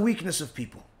knows the weakness of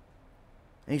people.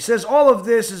 And he says all of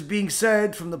this is being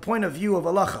said from the point of view of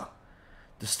halacha,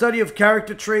 the study of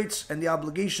character traits and the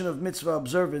obligation of mitzvah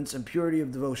observance and purity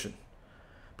of devotion.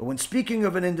 But when speaking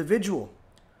of an individual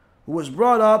who was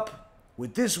brought up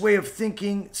with this way of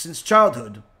thinking since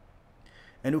childhood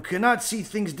and who cannot see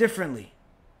things differently,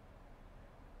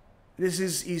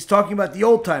 he's talking about the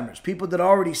old timers, people that are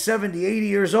already 70, 80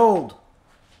 years old.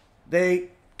 They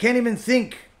can't even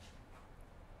think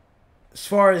as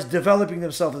far as developing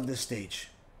themselves at this stage.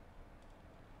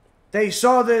 They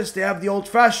saw this, they have the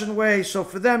old-fashioned way, so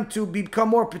for them to become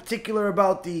more particular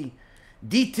about the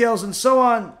details and so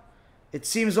on, it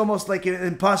seems almost like an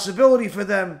impossibility for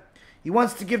them. He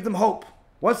wants to give them hope.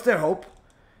 What's their hope?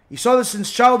 He saw this since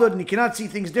childhood and he cannot see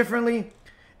things differently.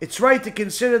 It's right to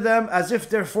consider them as if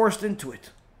they're forced into it.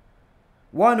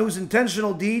 One whose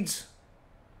intentional deeds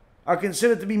are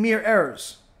considered to be mere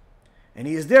errors, and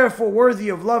he is therefore worthy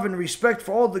of love and respect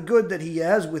for all the good that he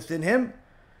has within him,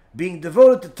 being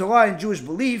devoted to Torah and Jewish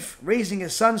belief, raising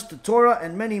his sons to Torah,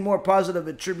 and many more positive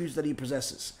attributes that he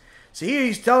possesses. So here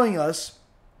he's telling us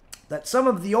that some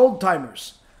of the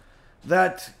old-timers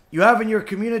that you have in your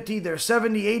community, they're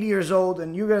 70, 80 years old,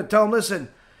 and you're going to tell them, listen,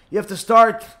 you have to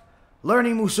start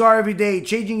learning Mussar every day,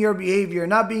 changing your behavior,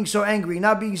 not being so angry,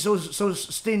 not being so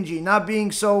stingy, not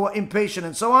being so impatient,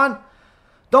 and so on.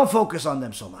 Don't focus on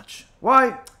them so much.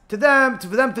 Why? For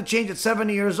them to change at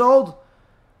 70 years old,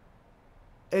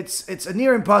 it's a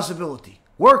near impossibility.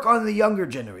 Work on the younger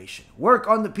generation. Work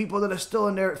on the people that are still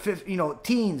in their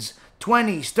teens,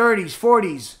 20s, 30s,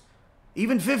 40s,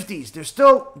 even 50s. They're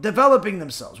still developing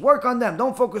themselves. Work on them.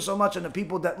 Don't focus so much on the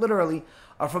people that literally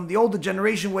are from the older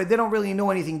generation where they don't really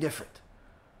know anything different.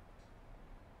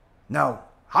 Now,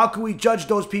 how can we judge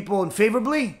those people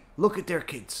unfavorably? Look at their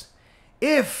kids.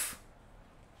 If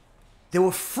they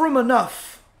were frum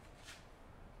enough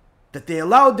that they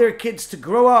allowed their kids to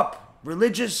grow up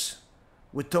religious,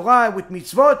 with Torah, with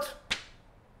mitzvot,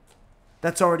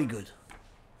 that's already good.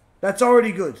 That's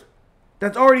already good.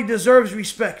 That already deserves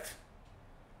respect.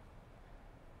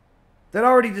 That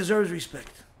already deserves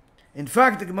respect. In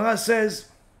fact, the Gemara says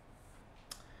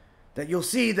that you'll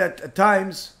see that at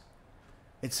times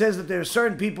it says that there are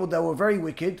certain people that were very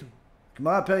wicked.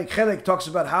 Gemara Perik Chelek talks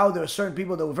about how there are certain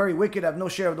people that were very wicked, have no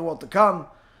share of the world to come,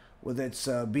 whether it's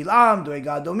Bilam, Doeg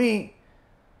Adomi.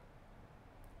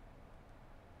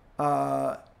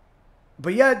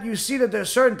 But yet you see that there are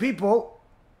certain people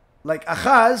like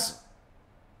Achaz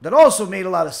that also made a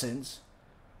lot of sins,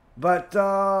 but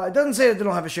it doesn't say that they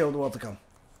don't have a share of the world to come.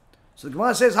 So the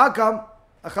Gemara says, how come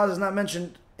Achaz is not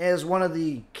mentioned as one of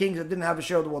the kings that didn't have a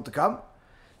share of the world to come?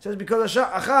 It says because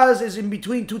Achaz is in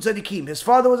between two tzaddikim. His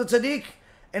father was a tzaddik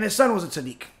and his son was a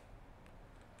tzaddik.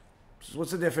 So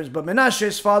what's the difference? But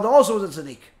Menashe's father also was a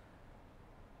tzaddik,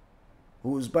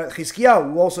 who was by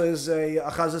Chizkiyahu, who also is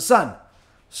Achaz's son.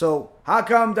 So how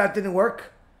come that didn't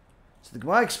work? So the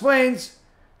Gemara explains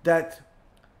that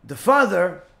the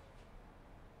father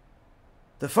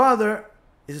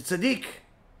is a tzaddik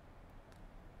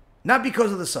not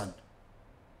because of the son.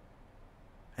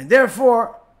 And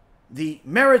therefore, the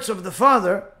merits of the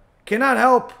father cannot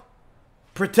help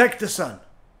protect the son.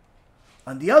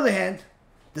 On the other hand,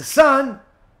 the son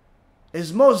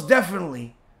is most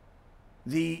definitely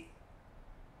the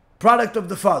product of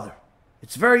the father.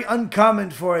 It's very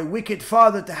uncommon for a wicked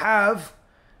father to have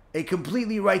a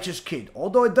completely righteous kid.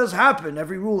 Although it does happen,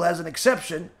 every rule has an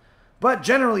exception. But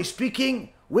generally speaking,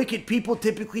 wicked people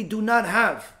typically do not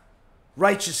have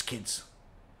righteous kids.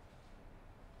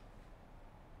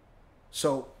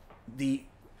 So the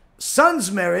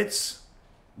son's merits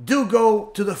do go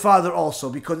to the father also,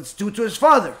 because it's due to his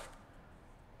father.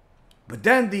 But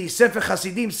then the Sefer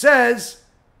Hasidim says,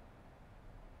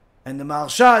 and the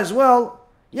Maharsha as well,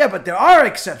 yeah, but there are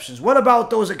exceptions. What about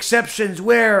those exceptions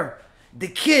where the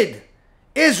kid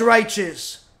is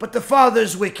righteous, but the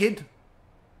father's wicked?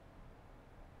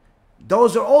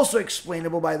 Those are also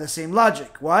explainable by the same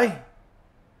logic. Why?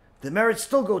 The merits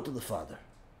still go to the father.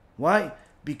 Why?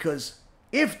 Because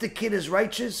if the kid is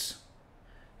righteous,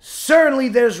 certainly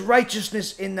there's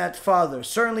righteousness in that father.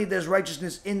 Certainly there's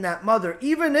righteousness in that mother.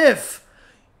 Even if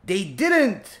they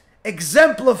didn't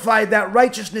exemplify that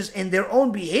righteousness in their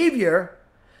own behavior,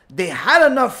 they had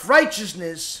enough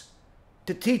righteousness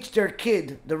to teach their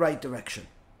kid the right direction.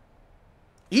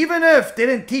 Even if they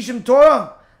didn't teach him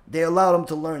Torah, they allowed him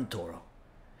to learn Torah.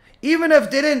 Even if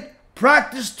they didn't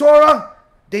practice Torah,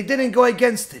 they didn't go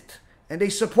against it, and they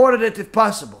supported it if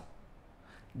possible.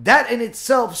 That in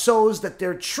itself shows that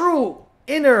their true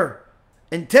inner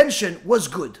intention was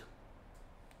good.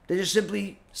 They just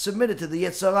simply submitted to the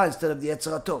Yetzer Hara instead of the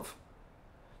Yetzer Tov.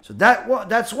 So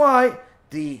that's why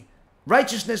the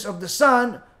righteousness of the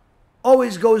son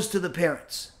always goes to the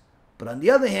parents. But on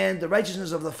the other hand, the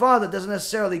righteousness of the father doesn't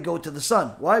necessarily go to the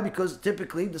son. Why? Because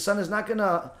typically the son is not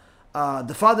gonna,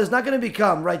 the father is not gonna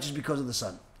become righteous because of the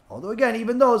son. Although again,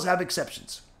 even those have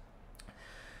exceptions.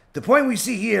 The point we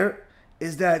see here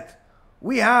is that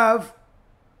we have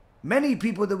many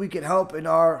people that we can help in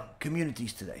our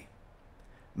communities today.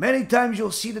 Many times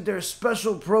you'll see that there are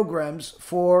special programs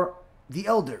for the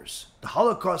elders, the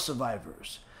Holocaust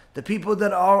survivors, the people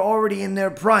that are already in their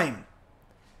prime.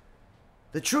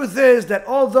 The truth is that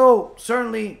although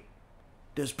certainly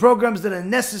there's programs that are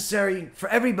necessary for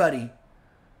everybody,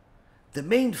 the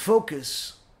main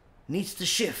focus needs to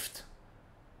shift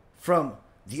from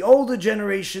the older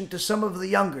generation to some of the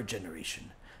younger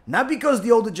generation. Not because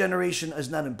the older generation is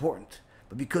not important,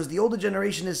 but because the older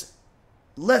generation is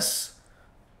less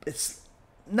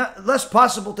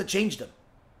possible to change them.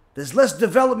 There's less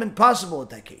development possible in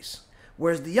that case.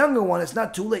 Whereas the younger one, it's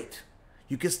not too late.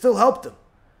 You can still help them.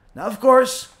 Now, of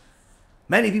course,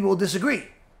 many people will disagree.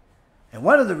 And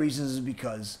one of the reasons is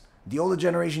because the older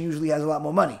generation usually has a lot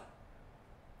more money.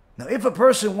 Now, if a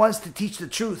person wants to teach the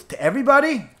truth to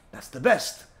everybody, that's the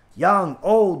best. Young,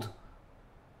 old,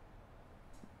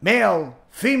 male,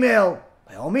 female,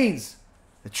 by all means.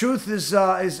 The truth is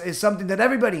something that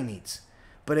everybody needs.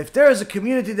 But if there is a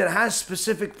community that has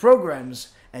specific programs,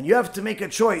 and you have to make a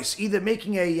choice, either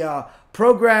making a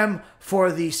program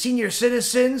for the senior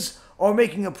citizens or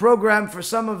making a program for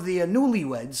some of the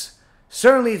newlyweds,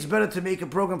 certainly it's better to make a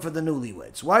program for the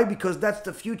newlyweds. Why? Because that's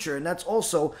the future, and that's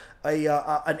also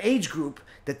an age group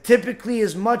that typically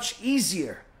is much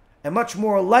easier and much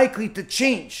more likely to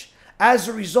change as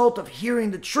a result of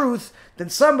hearing the truth than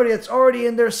somebody that's already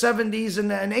in their 70s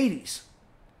and 80s.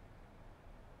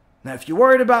 Now, if you're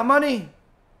worried about money,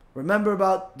 remember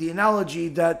about the analogy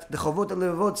that the Chovos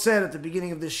Halevavos said at the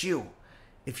beginning of this shiur.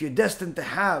 If you're destined to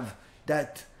have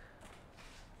that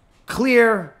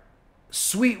clear,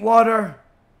 sweet water,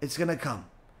 it's going to come.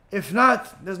 If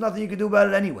not, there's nothing you can do about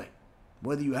it anyway.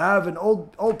 Whether you have an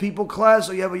old people class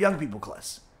or you have a young people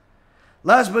class.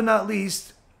 Last but not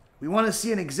least, we want to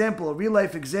see an example, a real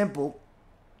life example,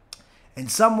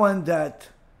 and someone that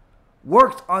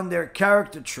worked on their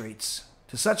character traits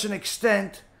to such an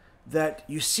extent that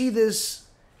you see this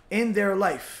in their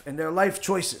life and their life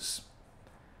choices.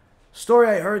 Story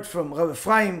I heard from Rav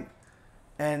Ephraim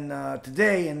and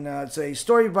today, and it's a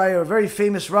story by a very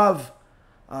famous Rav,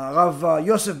 Rav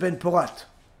Yosef ben Porat.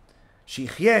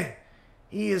 Shichyeh.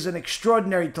 He is an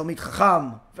extraordinary Talmid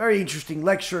Chacham, very interesting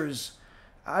lectures.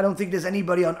 I don't think there's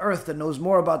anybody on earth that knows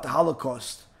more about the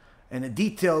Holocaust and the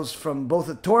details from both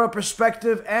a Torah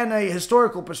perspective and a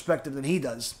historical perspective than he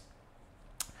does.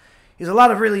 He has a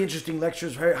lot of really interesting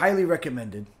lectures, very highly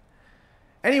recommended.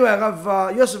 Anyway,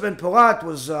 Rav Yosef ben Porat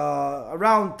was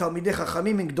around Talmidei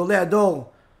Chachamim and Gdolei Ador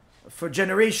for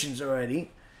generations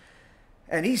already.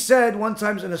 And he said one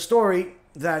time in a story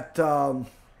that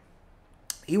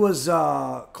he was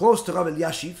close to Rabbi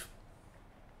Yashiv.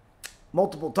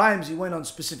 Multiple times he went on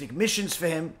specific missions for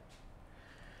him.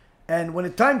 And when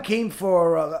the time came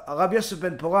for Rabbi Yosef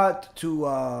ben Porat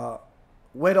to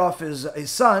wed off his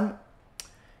son,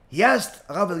 he asked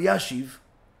Rabbi Yashiv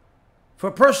for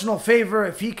a personal favor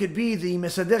if he could be the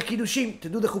Mesader Kiddushim, to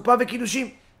do the Chuppah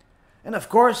v'Kiddushim. And of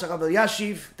course, Rabbi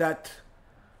Yashiv, that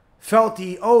felt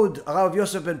he owed Rabbi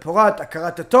Yosef ben Porat a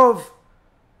Akarat Tov,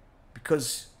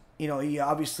 because he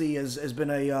obviously has been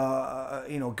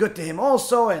good to him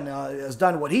also, and has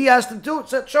done what he asked him to.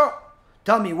 Said, sure,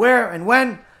 tell me where and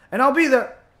when, and I'll be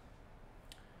there.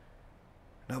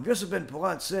 Now, Rabbi Yosef ben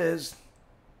Porat says,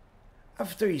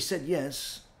 after he said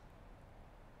yes,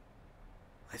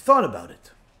 I thought about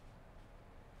it.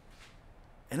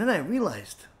 And then I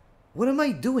realized, what am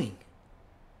I doing?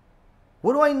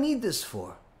 What do I need this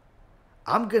for?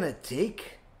 I'm going to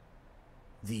take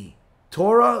the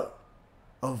Torah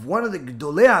of one of the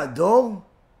Gedolei Ador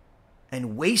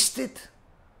and waste it,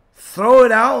 throw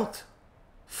it out.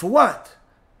 For what?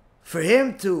 For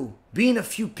him to be in a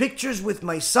few pictures with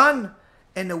my son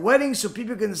and the wedding so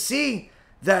people can see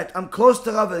that I'm close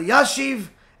to Rabbi Yashiv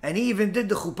and he even did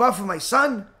the chuppah for my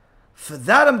son? For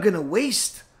that I'm going to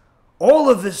waste all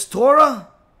of his Torah?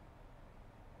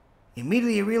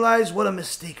 Immediately he realized what a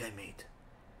mistake I made.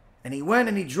 And he went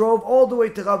and he drove all the way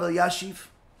to Rabbi Yashiv.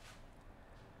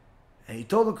 And he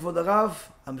told him, Kvod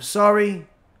Rav, I'm sorry,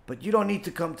 but you don't need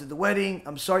to come to the wedding.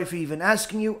 I'm sorry for even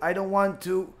asking you. I don't want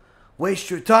to waste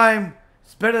your time.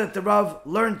 It's better that the Rav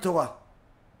learn Torah.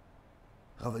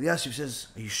 Rabbi Yashiv says,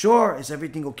 are you sure? Is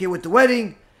everything okay with the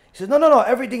wedding? He says, no,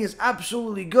 everything is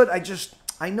absolutely good.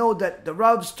 I know that the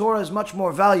Rav's Torah is much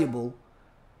more valuable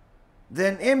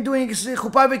than him doing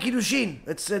chuppah v'kiddushin.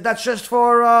 That's just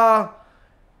for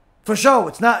show.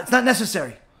 It's not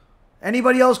necessary.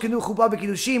 Anybody else can do chuppah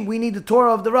v'kiddushin. We need the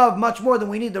Torah of the Rav much more than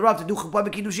we need the Rav to do chuppah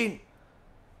v'kiddushin.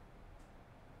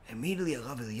 Immediately,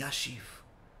 Rabbi Yashiv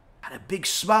had a big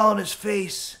smile on his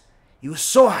face. He was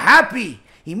so happy.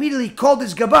 He immediately called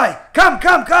his Gabbai.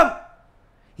 Come.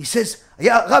 He says,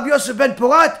 Rabbi Yosef ben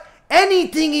Porat,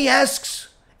 anything he asks,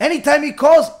 anytime he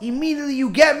calls, immediately you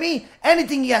get me.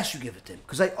 Anything he asks, you give it to him.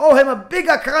 Because I owe him a big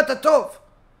Akarat Tov.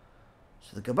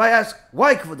 So the Gabbai asks,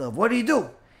 why, Kvod Rav? What did he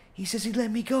do? He says, he let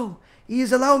me go. He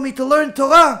is allowing me to learn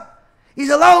Torah.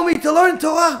 He's allowing me to learn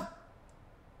Torah.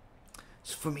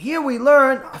 So from here we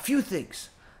learn a few things.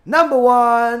 Number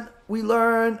one, we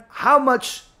learn how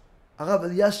much Rabbi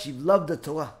Yashiv loved the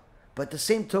Torah. But at the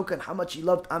same token, how much he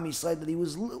loved Am Yisrael, that he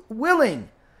was willing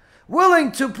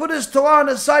to put his Torah on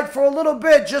the side for a little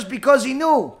bit just because he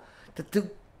knew that to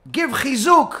give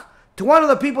Chizuk to one of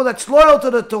the people that's loyal to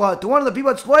the Torah, to one of the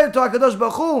people that's loyal to HaKadosh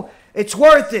Baruch Hu, it's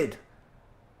worth it.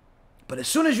 But as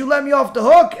soon as you let me off the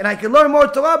hook and I can learn more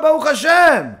Torah, Baruch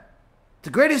HaShem, the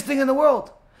greatest thing in the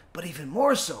world. But even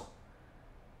more so,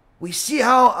 we see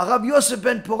how Rabbi Yosef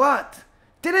ben Porat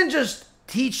didn't just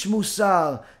teach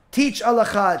Mussar, teach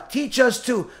Halakha, teach us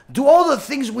to do all the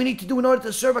things we need to do in order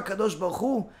to serve HaKadosh Baruch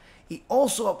Hu. He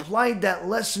also applied that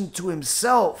lesson to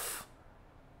himself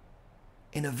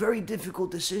in a very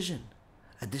difficult decision.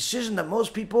 A decision that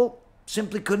most people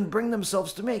simply couldn't bring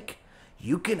themselves to make.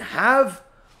 You can have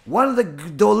one of the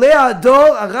Gedolei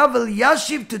Ador, Rabbi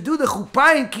Yashiv, to do the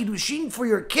chuppah and kiddushin for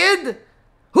your kid?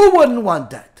 Who wouldn't want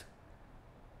that?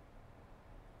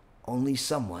 Only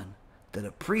someone that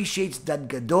appreciates that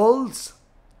Gadol's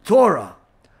Torah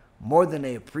more than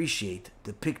they appreciate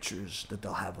the pictures that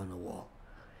they'll have on the wall.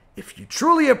 If you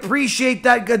truly appreciate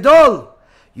that Gadol,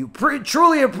 you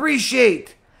truly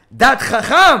appreciate that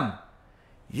Chacham,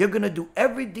 you're going to do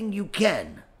everything you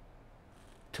can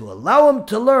to allow him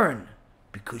to learn,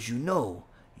 because you know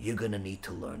you're going to need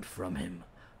to learn from him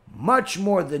much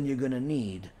more than you're going to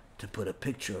need to put a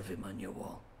picture of him on your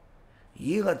wall.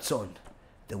 Yeh Ratzon,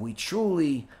 that we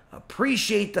truly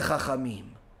appreciate the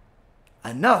Chachamim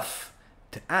enough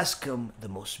to ask him the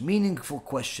most meaningful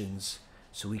questions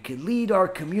so we can lead our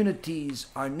communities,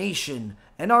 our nation,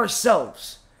 and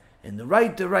ourselves in the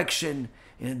right direction,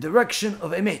 in the direction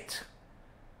of Emet,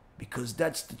 because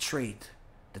that's the trait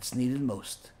that's needed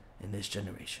most in this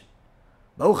generation.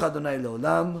 Baruch Adonai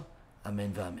Leolam,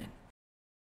 Amen v'Amen.